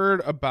quick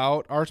word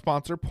about our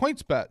sponsor,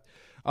 PointsBet.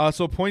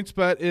 So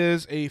PointsBet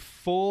is a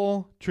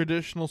full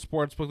traditional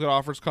sportsbook that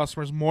offers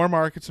customers more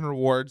markets and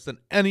rewards than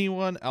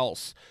anyone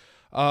else.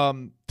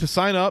 To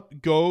sign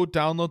up, go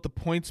download the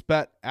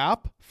PointsBet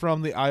app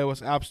from the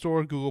iOS App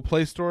Store, Google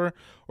Play Store,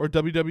 or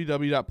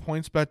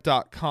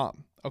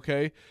www.pointsbet.com.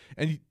 Okay,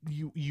 and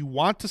you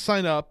want to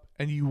sign up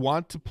and you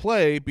want to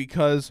play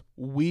because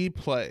we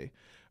play.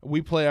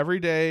 We play every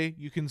day.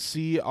 You can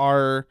see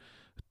our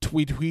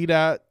tweet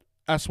at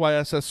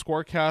SYSS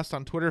Scorecast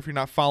on Twitter. If you're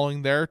not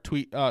following there,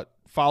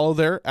 follow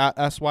there at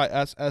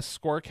SYSS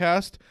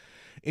Scorecast,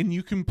 and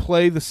you can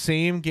play the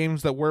same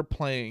games that we're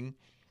playing.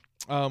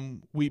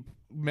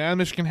 Man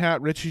Michigan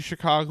Hat, Richie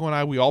Chicago,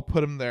 and we all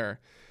put him there.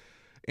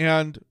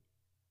 And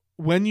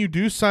when you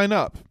do sign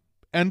up,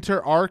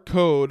 enter our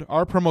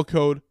promo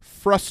code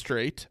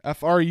FRUSTRATE,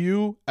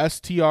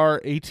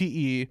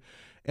 FRUSTRATE,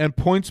 and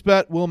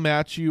PointsBet will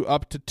match you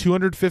up to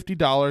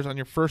 $250 on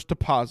your first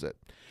deposit.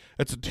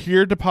 It's a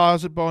tiered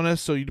deposit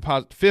bonus, so you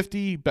deposit 50,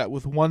 you bet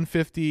with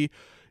 150,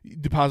 you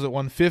deposit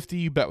 150,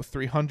 you bet with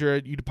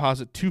 300, you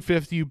deposit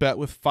 250, you bet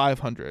with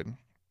 500.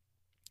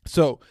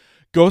 So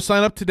go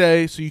sign up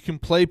today so you can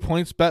play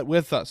PointsBet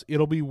with us.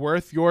 It'll be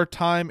worth your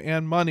time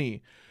and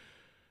money.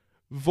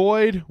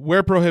 Void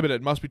where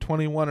prohibited. Must be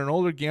 21 and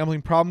older.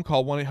 Gambling problem?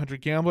 Call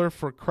 1-800-GAMBLER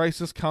for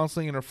crisis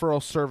counseling and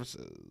referral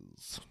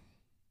services.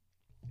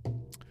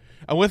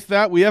 And with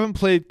that, we haven't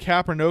played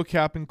cap or no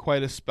cap in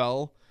quite a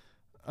spell,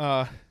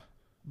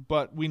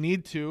 but we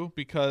need to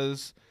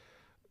because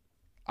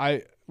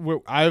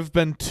I've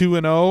been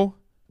 2-0,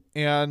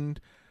 and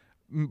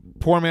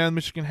poor man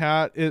Michigan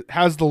Hat it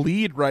has the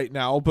lead right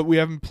now, but we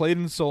haven't played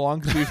in so long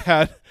because we've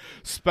had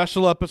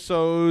special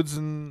episodes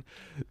and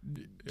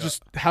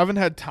just haven't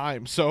had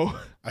time. So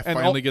I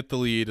finally get the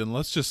lead, and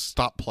let's just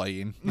stop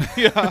playing.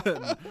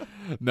 Yeah.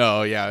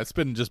 No, yeah, it's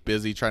been just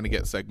busy trying to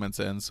get segments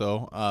in.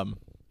 So,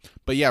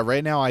 but yeah,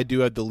 right now I do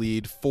have the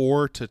lead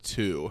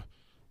 4-2.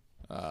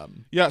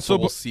 Yeah. So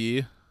we'll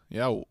see.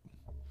 Yeah.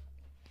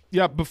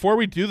 Yeah. Before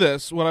we do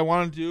this, what I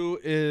want to do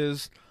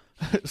is,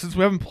 since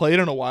we haven't played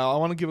in a while, I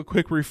want to give a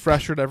quick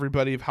refresher to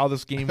everybody of how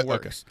this game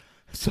works.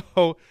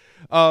 So,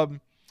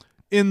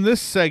 in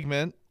this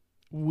segment,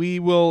 we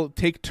will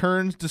take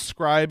turns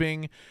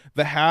describing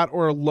the hat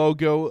or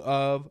logo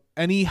of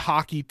any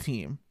hockey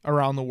team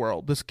around the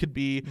world. This could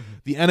be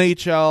the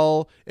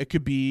NHL. It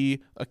could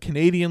be a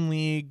Canadian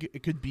league.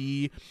 It could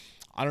be,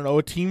 I don't know,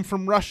 a team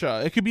from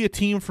Russia. It could be a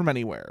team from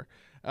anywhere.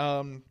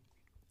 And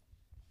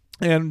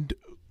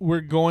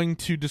we're going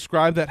to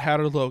describe that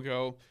hat or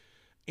logo,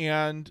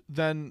 and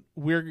then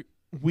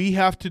we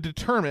have to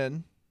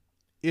determine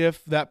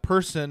if that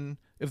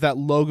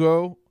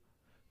logo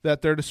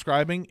that they're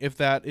describing, if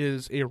that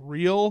is a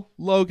real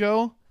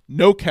logo,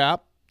 no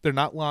cap, they're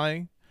not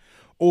lying,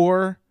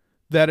 or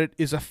that it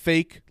is a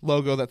fake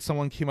logo that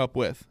someone came up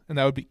with, and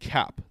that would be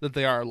cap, that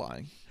they are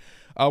lying.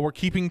 We're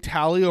keeping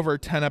tally over a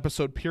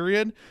 10-episode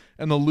period,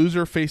 and the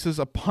loser faces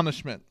a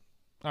punishment.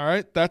 All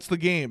right, that's the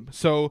game.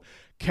 So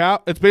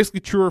cap, it's basically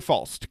true or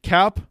false.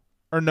 Cap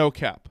or no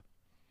cap.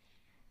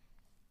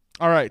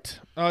 All right.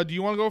 Do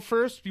you want to go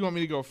first? Or do you want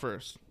me to go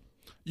first?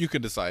 You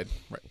can decide.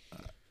 Right.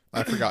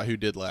 I forgot who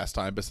did last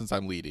time, but since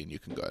I'm leading, you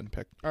can go ahead and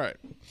pick. All right.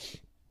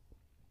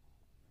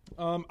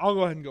 I'll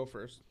go ahead and go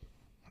first.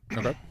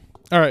 Okay.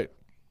 All right.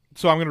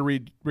 So I'm going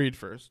to read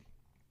first.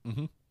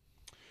 Mm-hmm.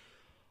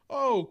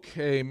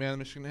 Okay, man,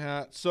 Michigan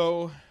Hat.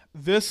 So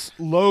this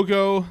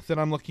logo that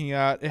I'm looking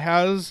at, it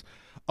has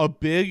a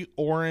big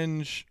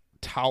orange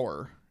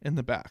tower in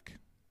the back.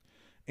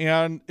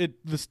 And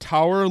this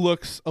tower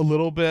looks a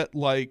little bit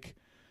like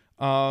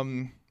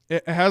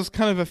it has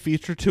kind of a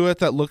feature to it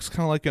that looks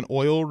kind of like an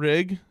oil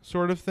rig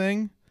sort of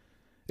thing,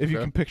 if you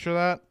can picture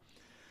that.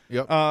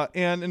 Yep.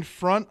 And in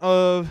front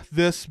of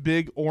this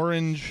big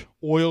orange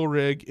oil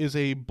rig is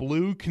a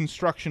blue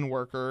construction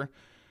worker,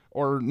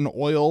 or an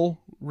oil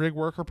rig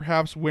worker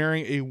perhaps,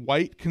 wearing a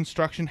white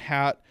construction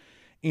hat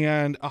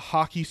and a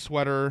hockey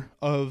sweater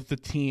of the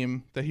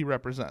team that he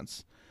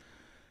represents.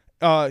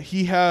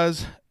 He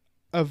has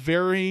a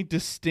very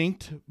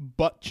distinct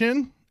butt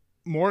chin,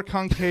 more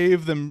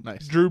concave than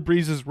Nice. Drew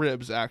Brees'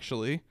 ribs,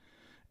 actually.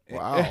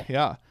 Wow.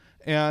 Yeah.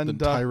 And Than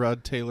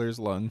Tyrod Taylor's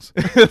lungs.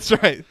 that's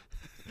right.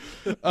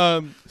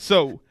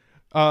 So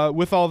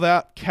with all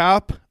that,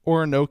 cap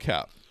or no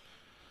cap?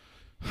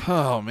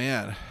 Oh,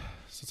 man.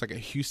 So it's like a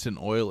Houston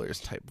Oilers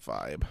type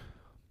vibe.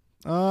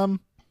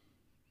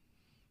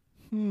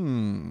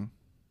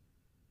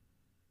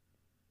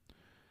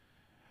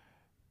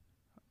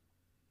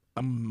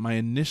 My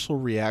initial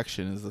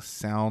reaction is this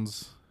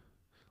sounds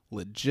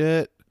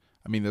legit.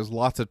 I mean, there's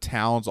lots of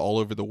towns all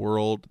over the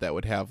world that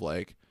would have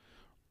like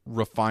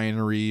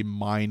refinery,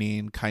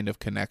 mining kind of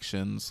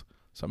connections.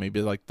 So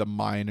maybe like the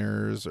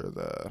miners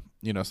or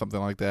something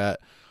like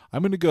that.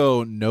 I'm going to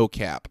go no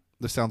cap.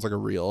 This sounds like a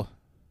real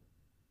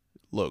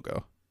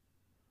logo.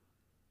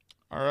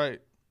 All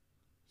right.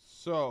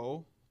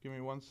 So give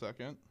me 1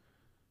 second.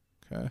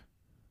 Okay.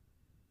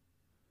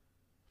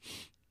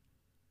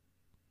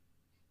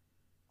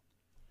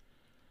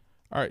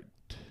 All right.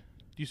 Do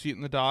you see it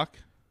in the doc?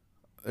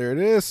 There it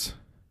is.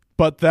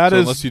 But that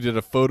is, unless you did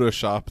a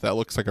Photoshop, that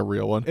looks like a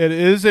real one. it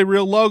is a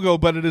real logo,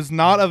 but it is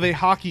not of a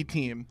hockey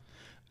team.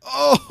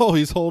 Oh,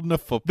 he's holding a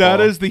football.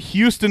 That is the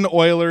Houston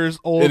Oilers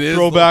old It is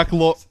throwback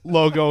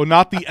logo,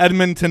 not the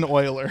Edmonton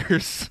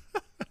Oilers.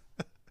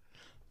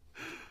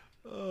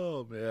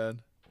 Oh,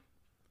 man.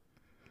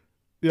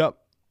 Yep.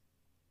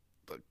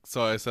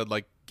 So I said,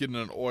 like, getting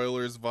an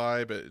Oilers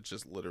vibe. It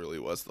just literally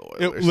was the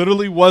It Oilers.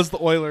 literally was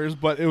the Oilers,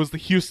 but it was the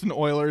Houston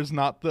Oilers,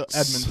 not the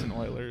Edmonton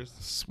Oilers.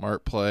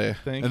 Smart play.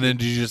 Thank and you. then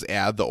did you just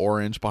add the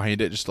orange behind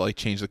it just to like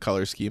change the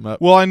color scheme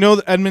up? Well, I know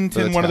that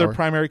Edmonton, the one of their tower.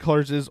 primary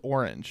colors is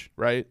orange,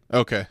 right?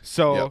 Okay.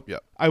 So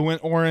Yep. I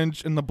went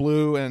orange and the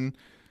blue, and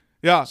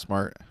yeah,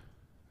 Smart.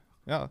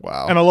 yeah.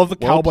 Wow. And I love the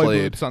Well cowboy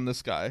played. boots on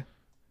this guy.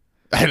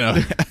 I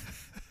know.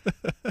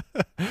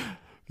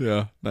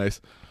 Yeah,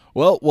 nice.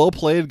 Well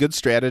played. Good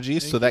strategy.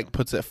 So that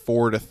puts it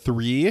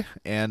 4-3,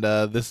 and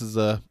this is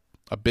a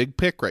big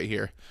pick right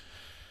here.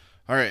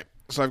 All right,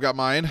 so I've got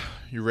mine.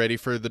 You ready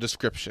for the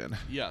description?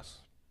 Yes.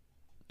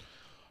 All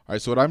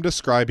right, so what I'm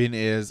describing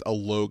is a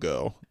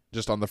logo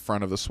just on the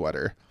front of the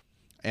sweater,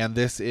 and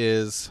this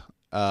is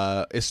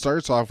it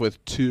starts off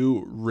with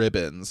 2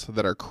 ribbons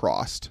that are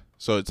crossed.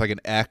 So it's like an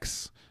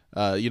X,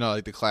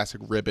 like the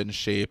classic ribbon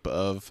shape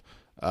of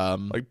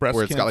Like breast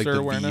where it's got like cancer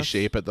the V awareness?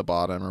 shape at the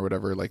bottom or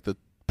whatever, like the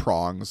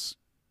prongs.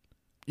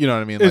 You know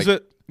what I mean? Is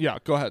like, it? Yeah,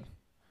 go ahead.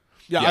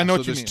 Yeah, I know so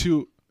what you there's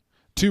mean.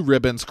 two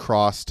ribbons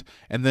crossed,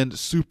 and then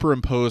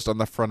superimposed on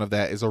the front of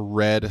that is a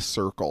red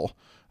circle.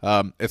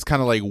 It's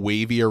kind of like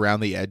wavy around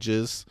the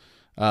edges.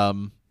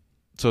 So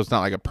it's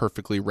not like a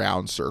perfectly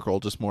round circle,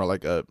 just more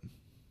like I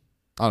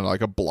don't know,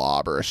 like a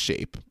blob or a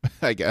shape,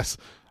 I guess.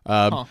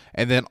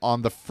 And then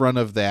on the front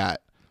of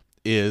that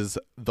is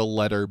the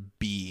letter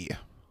B,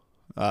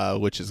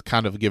 which is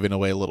kind of giving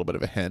away a little bit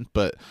of a hint.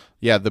 But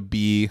yeah, the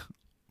B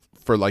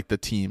for like the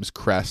team's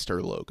crest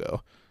or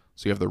logo.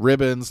 So you have the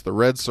ribbons, the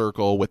red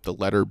circle with the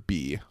letter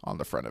B on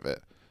the front of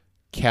it.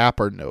 Cap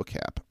or no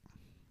cap?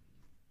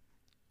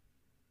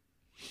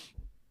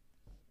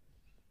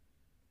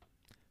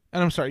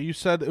 And I'm sorry, you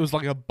said it was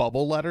like a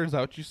bubble letter. Is that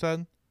what you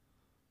said?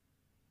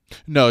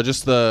 No,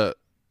 just the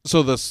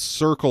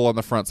circle on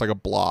the front's like a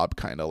blob,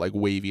 kind of like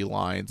wavy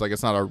lines. Like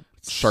it's not a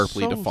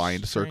sharply So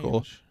defined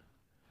circle. strange.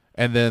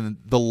 And then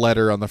the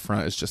letter on the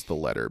front is just the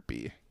letter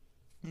B.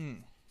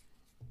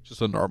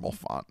 Just a normal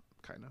font,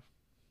 kind of.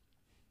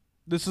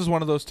 This is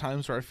one of those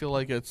times where I feel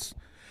like it's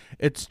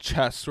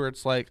chess, where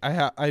it's like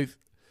I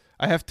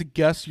have to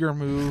guess your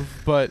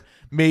move, but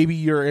maybe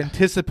you're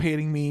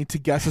anticipating me to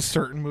guess a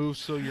certain move,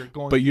 so you're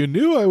going. But you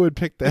knew I would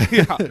pick that.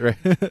 Yeah. Right?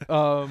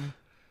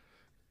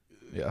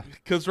 Yeah.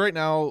 Because right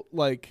now,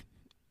 like,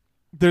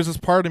 there's this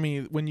part of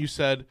me when you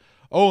said,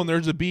 "Oh, and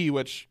there's a B,"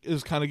 which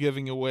is kind of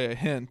giving away a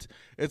hint.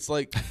 It's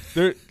like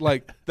there,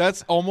 like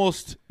that's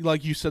almost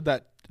like you said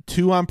that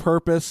 2 on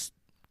purpose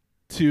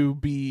to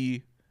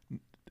be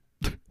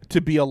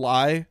a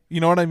lie.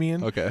 You know what I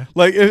mean? Okay.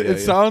 Like it Yeah.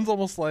 sounds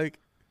almost like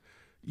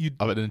you.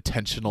 Of an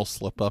intentional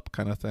slip up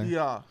kind of thing.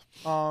 Yeah.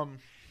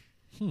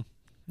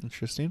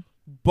 Interesting.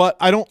 But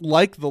I don't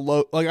like the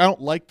I don't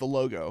like the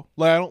logo.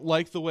 Like I don't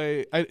like the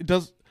way it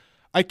does.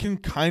 I can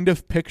kind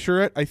of picture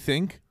it, I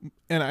think,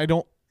 and I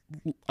don't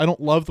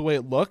love the way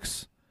it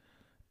looks,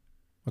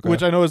 Okay.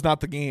 which I know is not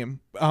the game.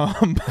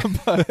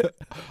 But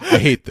I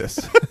hate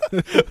this.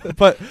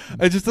 but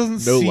it just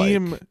doesn't No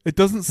seem. It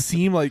doesn't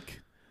seem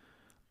like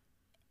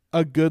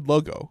a good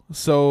logo.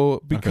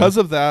 So because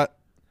of that,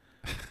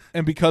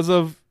 and because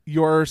of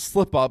your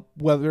slip up,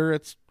 whether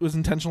it was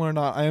intentional or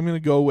not, I am going to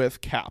go with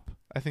cap.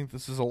 I think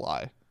this is a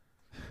lie.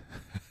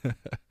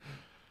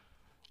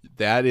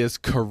 That is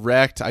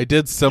correct. I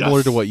did similar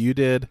Yes. to what you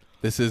did.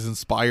 This is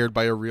inspired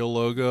by a real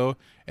logo,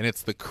 and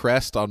it's the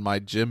crest on my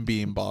Jim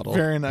Beam bottle.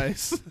 Very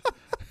nice.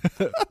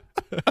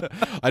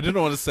 I didn't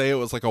want to say it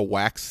was like a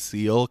wax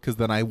seal because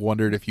then I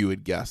wondered if you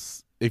would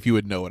guess, if you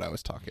would know what I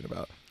was talking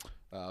about.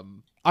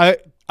 I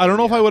don't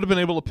know if I would have been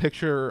able to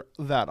picture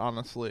that,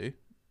 honestly.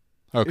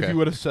 Okay. If you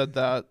would have said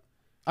that.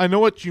 I know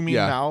what you mean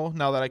Yeah.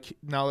 now that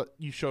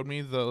you showed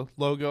me the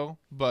logo,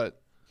 but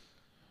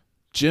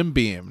Jim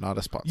Beam, not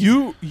a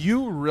sponsor.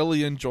 you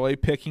really enjoy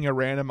picking a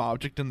random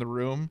object in the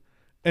room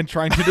and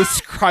trying to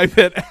describe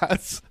it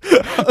as a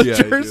Yeah, I do.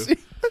 jersey.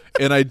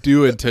 And I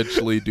do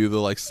intentionally do the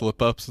like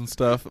slip ups and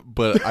stuff,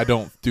 but I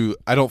don't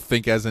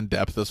think as in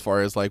depth as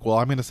far as like, well,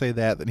 I'm gonna say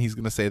that, then he's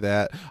gonna say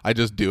that. I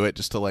just do it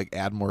just to like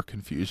add more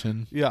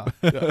confusion. Yeah.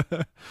 No,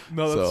 that's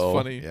So,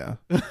 funny. Yeah.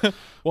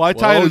 Well, I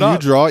tied it You up.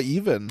 draw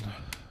even.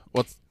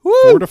 What's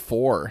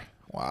 4-4?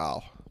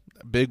 Wow,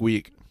 big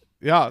week.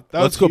 Yeah.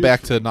 That Let's was go huge.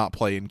 back to not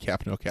playing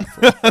cap no cap.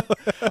 For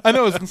I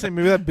know. I was gonna say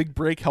maybe that big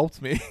break helped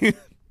me.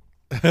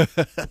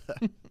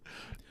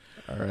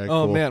 All right.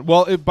 Oh cool. man!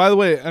 Well, by the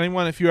way,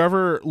 anyone, if you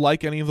ever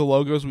like any of the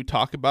logos we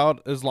talk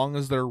about, as long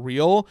as they're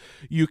real,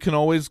 you can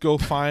always go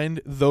find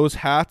those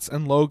hats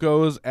and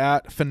logos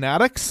at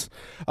Fanatics.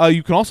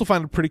 You can also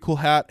find a pretty cool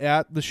hat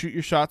at the Shoot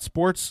Your Shot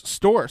Sports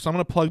store. So I'm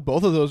going to plug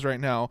both of those right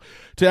now.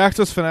 To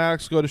access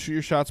Fanatics, go to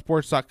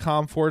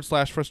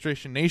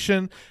shootyourshotsports.com/Frustration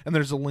Nation, and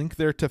there's a link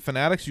there to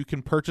Fanatics. You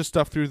can purchase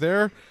stuff through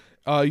there.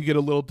 You get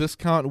a little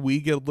discount. We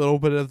get a little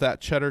bit of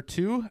that cheddar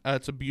too.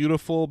 It's a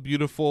beautiful,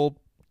 beautiful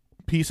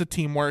piece of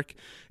teamwork,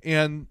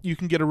 and you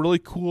can get a really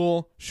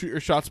cool Shoot Your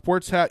Shot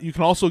Sports hat. You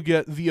can also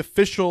get the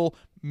official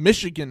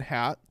Michigan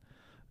hat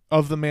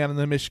of the man in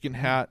the Michigan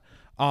hat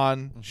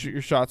on Shoot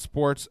Your Shot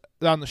Sports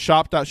on the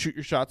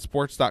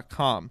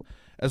shop.shootyourshotsports.com.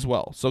 as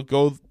well. So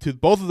go to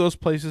both of those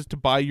places to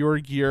buy your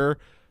gear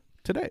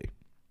today.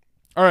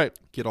 All right.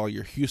 Get all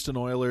your Houston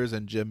Oilers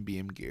and Jim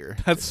Beam gear.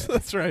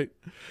 That's right.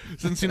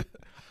 Since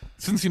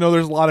you know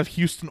there's a lot of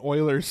Houston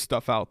Oilers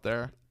stuff out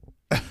there.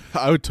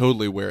 I would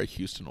totally wear a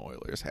Houston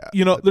Oilers hat.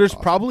 You know, That'd be there's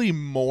awesome. probably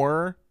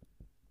more.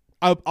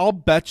 I'll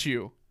bet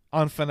you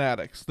on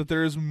Fanatics that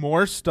there is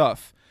more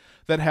stuff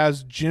that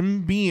has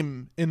Jim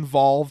Beam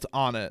involved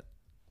on it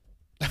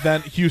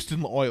than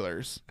Houston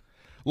Oilers.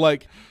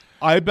 Like,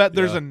 I bet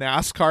there's Yeah. a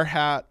NASCAR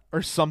hat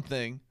or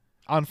something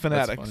on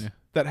Fanatics funny.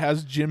 that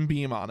has Jim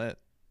Beam on it,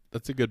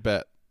 That's a good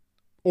bet.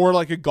 or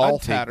like a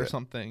golf take hat or it.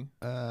 something.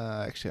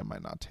 Actually, I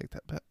might not take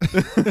that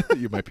bet.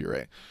 You might be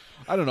right.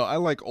 I don't know. I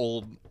like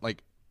old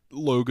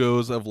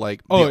logos of the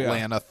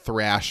Atlanta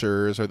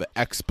Thrashers or the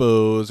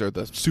Expos or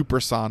the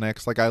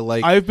Supersonics. Like I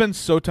like. I've been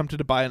so tempted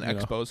to buy an You know.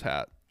 Expos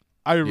hat.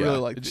 I really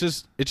like it.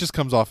 It just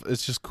comes off.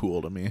 It's just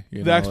cool to me.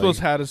 the Expos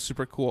hat is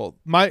super cool.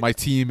 My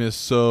team is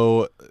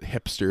so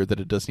hipster that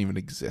it doesn't even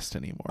exist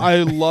anymore. I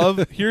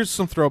love. Here's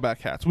some throwback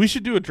hats. We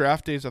should do a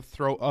draft days of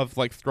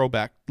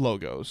throwback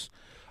logos.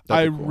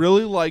 That'd be cool.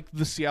 really like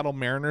the Seattle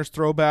Mariners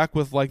throwback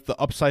with like the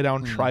upside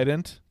down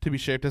trident to be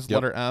shaped as Yep.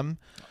 letter M.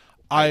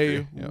 I I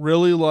agree, yep.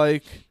 really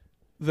like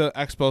the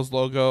Expos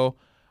logo.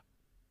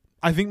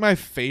 I think my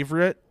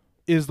favorite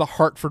is the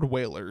Hartford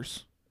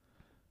Whalers.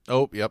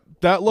 Oh, yep.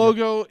 That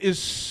logo is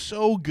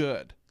so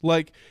good.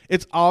 Like,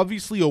 it's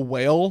obviously a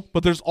whale,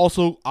 but there's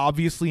also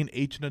obviously an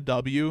H and a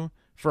W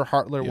for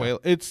Hartler Yeah. Whale.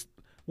 It's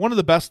one of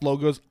the best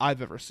logos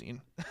I've ever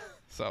seen.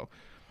 So,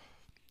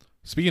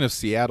 Speaking of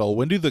Seattle,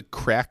 when do the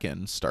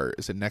Kraken start?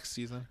 Is it next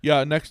season?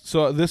 yeah,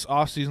 so this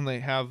offseason they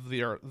have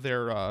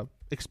their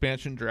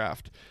expansion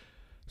draft.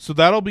 So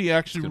that'll be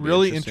actually gonna be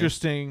really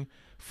interesting. interesting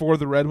for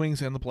the Red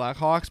Wings and the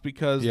Blackhawks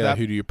because Yeah.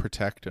 Who do you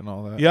protect and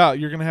all that? yeah,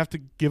 you're going to have to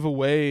give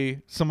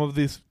away some of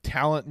this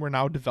talent we're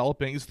now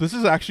developing. So this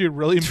is actually a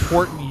really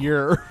important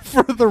year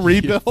for the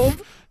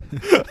rebuild.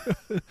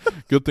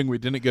 Good thing we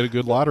didn't get a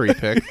good lottery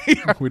pick.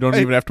 We don't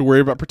even have to worry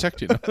about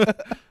protecting them.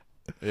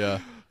 Yeah.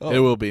 It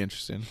will be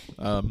interesting.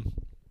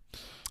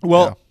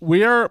 Well, Yeah.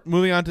 we are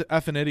moving on to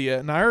F an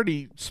Idiot, and I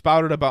already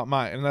spouted about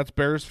mine, and that's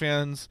Bears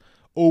fans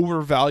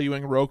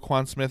overvaluing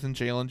Roquan Smith and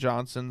Jalen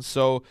Johnson.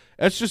 So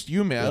that's just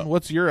you, man. Yeah.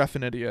 What's your F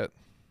an Idiot?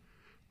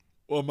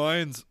 Well,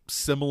 mine's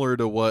similar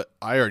to what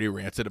I already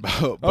ranted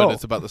about, but Oh.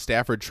 it's about the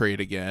Stafford trade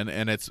again.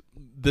 And it's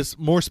this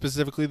more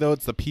specifically, though,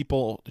 it's the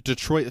people,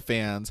 Detroit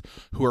fans,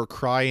 who are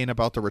crying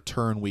about the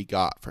return we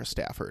got for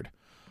Stafford.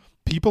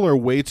 People are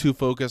way too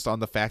focused on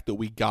the fact that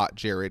we got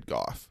Jared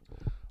Goff.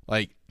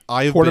 Like,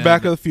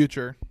 Quarterback of the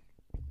future.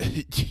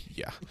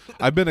 yeah,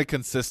 I've been a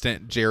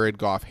consistent Jared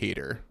Goff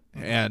hater,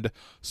 and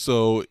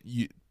so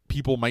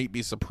people might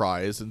be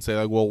surprised and say,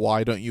 like, well,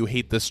 why don't you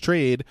hate this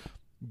trade?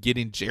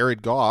 Getting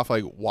Jared Goff,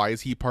 like, why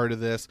is he part of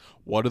this?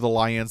 What are the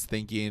Lions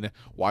thinking?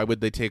 Why would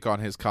they take on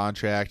his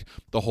contract?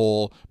 The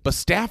whole, but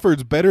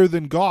Stafford's better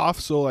than Goff,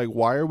 so like,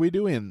 why are we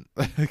doing?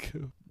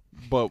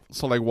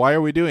 Why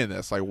are we doing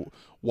this? Like,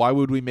 why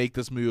would we make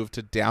this move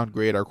to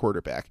downgrade our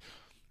quarterback?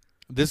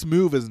 This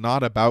move is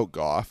not about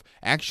Goff.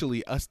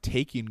 Actually, us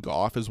taking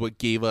Goff is what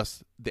gave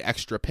us the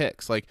extra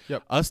picks. Like,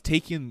 Yep. us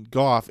taking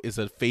Goff is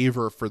a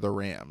favor for the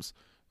Rams.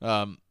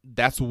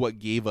 That's what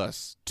gave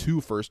us 2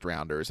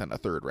 first-rounders and a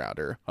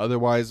third-rounder.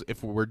 Otherwise,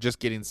 if we're just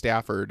getting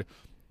Stafford,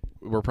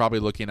 we're probably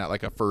looking at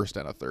like a first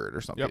and a third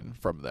or something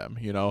from them,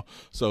 you know?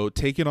 So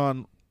taking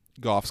on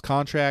Goff's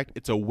contract,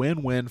 it's a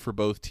win-win for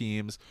both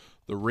teams.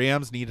 The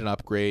Rams need an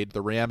upgrade.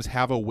 The Rams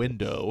have a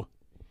window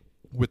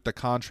with the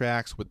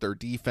contracts, with their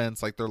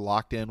defense, like they're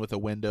locked in with a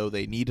window.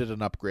 They needed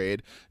an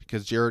upgrade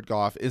because Jared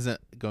Goff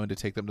isn't going to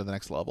take them to the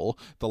next level.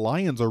 The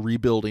Lions are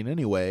rebuilding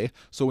anyway,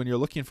 so when you're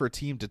looking for a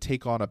team to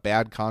take on a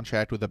bad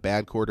contract with a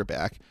bad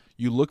quarterback,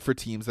 you look for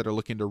teams that are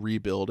looking to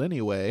rebuild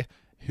anyway,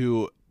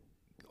 who,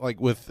 like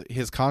with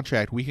his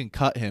contract, we can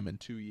cut him in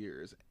 2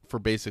 years for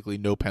basically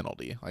no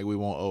penalty. Like, we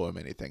won't owe him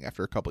anything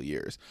after a couple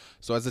years.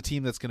 So as a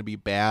team that's going to be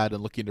bad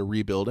and looking to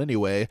rebuild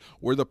anyway,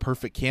 we're the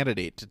perfect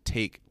candidate to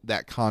take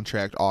that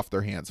contract off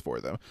their hands for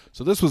them.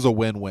 So this was a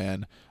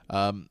win-win.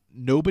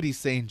 Nobody's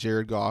saying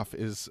Jared Goff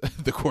is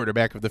the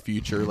quarterback of the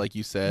future, like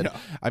you said. Yeah.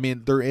 I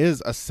mean, there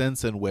is a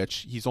sense in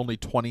which he's only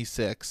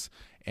 26,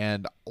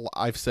 and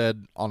I've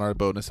said on our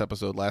bonus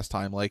episode last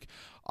time, like,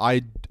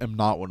 I am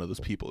not one of those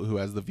people who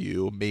has the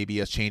view maybe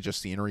a change of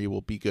scenery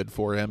will be good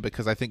for him,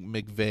 because I think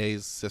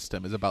McVay's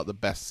system is about the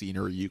best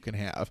scenery you can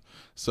have.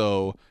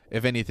 So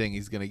if anything,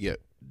 he's going to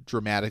get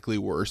dramatically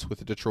worse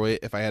with Detroit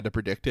if I had to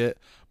predict it.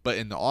 But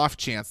in the off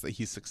chance that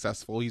he's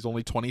successful, he's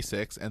only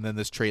 26, and then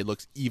this trade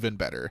looks even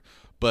better.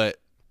 But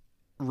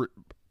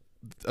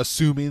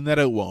assuming that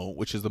it won't,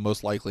 which is the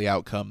most likely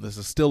outcome, this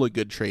is still a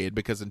good trade,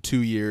 because in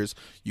 2 years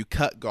you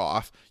cut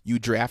Goff, you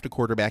draft a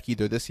quarterback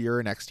either this year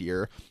or next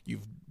year,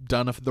 you've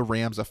done the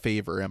Rams a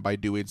favor, and by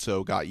doing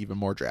so got even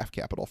more draft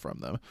capital from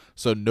them.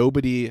 So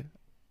everybody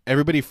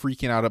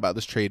freaking out about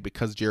this trade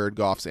because Jared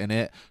Goff's in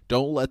it,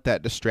 don't let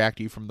that distract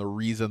you from the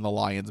reason the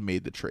Lions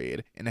made the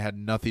trade, and it had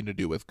nothing to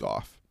do with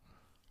Goff.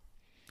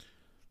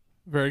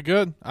 Very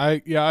good.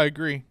 I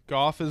agree.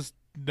 Goff is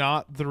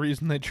not the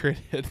reason they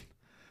traded.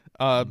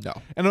 No.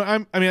 And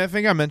I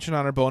think I mentioned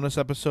on our bonus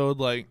episode,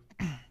 like,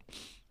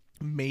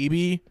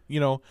 maybe,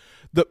 the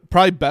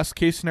probably best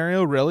case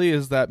scenario really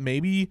is that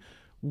maybe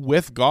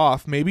with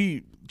Goff,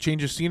 maybe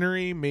change of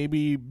scenery,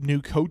 maybe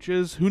new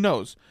coaches, who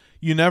knows?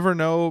 You never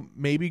know.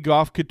 Maybe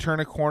Goff could turn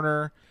a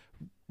corner,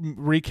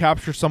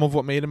 recapture some of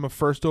what made him a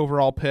first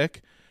overall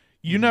pick.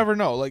 You never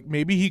know. Like,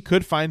 maybe he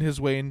could find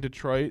his way in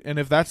Detroit, and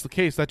if that's the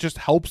case, that just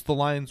helps the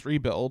Lions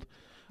rebuild.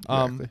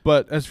 Exactly.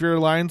 But as if you're a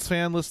Lions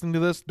fan listening to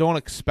this, don't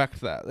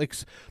expect that. Like,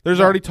 there's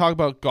already talk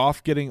about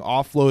Goff getting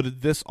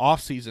offloaded this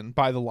offseason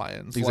by the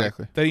Lions.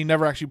 Exactly. That he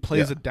never actually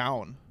plays it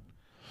down.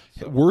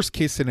 So. Worst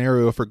case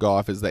scenario for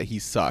Goff is that he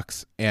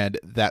sucks, and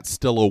that's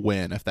still a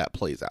win if that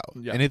plays out.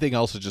 Yep. Anything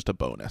else is just a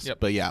bonus. Yep.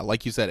 But yeah,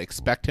 like you said,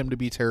 expect him to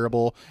be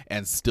terrible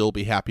and still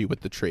be happy with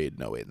the trade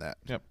knowing that.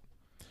 Yep.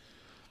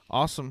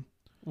 Awesome.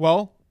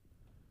 Well,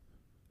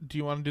 do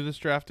you want to do this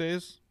draft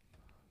days?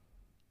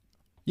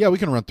 Yeah, we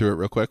can run through it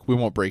real quick. We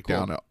won't break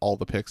Cool. down all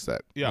the picks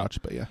that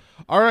much, but yeah.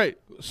 All right.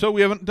 So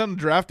we haven't done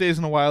draft days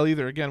in a while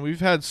either. Again, we've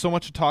had so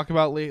much to talk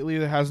about lately.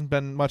 There hasn't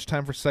been much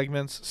time for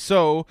segments.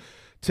 So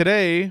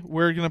today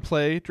we're going to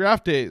play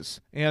draft days.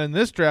 And in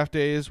this draft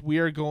days, we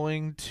are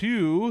going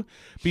to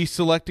be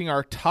selecting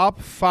our top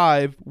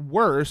 5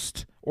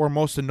 worst or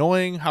most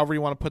annoying, however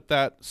you want to put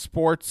that,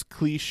 sports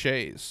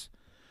cliches.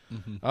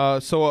 We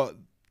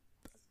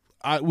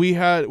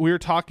were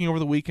talking over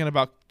the weekend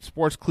about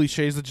sports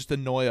cliches that just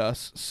annoy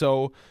us.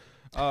 So,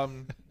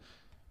 do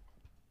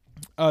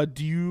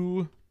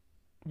you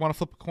want to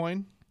flip a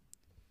coin?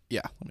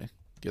 Yeah, let me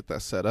get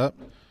that set up.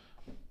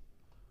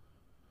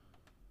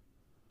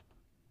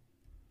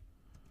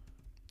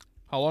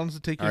 How long does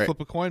it take you All to right. flip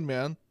a coin,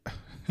 man?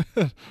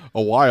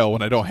 A while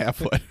when I don't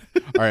have one.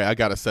 All right, I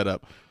got it set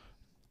up.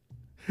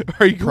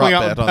 Are you going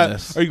Prop out? bet on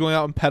this. Are you going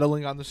out and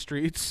pedaling on the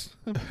streets?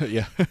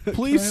 Yeah.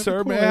 Please, Can I have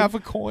sir, a may I coin? have a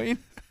coin?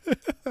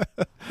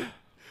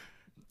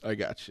 I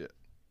got you.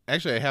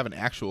 Actually, I have an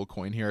actual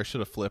coin here. I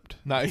should have flipped.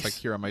 Nice. It's like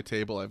here on my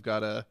table. I've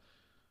got a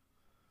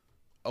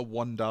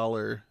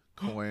 $1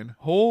 coin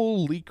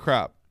Holy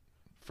crap!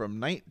 from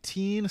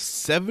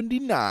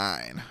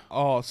 1979.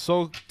 Oh,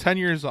 so 10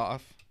 years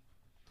off.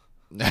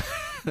 Yeah,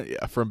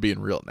 from being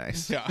real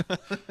nice. Yeah,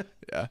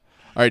 Yeah. All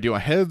right, do you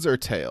want heads or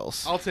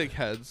tails? I'll take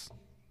heads.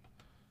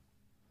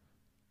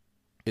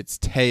 It's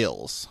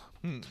tails.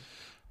 All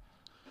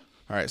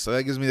right, so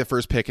that gives me the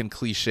first pick in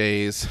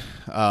cliches.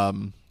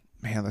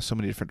 Man, there's so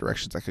many different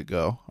directions I could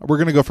go. We're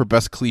gonna go for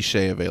best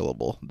cliche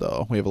available,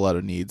 though. We have a lot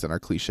of needs in our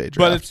cliche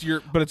draft.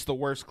 But it's the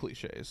worst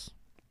cliches.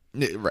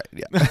 Right,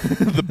 yeah.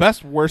 The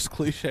best worst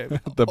cliche.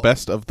 The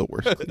best of the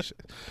worst cliches.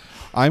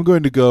 I'm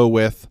going to go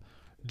with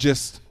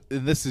just,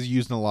 and this is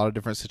used in a lot of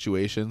different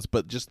situations,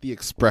 but just the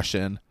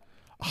expression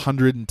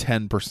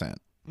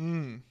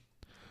 110%.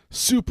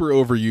 Super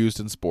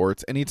overused in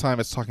sports. Anytime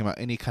it's talking about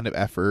any kind of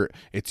effort,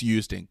 it's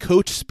used in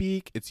coach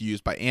speak, it's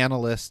used by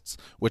analysts,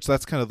 which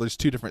that's kind of, there's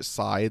two different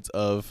sides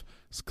of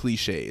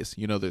cliches.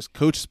 There's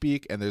coach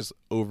speak and there's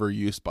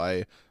overuse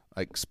by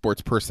like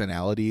sports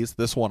personalities.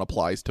 This one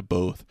applies to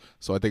both,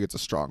 so I think it's a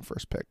strong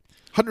first pick.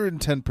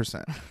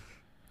 110%.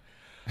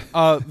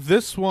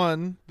 This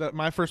one, that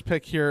my first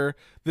pick here,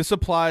 this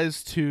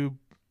applies to,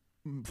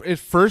 it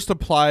first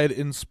applied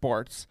in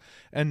sports,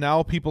 and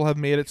now people have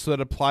made it so that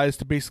it applies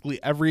to basically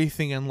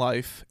everything in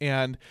life.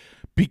 And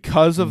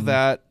because of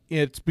that,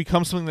 it's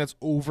become something that's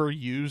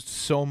overused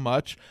so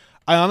much.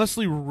 I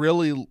honestly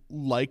really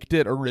liked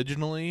it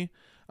originally,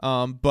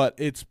 but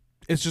it's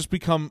just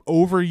become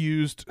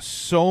overused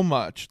so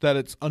much that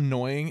it's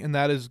annoying, and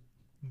that is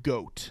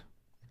GOAT.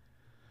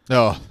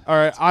 Oh, All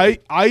right,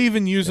 I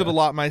even use it a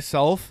lot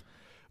myself,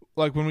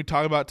 like when we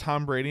talk about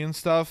Tom Brady and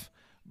stuff,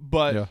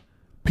 but yeah.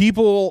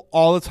 people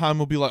all the time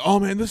will be like, "Oh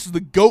man, this is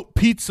the GOAT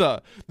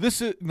pizza. This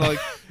is like,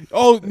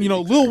 oh,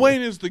 Lil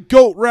Wayne is the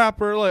GOAT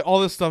rapper." Like all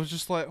this stuff is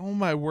just like, oh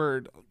my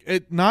word.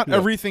 Not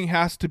everything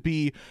has to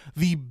be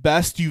the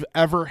best you've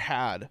ever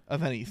had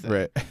of anything.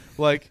 Right.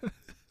 Like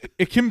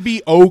it can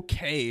be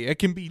okay. It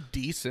can be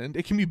decent.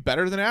 It can be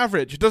better than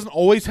average. It doesn't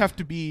always have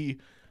to be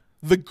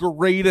the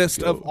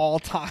greatest of all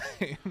time.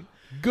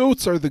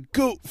 Goats are the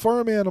goat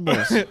farm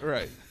animals.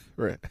 Right.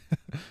 Right.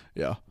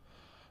 Yeah.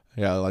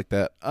 Yeah, I like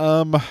that.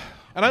 And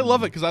I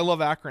love it because I love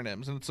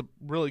acronyms, and it's a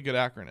really good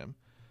acronym.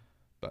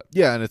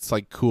 Yeah, and it's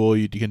like cool.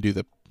 You can do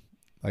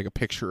like a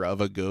picture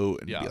of a goat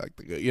and be like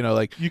the goat.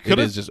 Like it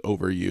is just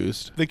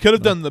overused. They could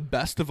have done the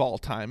best of all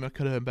time. It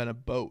could have been a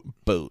boat.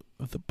 Boat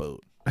with a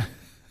boat.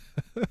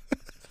 I'm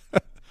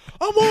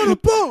on a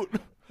boat.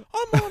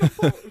 I'm on a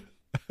boat.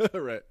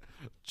 Right.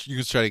 You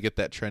can try to get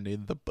that trend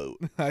in the boat.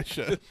 I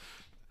should.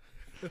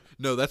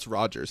 No, that's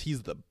Rodgers.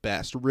 He's the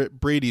best.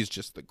 Brady's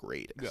just the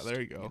greatest. Yeah,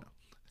 there you go.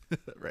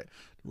 Right.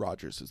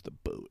 Rodgers is the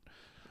boat.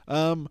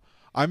 I'm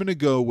going to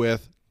go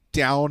with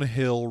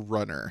downhill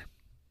runner.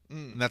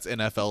 And that's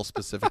NFL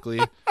specifically.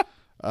 It's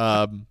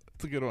a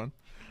good one.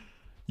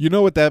 You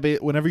know what that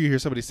whenever you hear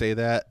somebody say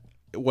that,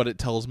 what it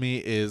tells me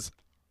is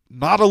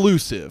not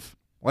elusive.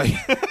 Like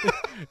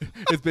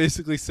it's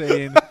basically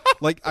saying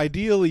Like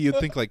ideally you'd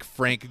think like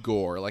Frank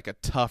Gore, like a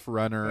tough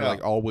runner,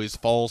 like always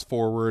falls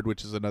forward,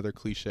 which is another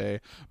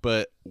cliche.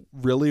 But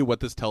really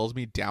what this tells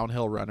me,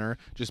 downhill runner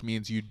just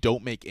means you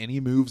don't make any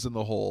moves in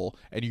the hole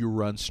and you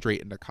run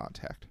straight into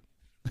contact.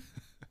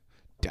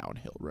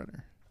 Downhill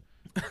runner.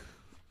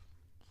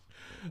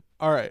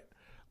 All right.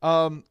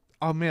 Oh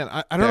man,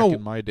 I don't Back know.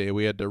 in my day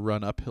we had to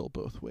run uphill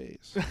both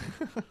ways.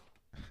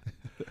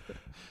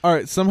 All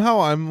right,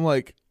 somehow I'm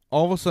like,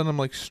 all of a sudden I'm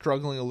like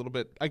struggling a little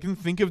bit. I can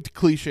think of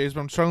cliches,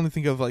 but I'm struggling to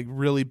think of like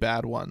really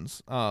bad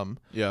ones.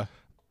 Yeah.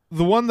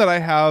 The one that I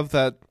have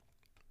that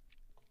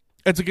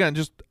it's again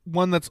just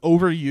one that's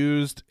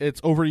overused.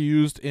 It's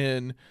overused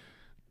in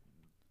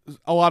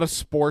a lot of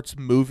sports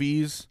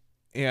movies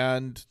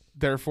and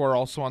therefore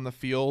also on the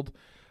field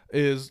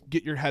is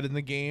get your head in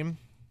the game.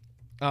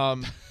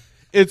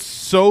 It's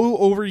so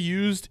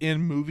overused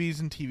in movies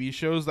and TV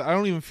shows that I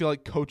don't even feel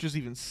like coaches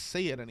even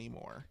say it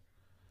anymore.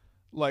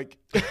 Like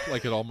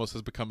it almost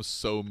has become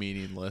so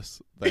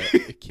meaningless that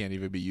it can't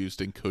even be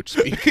used in coach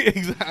speak.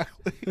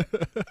 Exactly.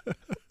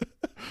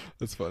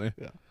 That's funny.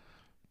 Yeah.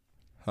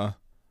 Huh.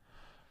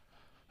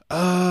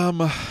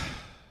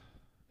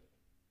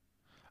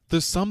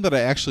 There's some that I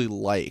actually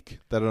like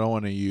that I don't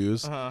want to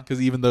use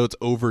because even though it's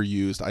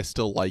overused, I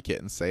still like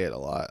it and say it a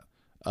lot.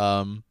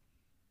 I'm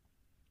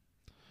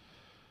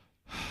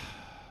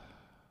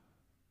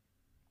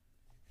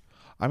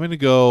gonna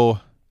go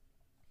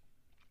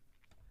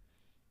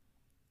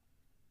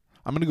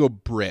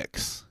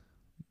bricks.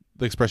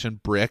 The expression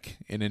brick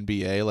in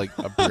NBA, like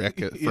a brick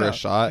for a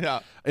shot.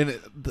 Yeah. And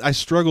I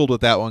struggled with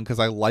that one because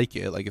I like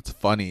it. Like it's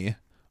funny,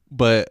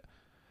 but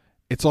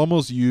it's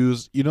almost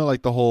used,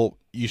 like the whole,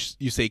 you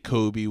say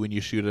Kobe when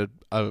you shoot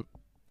a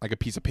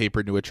piece of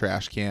paper into a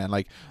trash can.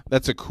 Like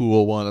that's a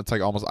cool one. It's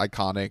like almost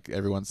iconic.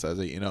 Everyone says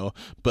it,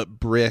 but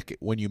brick,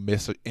 when you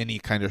miss any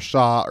kind of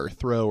shot or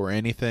throw or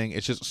anything,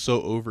 it's just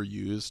so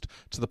overused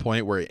to the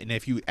point where, and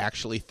if you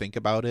actually think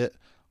about it,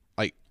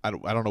 like I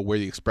don't know where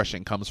the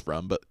expression comes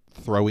from, but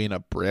throwing a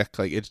brick,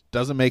 like it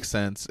doesn't make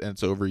sense and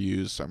it's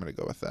overused. So I'm going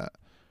to go with that.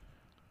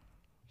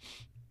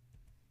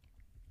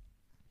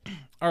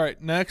 All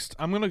right, next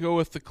I'm going to go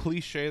with the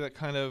cliche that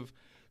kind of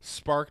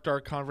sparked our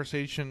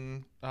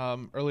conversation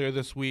earlier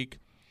this week.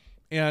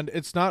 And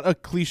it's not a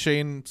cliche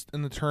in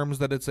the terms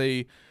that it's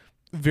a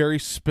very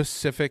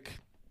specific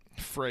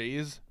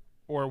phrase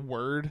or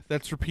word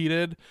that's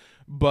repeated,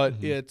 but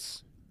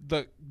it's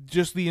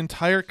the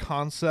entire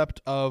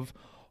concept of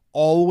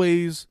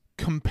always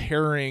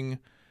comparing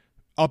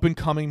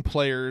up-and-coming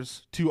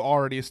players to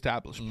already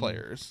established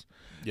players.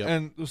 Yep.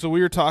 And so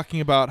we were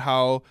talking about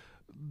how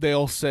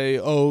they'll say,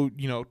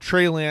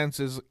 Trey Lance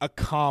is a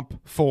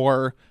comp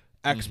for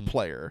X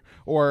player,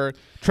 or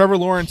Trevor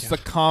Lawrence is a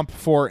comp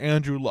for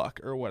Andrew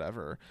Luck or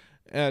whatever.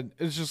 And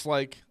it's just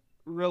like,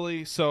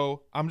 really?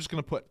 So I'm just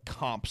going to put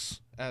comps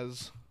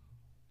as...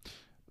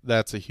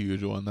 That's a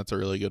huge one. That's a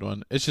really good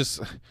one. It's just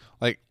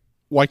like,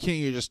 why can't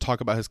you just talk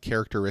about his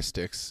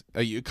characteristics?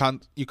 You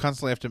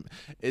constantly have to.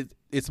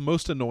 It's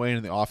most annoying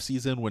in the off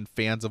season when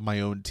fans of my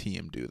own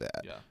team do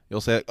that. Yeah.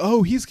 You'll say,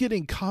 "Oh, he's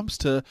getting comps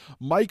to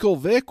Michael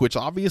Vick," which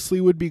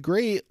obviously would be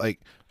great. Like,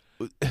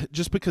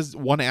 just because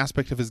one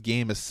aspect of his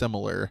game is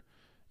similar,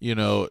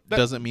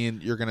 doesn't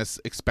mean you're gonna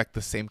expect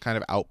the same kind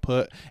of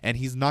output. And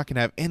he's not gonna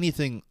have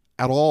anything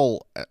at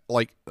all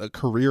like a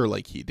career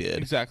like he did.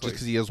 Exactly. Just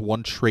because he has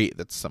one trait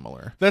that's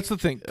similar. That's the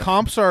thing.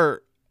 Comps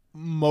are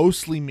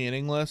mostly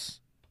meaningless,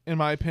 in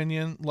my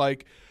opinion.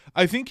 Like,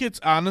 I think it's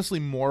honestly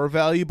more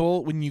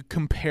valuable when you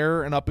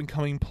compare an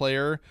up-and-coming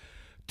player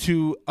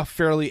to a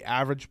fairly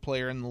average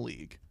player in the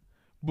league.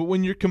 But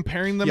when you're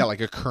comparing them... Yeah,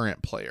 like a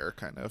current player,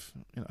 kind of.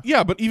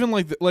 Yeah, but even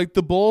like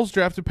the Bulls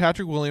drafted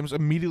Patrick Williams,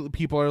 immediately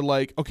people are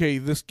like, okay,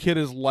 this kid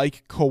is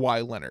like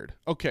Kawhi Leonard.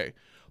 Okay,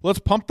 let's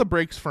pump the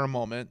brakes for a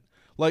moment.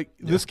 Like,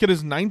 this kid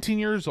is 19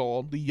 years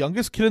old, the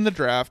youngest kid in the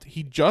draft.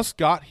 He just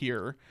got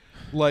here.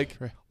 Like,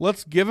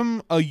 let's give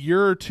him a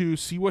year or two,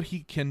 see what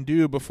he can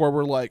do before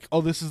we're like, oh,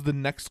 this is the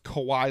next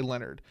Kawhi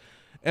Leonard.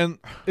 And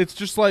it's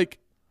just like,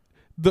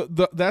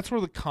 that's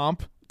where the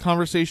comp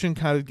conversation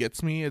kind of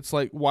gets me. It's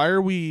like, why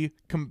are we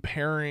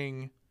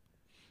comparing?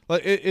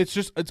 Like,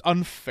 it's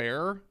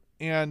unfair.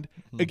 And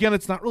again,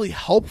 it's not really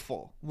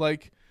helpful.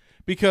 Like,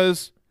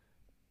 because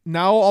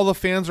now all the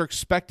fans are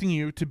expecting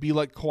you to be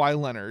like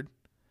Kawhi Leonard.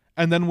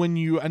 And then when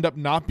you end up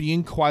not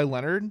being Kawhi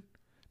Leonard,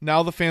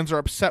 now the fans are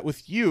upset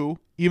with you,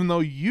 even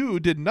though you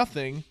did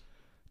nothing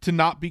to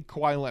not be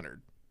Kawhi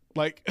Leonard.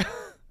 Like,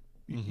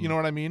 you know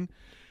what I mean?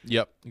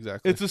 Yep,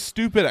 exactly. It's a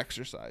stupid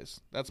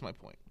exercise. That's my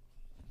point.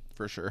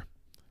 For sure.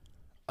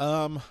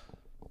 I'm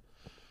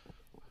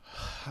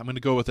going to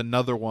go with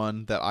another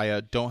one that I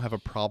don't have a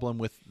problem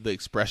with the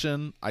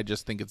expression. I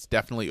just think it's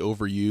definitely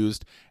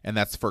overused, and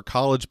that's for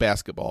college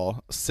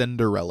basketball,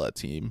 Cinderella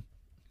team.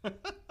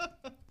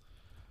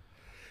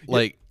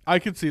 Like, I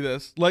could see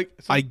this. Like,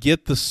 I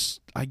get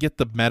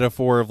the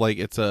metaphor of like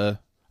it's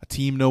a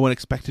team no one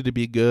expected to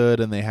be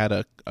good, and they had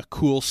a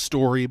cool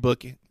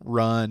storybook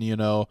run,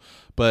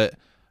 but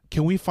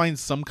can we find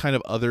some kind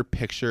of other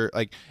picture?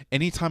 Like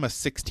anytime a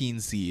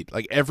 16 seed,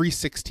 like every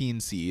 16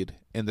 seed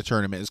in the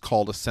tournament is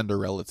called a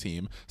Cinderella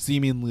team,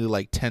 seemingly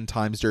like 10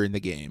 times during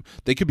the game.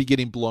 They could be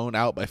getting blown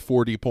out by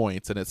 40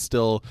 points and it's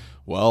still,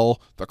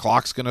 well, the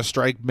clock's going to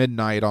strike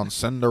midnight on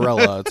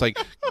Cinderella. It's like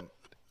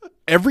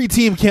every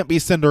team can't be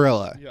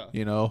Cinderella,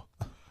 you know?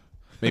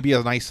 Maybe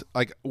a nice,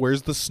 like,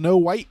 where's the Snow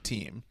White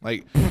team?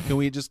 Like, can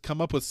we just come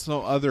up with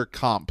some other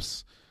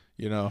comps?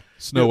 You know,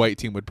 Snow White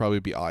team would probably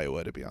be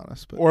Iowa, to be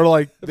honest. But or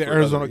like the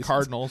Arizona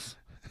Cardinals.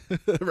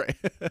 Right.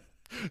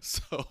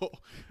 So,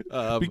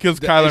 because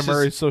Kyler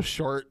Murray's so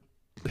short.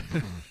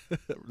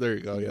 There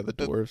you go. Yeah, the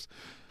Dwarves.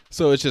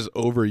 So it's just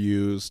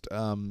overused.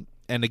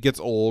 And it gets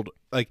old.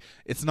 Like,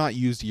 it's not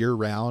used year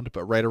round,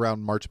 but right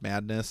around March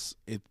Madness,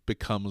 it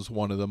becomes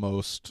one of the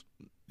most,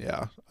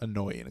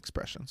 annoying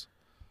expressions.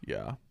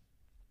 Yeah.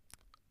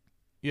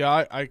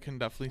 Yeah, I can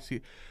definitely see.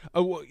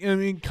 Well, I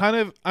mean, kind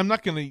of, I'm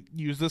not going to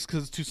use this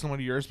because it's too similar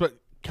to yours, but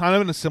kind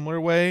of in a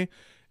similar way,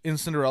 in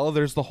Cinderella,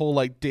 there's the whole,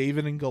 like,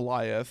 David and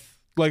Goliath.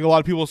 Like, a lot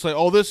of people say,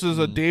 oh, this is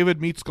a David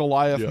meets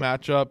Goliath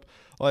matchup.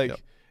 Like,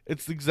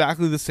 it's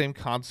exactly the same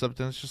concept,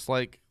 and it's just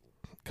like,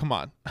 come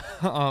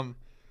on.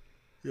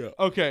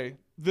 Okay,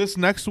 this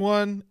next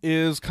one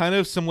is kind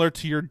of similar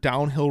to your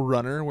downhill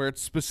runner, where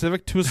it's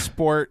specific to a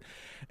sport,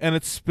 and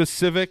it's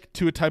specific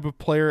to a type of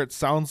player it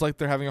sounds like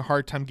they're having a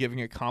hard time giving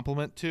a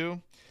compliment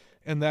to,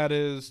 and that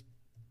is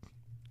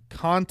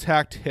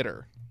contact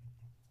hitter.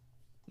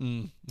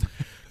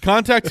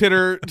 Contact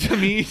hitter, to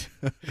me,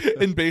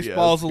 in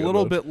baseball is a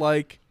little bit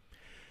like,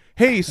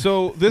 hey,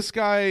 so this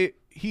guy,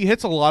 he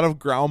hits a lot of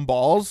ground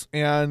balls,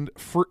 and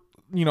for,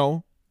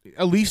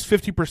 at least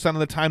 50% of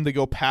the time they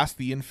go past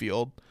the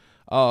infield.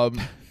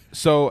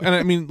 So, and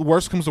I mean,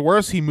 worst comes to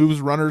worst, he moves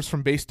runners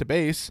from base to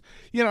base.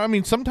 I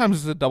mean, sometimes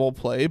it's a double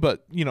play,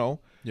 but,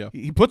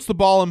 he puts the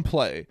ball in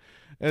play.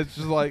 It's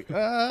just like,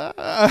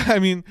 I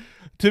mean,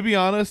 to be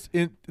honest,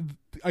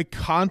 a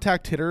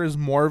contact hitter is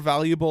more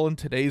valuable in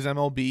today's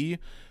MLB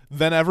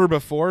than ever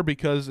before,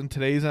 because in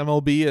today's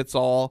MLB, it's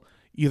all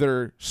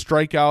either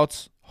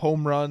strikeouts,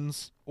 home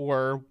runs,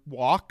 or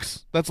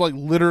walks. That's like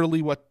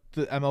literally what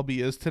the MLB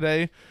is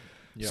today.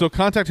 Yep. So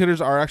contact hitters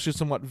are actually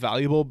somewhat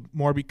valuable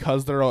more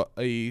because they're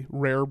a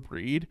rare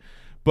breed.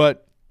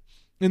 But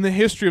in the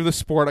history of the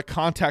sport, a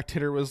contact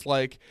hitter was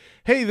like,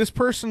 hey, this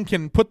person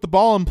can put the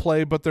ball in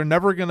play, but they're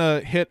never going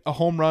to hit a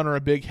home run or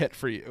a big hit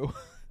for you.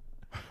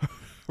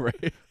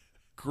 Right.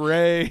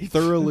 Great.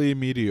 Thoroughly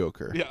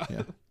mediocre. Yeah.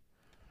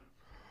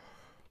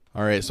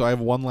 All right, so I have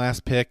one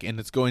last pick, and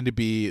it's going to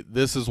be,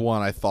 this is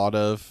one I thought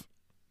of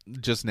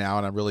just now,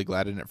 and I'm really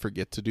glad I didn't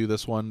forget to do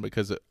this one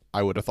because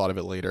I would have thought of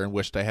it later and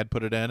wished I had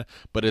put it in,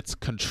 but it's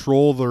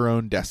control their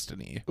own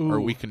destiny. Ooh. Or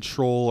we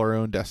control our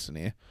own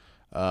destiny.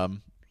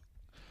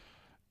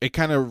 It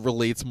kind of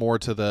relates more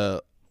to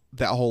that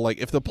whole, like,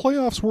 if the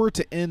playoffs were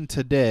to end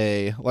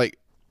today, like,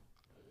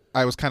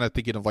 I was kind of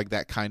thinking of like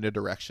that kind of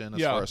direction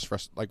as far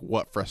as like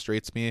what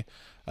frustrates me.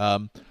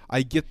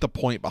 I get the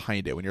point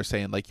behind it when you're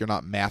saying like you're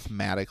not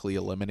mathematically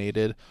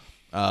eliminated.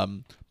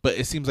 But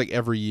it seems like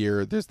every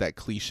year there's that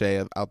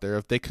cliche out there,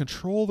 if they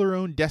control their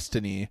own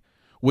destiny,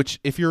 which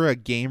if you're a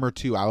game or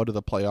two out of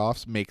the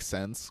playoffs makes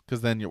sense, because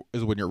then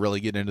is when you're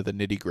really getting into the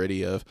nitty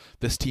gritty of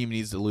this team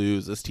needs to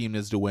lose, this team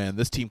needs to win,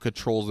 this team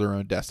controls their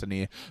own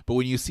destiny. But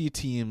when you see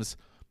teams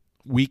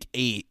week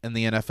 8 in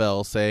the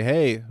NFL say,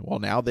 hey, well,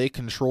 now they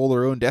control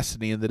their own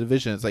destiny in the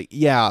division, it's like,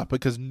 yeah,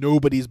 because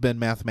nobody's been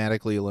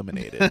mathematically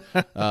eliminated.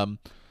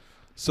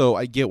 So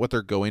I get what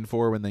they're going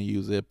for when they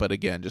use it, but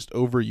again, just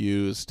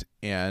overused.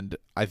 And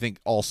I think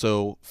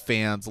also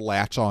fans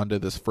latch onto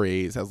this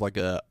phrase as like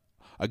a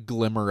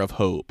glimmer of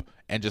hope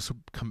and just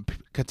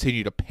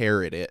continue to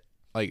parrot it.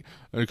 Like,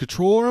 we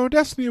control our own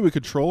destiny, we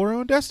control our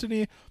own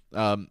destiny,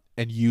 and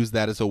use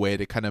that as a way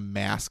to kind of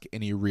mask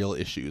any real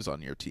issues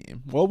on your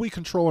team. Well, we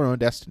control our own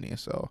destiny,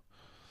 so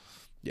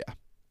yeah.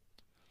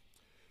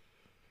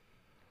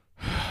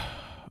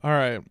 All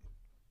right.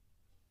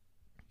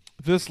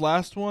 This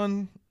last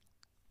one,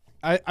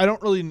 I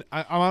don't really,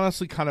 I'm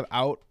honestly kind of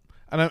out,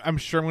 and I'm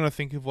sure I'm going to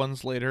think of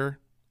ones later.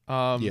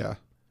 Yeah.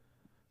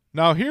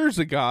 Now here's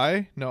a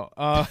guy. No,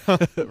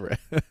 right.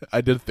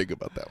 I did think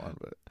about that one,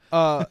 but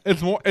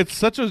it's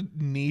such a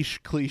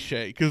niche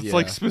cliche because it's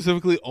like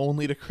specifically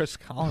only to Chris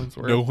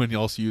Collinsworth. No one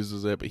else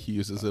uses it, but he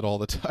uses it all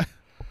the time.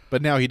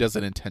 But now he does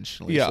it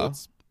intentionally, so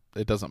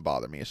it doesn't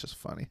bother me. It's just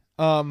funny.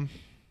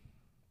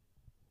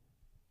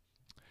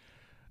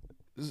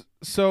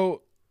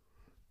 So,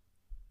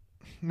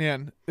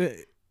 man,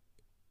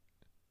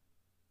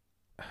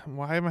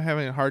 why am I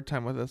having a hard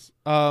time with this?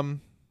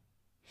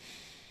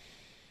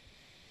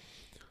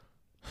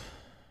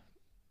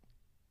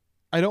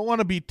 I don't want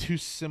to be too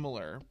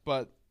similar,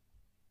 but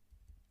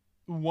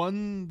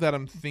one that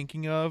I'm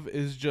thinking of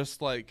is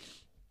just like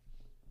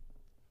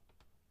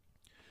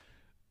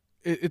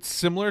it's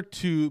similar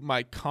to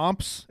my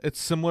comps. It's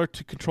similar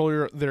to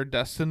control their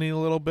destiny a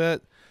little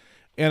bit,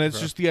 and it's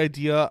just the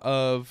idea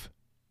of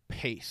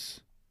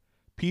pace.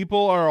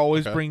 People are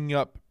always bringing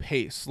up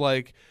pace,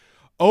 like,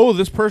 oh,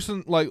 this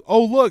person, like,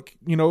 oh, look,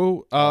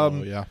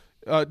 yeah.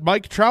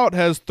 Mike Trout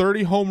has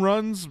 30 home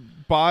runs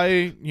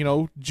by,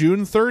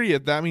 June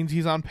 30th. That means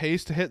he's on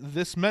pace to hit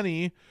this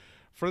many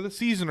for the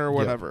season or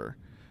whatever.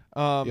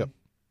 Yep.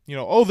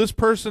 Oh, this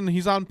person,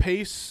 he's on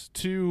pace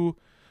to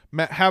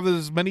have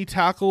as many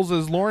tackles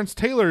as Lawrence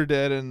Taylor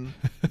did in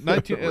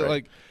 19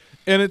 Right.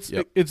 and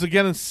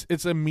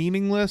it's a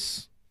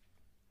meaningless.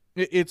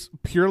 It's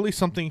purely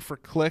something for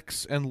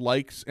clicks and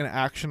likes and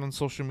action on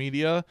social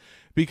media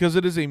because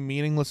it is a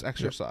meaningless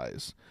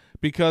exercise.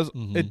 Because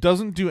it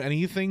doesn't do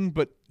anything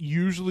but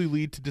usually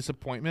lead to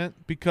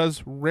disappointment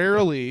because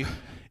rarely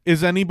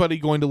is anybody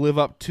going to live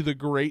up to the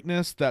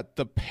greatness that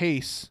the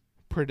pace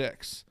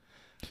predicts.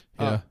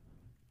 Yeah.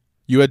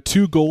 You had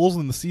 2 goals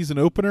in the season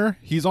opener.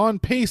 He's on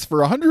pace for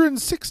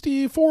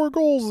 164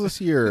 goals this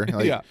year.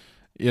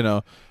 Yeah.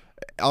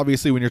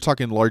 Obviously when you're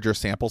talking larger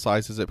sample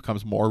sizes, it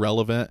becomes more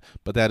relevant,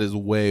 but that is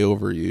way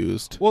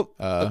overused. Well,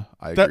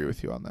 I agree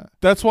with you on that.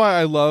 That's why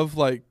I love,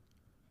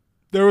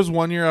 there was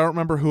one year, I don't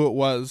remember who it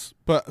was,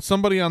 but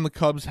somebody on the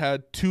Cubs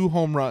had 2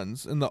 home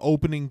runs in the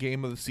opening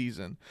game of the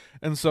season.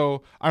 And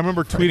so I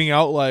remember tweeting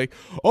out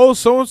oh,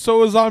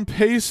 so-and-so is on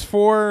pace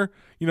for,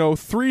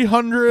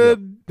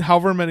 300,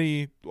 however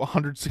many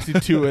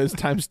 162 is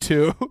times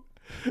 2.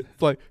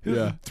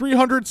 It's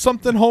 300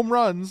 something home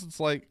runs. It's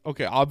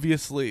okay,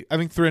 obviously, I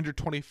think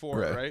 324,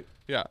 right?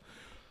 Yeah.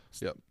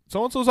 Yep.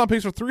 So-and-so's on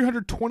pace for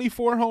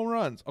 324 home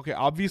runs. Okay,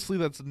 obviously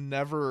that's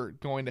never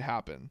going to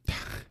happen.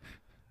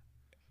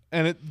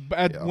 And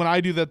when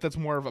I do that, that's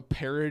more of a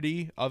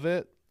parody of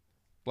it,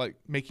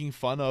 making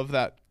fun of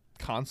that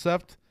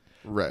concept.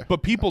 Right.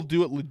 But people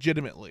do it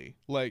legitimately.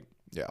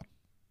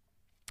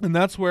 And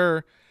that's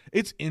where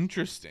it's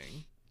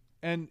interesting,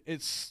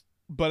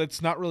 but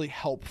it's not really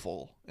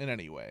helpful in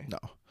any way. No,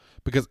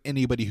 because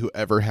anybody who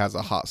ever has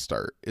a hot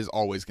start is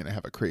always going to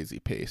have a crazy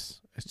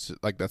pace. It's just,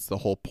 that's the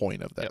whole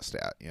point of that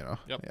stat, Yep.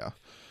 Yeah.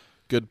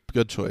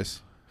 Good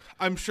choice.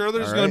 I'm sure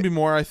there's going to be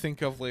more I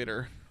think of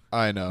later.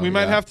 I know. We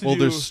might have to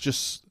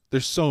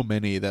there's so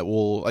many that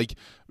will,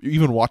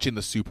 even watching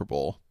the Super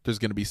Bowl, there's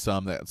going to be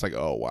some that's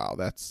oh, wow,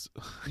 that's,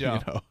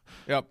 Yep.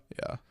 Yeah.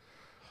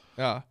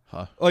 Yeah.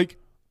 Huh.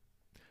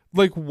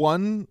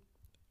 One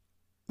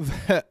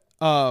that,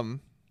 I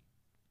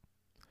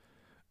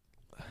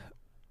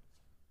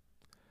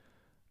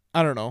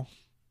don't know.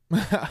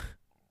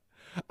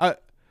 I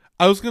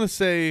was going to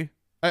say,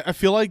 I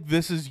feel like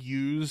this is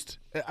used.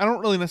 I don't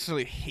really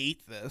necessarily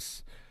hate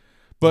this,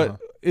 but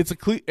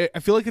I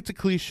feel like it's a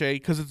cliche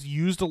because it's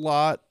used a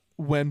lot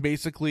when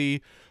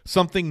basically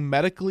something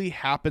medically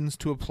happens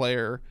to a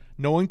player.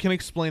 No one can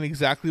explain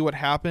exactly what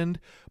happened,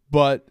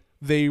 but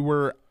they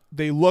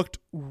looked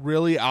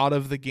really out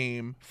of the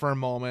game for a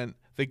moment.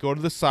 They go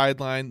to the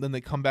sideline, then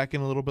they come back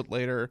in a little bit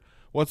later.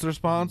 What's the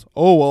response?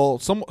 Oh, well,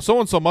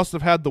 so-and-so must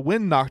have had the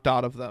wind knocked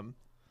out of them.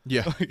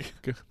 Yeah.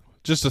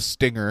 Just a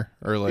stinger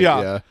or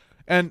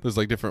And there's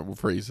different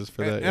phrases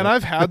for that. And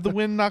I've had the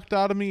wind knocked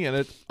out of me, and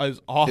it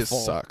is awful. It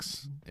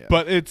sucks. Yeah.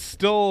 But it's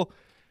still,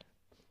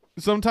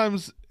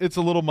 sometimes it's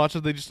a little much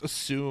that they just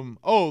assume,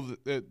 oh,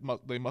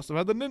 they must have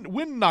had the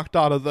wind knocked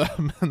out of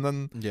them. And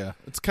then. Yeah.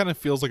 It kind of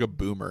feels like a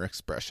boomer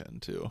expression,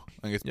 too.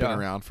 It's been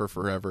around for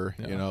forever.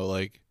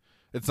 Yeah.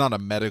 It's not a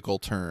medical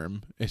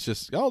term. It's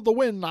just, oh, the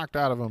wind knocked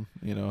out of him.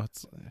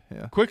 It's,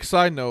 yeah. Quick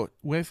side note,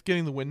 with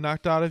getting the wind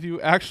knocked out of you,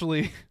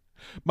 actually,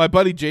 my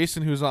buddy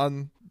Jason,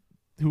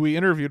 who we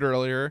interviewed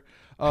earlier,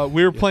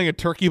 we were playing a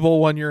turkey bowl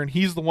one year, and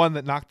he's the one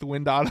that knocked the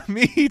wind out of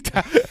me.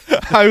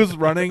 I was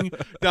running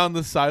down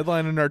the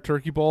sideline in our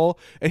turkey bowl,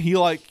 and he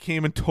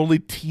came and totally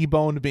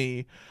T-boned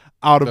me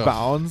out of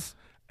bounds.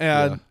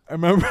 And I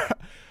remember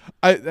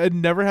I'd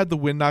never had the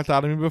wind knocked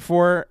out of me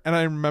before, and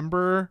I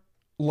remember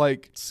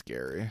it's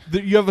scary.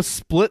 You have a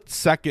split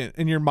second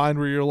in your mind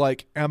where you're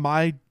like, am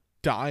I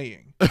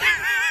dying?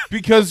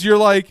 Because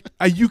you're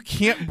you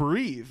can't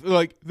breathe.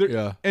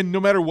 And no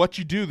matter what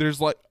you do,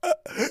 there's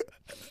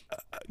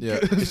yeah,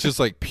 it's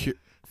just pure,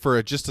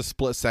 for just a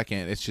split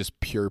second, it's just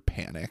pure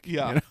panic.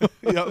 Yeah.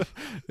 Yep.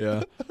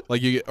 Yeah.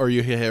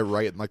 You hit it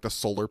right in the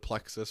solar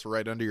plexus,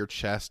 right under your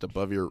chest,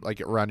 above your,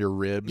 around your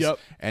ribs. Yep.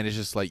 And it's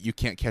just you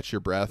can't catch your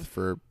breath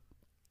for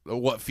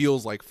what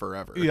feels like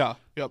forever. Yeah.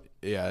 Yep.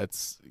 Yeah.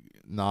 It's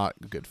not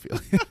a good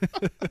feeling.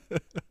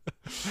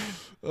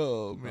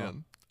 Oh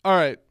man. All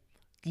right.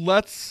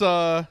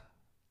 I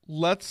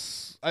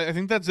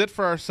think that's it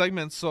for our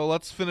segments. So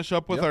let's finish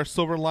up with our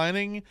silver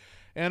lining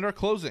and our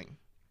closing.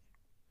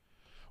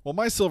 Well,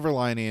 my silver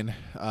lining,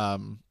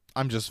 I'm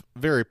just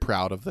very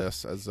proud of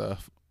this as a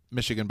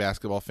Michigan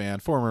basketball fan,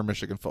 former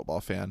Michigan football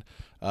fan.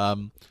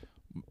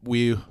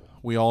 We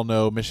all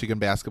know Michigan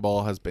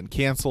basketball has been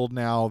canceled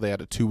now. They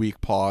had a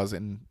 2-week pause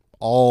in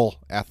all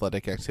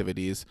athletic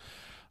activities.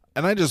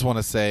 And I just want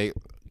to say,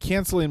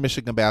 canceling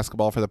Michigan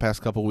basketball for the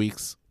past couple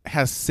weeks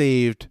has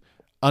saved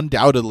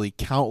undoubtedly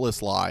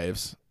countless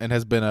lives and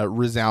has been a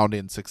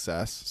resounding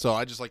success. So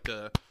I just like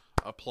to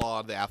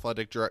applaud the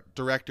athletic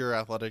director,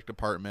 athletic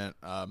department.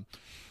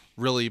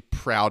 really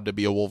proud to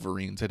be a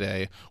Wolverine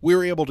today. We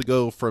were able to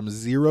go from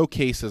 0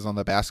 cases on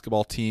the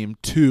basketball team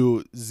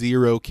to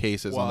 0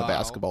 cases on the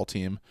basketball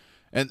team.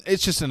 And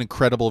it's just an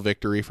incredible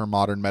victory for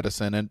modern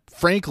medicine and,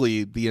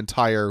 frankly, the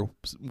entire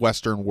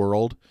Western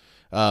world.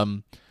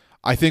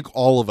 I think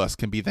all of us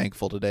can be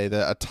thankful today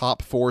that a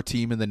top 4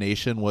 team in the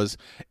nation was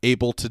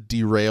able to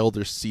derail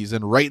their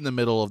season right in the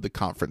middle of the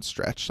conference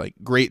stretch. Like,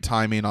 great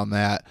timing on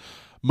that.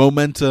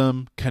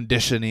 Momentum,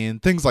 conditioning,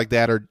 things like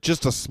that are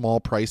just a small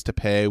price to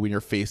pay when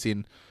you're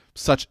facing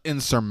such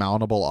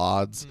insurmountable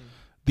odds.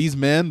 These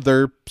men,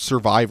 they're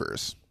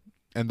survivors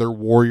and they're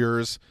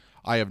warriors.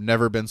 I have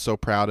never been so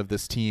proud of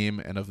this team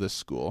and of this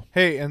school.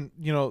 Hey, and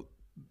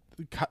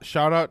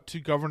shout out to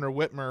Governor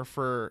Whitmer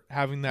for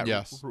having that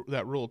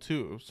that rule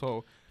too.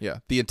 So yeah,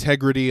 the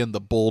integrity and the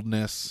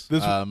boldness.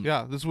 This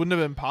wouldn't have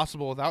been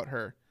possible without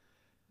her.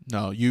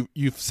 No,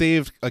 you've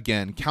saved,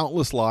 again,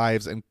 countless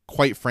lives, and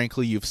quite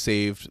frankly, you've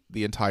saved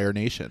the entire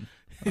nation.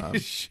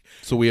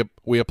 So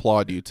we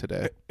applaud you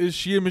today. Is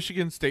she a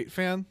Michigan State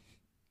fan?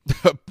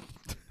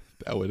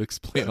 That would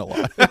explain a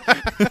lot.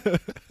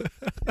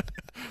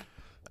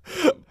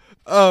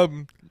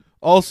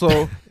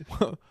 Also,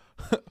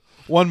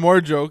 one more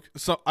joke.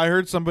 So I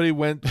heard somebody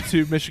went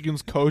to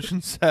Michigan's coach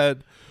and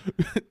said,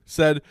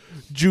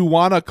 "Do you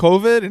want a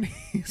COVID?" And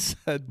he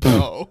said,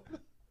 "No."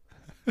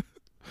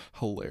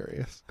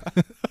 Hilarious.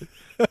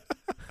 This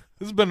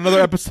has been another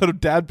episode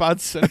of Dad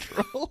Bod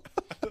Central.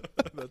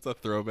 That's a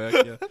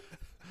throwback, yeah.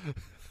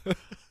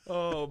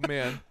 Oh,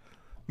 man,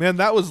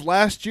 that was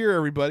last year,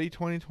 everybody,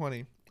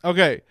 2020.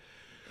 Okay,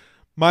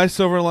 my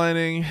silver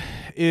lining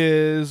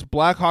is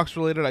Blackhawks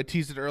related. I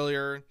teased it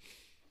earlier.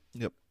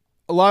 Yep.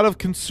 A lot of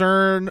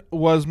concern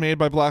was made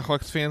by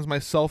Blackhawks fans,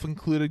 myself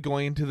included,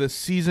 going into this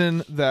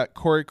season that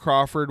Corey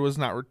Crawford was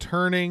not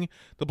returning.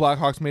 The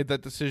Blackhawks made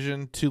that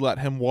decision to let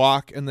him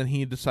walk, and then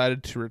he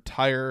decided to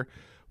retire,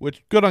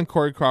 which good on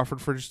Corey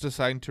Crawford for just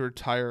deciding to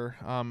retire.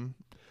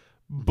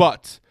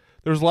 But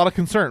there's a lot of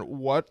concern.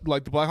 The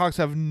Blackhawks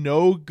have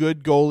no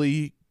good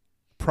goalie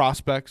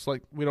prospects.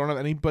 Like, we don't have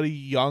anybody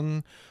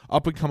young,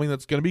 up and coming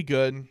that's going to be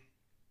good.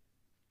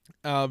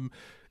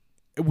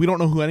 We don't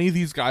know who any of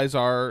these guys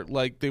are.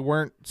 Like, they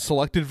weren't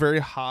selected very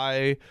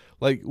high.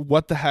 Like,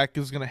 what the heck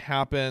is going to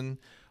happen?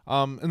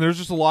 And there's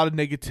just a lot of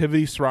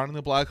negativity surrounding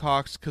the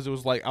Blackhawks because it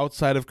was like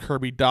outside of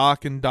Kirby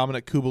Dach and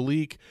Dominic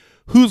Kubalik,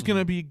 who's going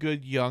to be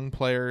good young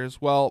players?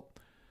 Well,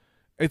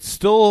 it's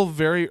still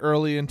very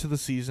early into the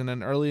season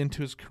and early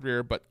into his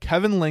career, but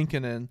Kevin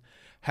Lankinen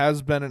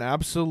has been an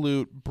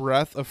absolute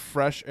breath of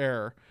fresh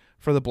air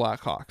for the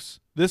Blackhawks.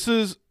 This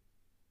is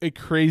a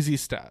crazy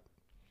stat.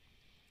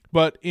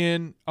 But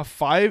in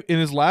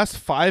his last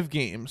 5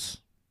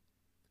 games,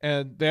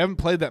 and they haven't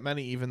played that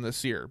many even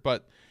this year,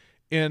 but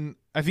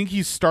I think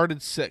he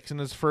started 6, and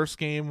his first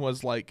game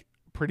was like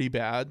pretty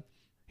bad.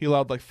 He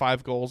allowed like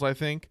 5 goals, I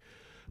think.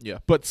 Yeah.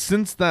 But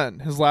since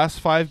then, his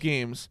last 5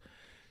 games,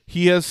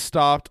 he has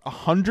stopped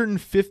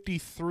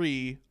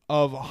 153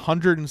 of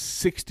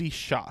 160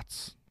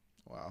 shots.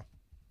 Wow.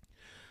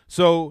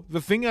 So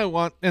the thing I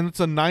want, and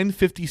it's a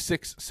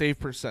 .956 save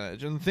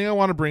percentage, and the thing I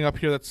want to bring up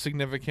here that's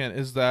significant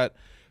is that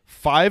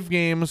 5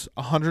 games,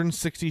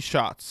 160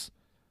 shots.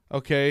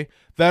 Okay,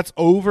 that's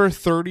over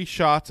 30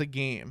 shots a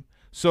game.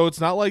 So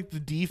it's not like the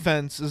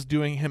defense is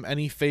doing him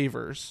any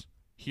favors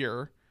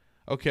here.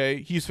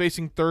 Okay, he's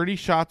facing 30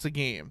 shots a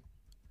game,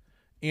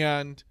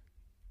 and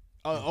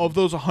of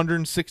those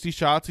 160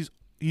 shots,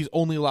 he's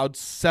only allowed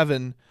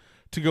 7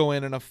 to go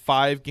in a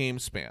 5-game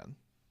span.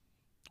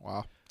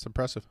 Wow, it's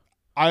impressive.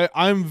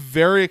 I'm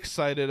very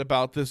excited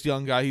about this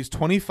young guy. He's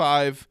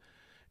 25,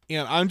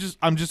 and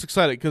I'm just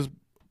excited because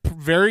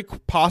very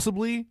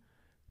possibly,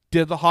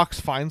 did the Hawks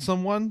find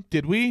someone?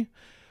 Did we?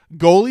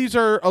 Goalies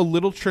are a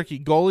little tricky.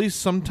 Goalies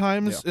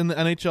sometimes in the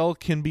NHL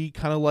can be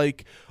kind of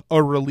like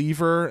a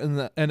reliever in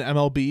an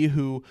MLB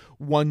who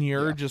one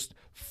year just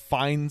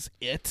finds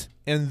it,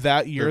 and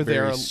that year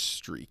they're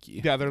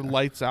streaky. Yeah, they're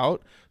lights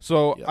out.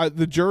 So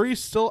the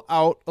jury's still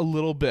out a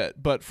little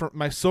bit, but for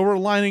my silver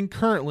lining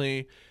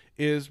currently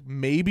is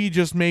maybe,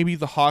 just maybe,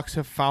 the Hawks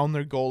have found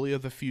their goalie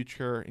of the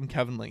future in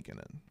Kevin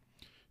Lankinen.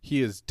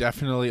 He is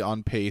definitely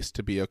on pace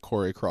to be a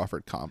Corey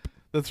Crawford comp.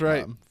 That's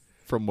right.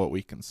 From what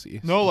we can see.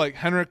 No, like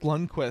Henrik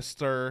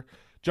Lundqvist or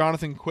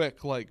Jonathan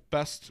Quick, like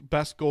best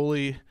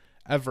goalie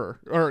ever.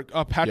 Or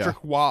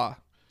Patrick Waugh.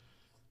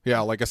 Yeah,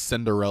 like a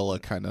Cinderella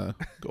kind of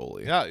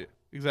goalie. Yeah,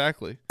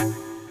 exactly.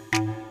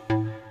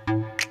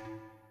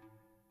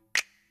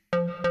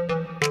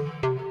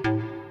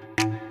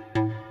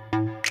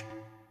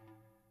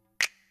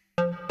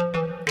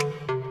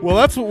 Well,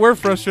 that's what we're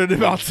frustrated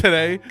about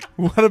today.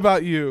 What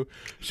about you?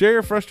 Share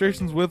your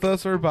frustrations with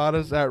us or about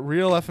us at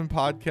Real Effin'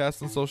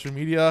 Podcast on social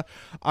media.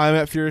 I'm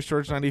at Furious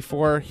George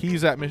 94.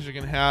 He's at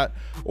Michigan Hat.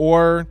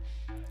 Or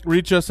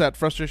reach us at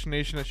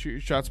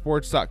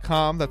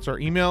frustrationnation@shootyourshotsports.com. That's our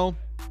email.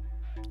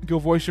 go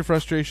voice your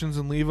frustrations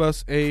and leave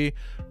us a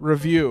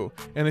review.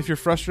 And if you're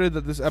frustrated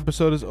that this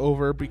episode is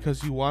over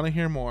because you want to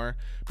hear more,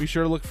 be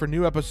sure to look for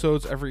new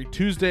episodes every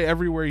Tuesday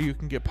everywhere you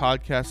can get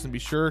podcasts, and be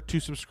sure to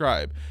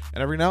subscribe.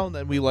 And every now and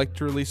then we like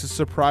to release a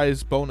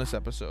surprise bonus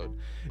episode.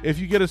 If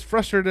you get as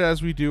frustrated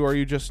as we do, or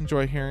you just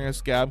enjoy hearing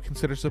us gab,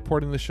 consider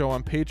supporting the show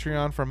on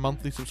Patreon for a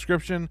monthly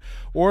subscription,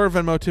 or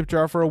Venmo tip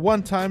jar for a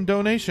one-time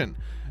donation.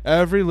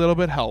 Every little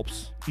bit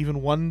helps,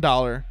 even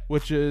 $1,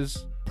 which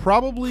is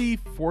probably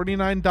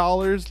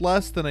 $49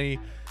 less than a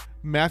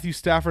Matthew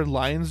Stafford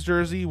Lions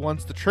jersey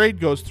once the trade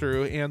goes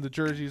through and the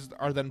jerseys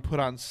are then put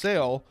on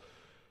sale,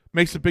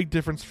 makes a big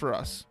difference for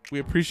us. We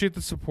appreciate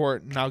the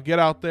support. Now get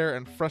out there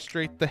and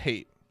frustrate the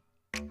hate.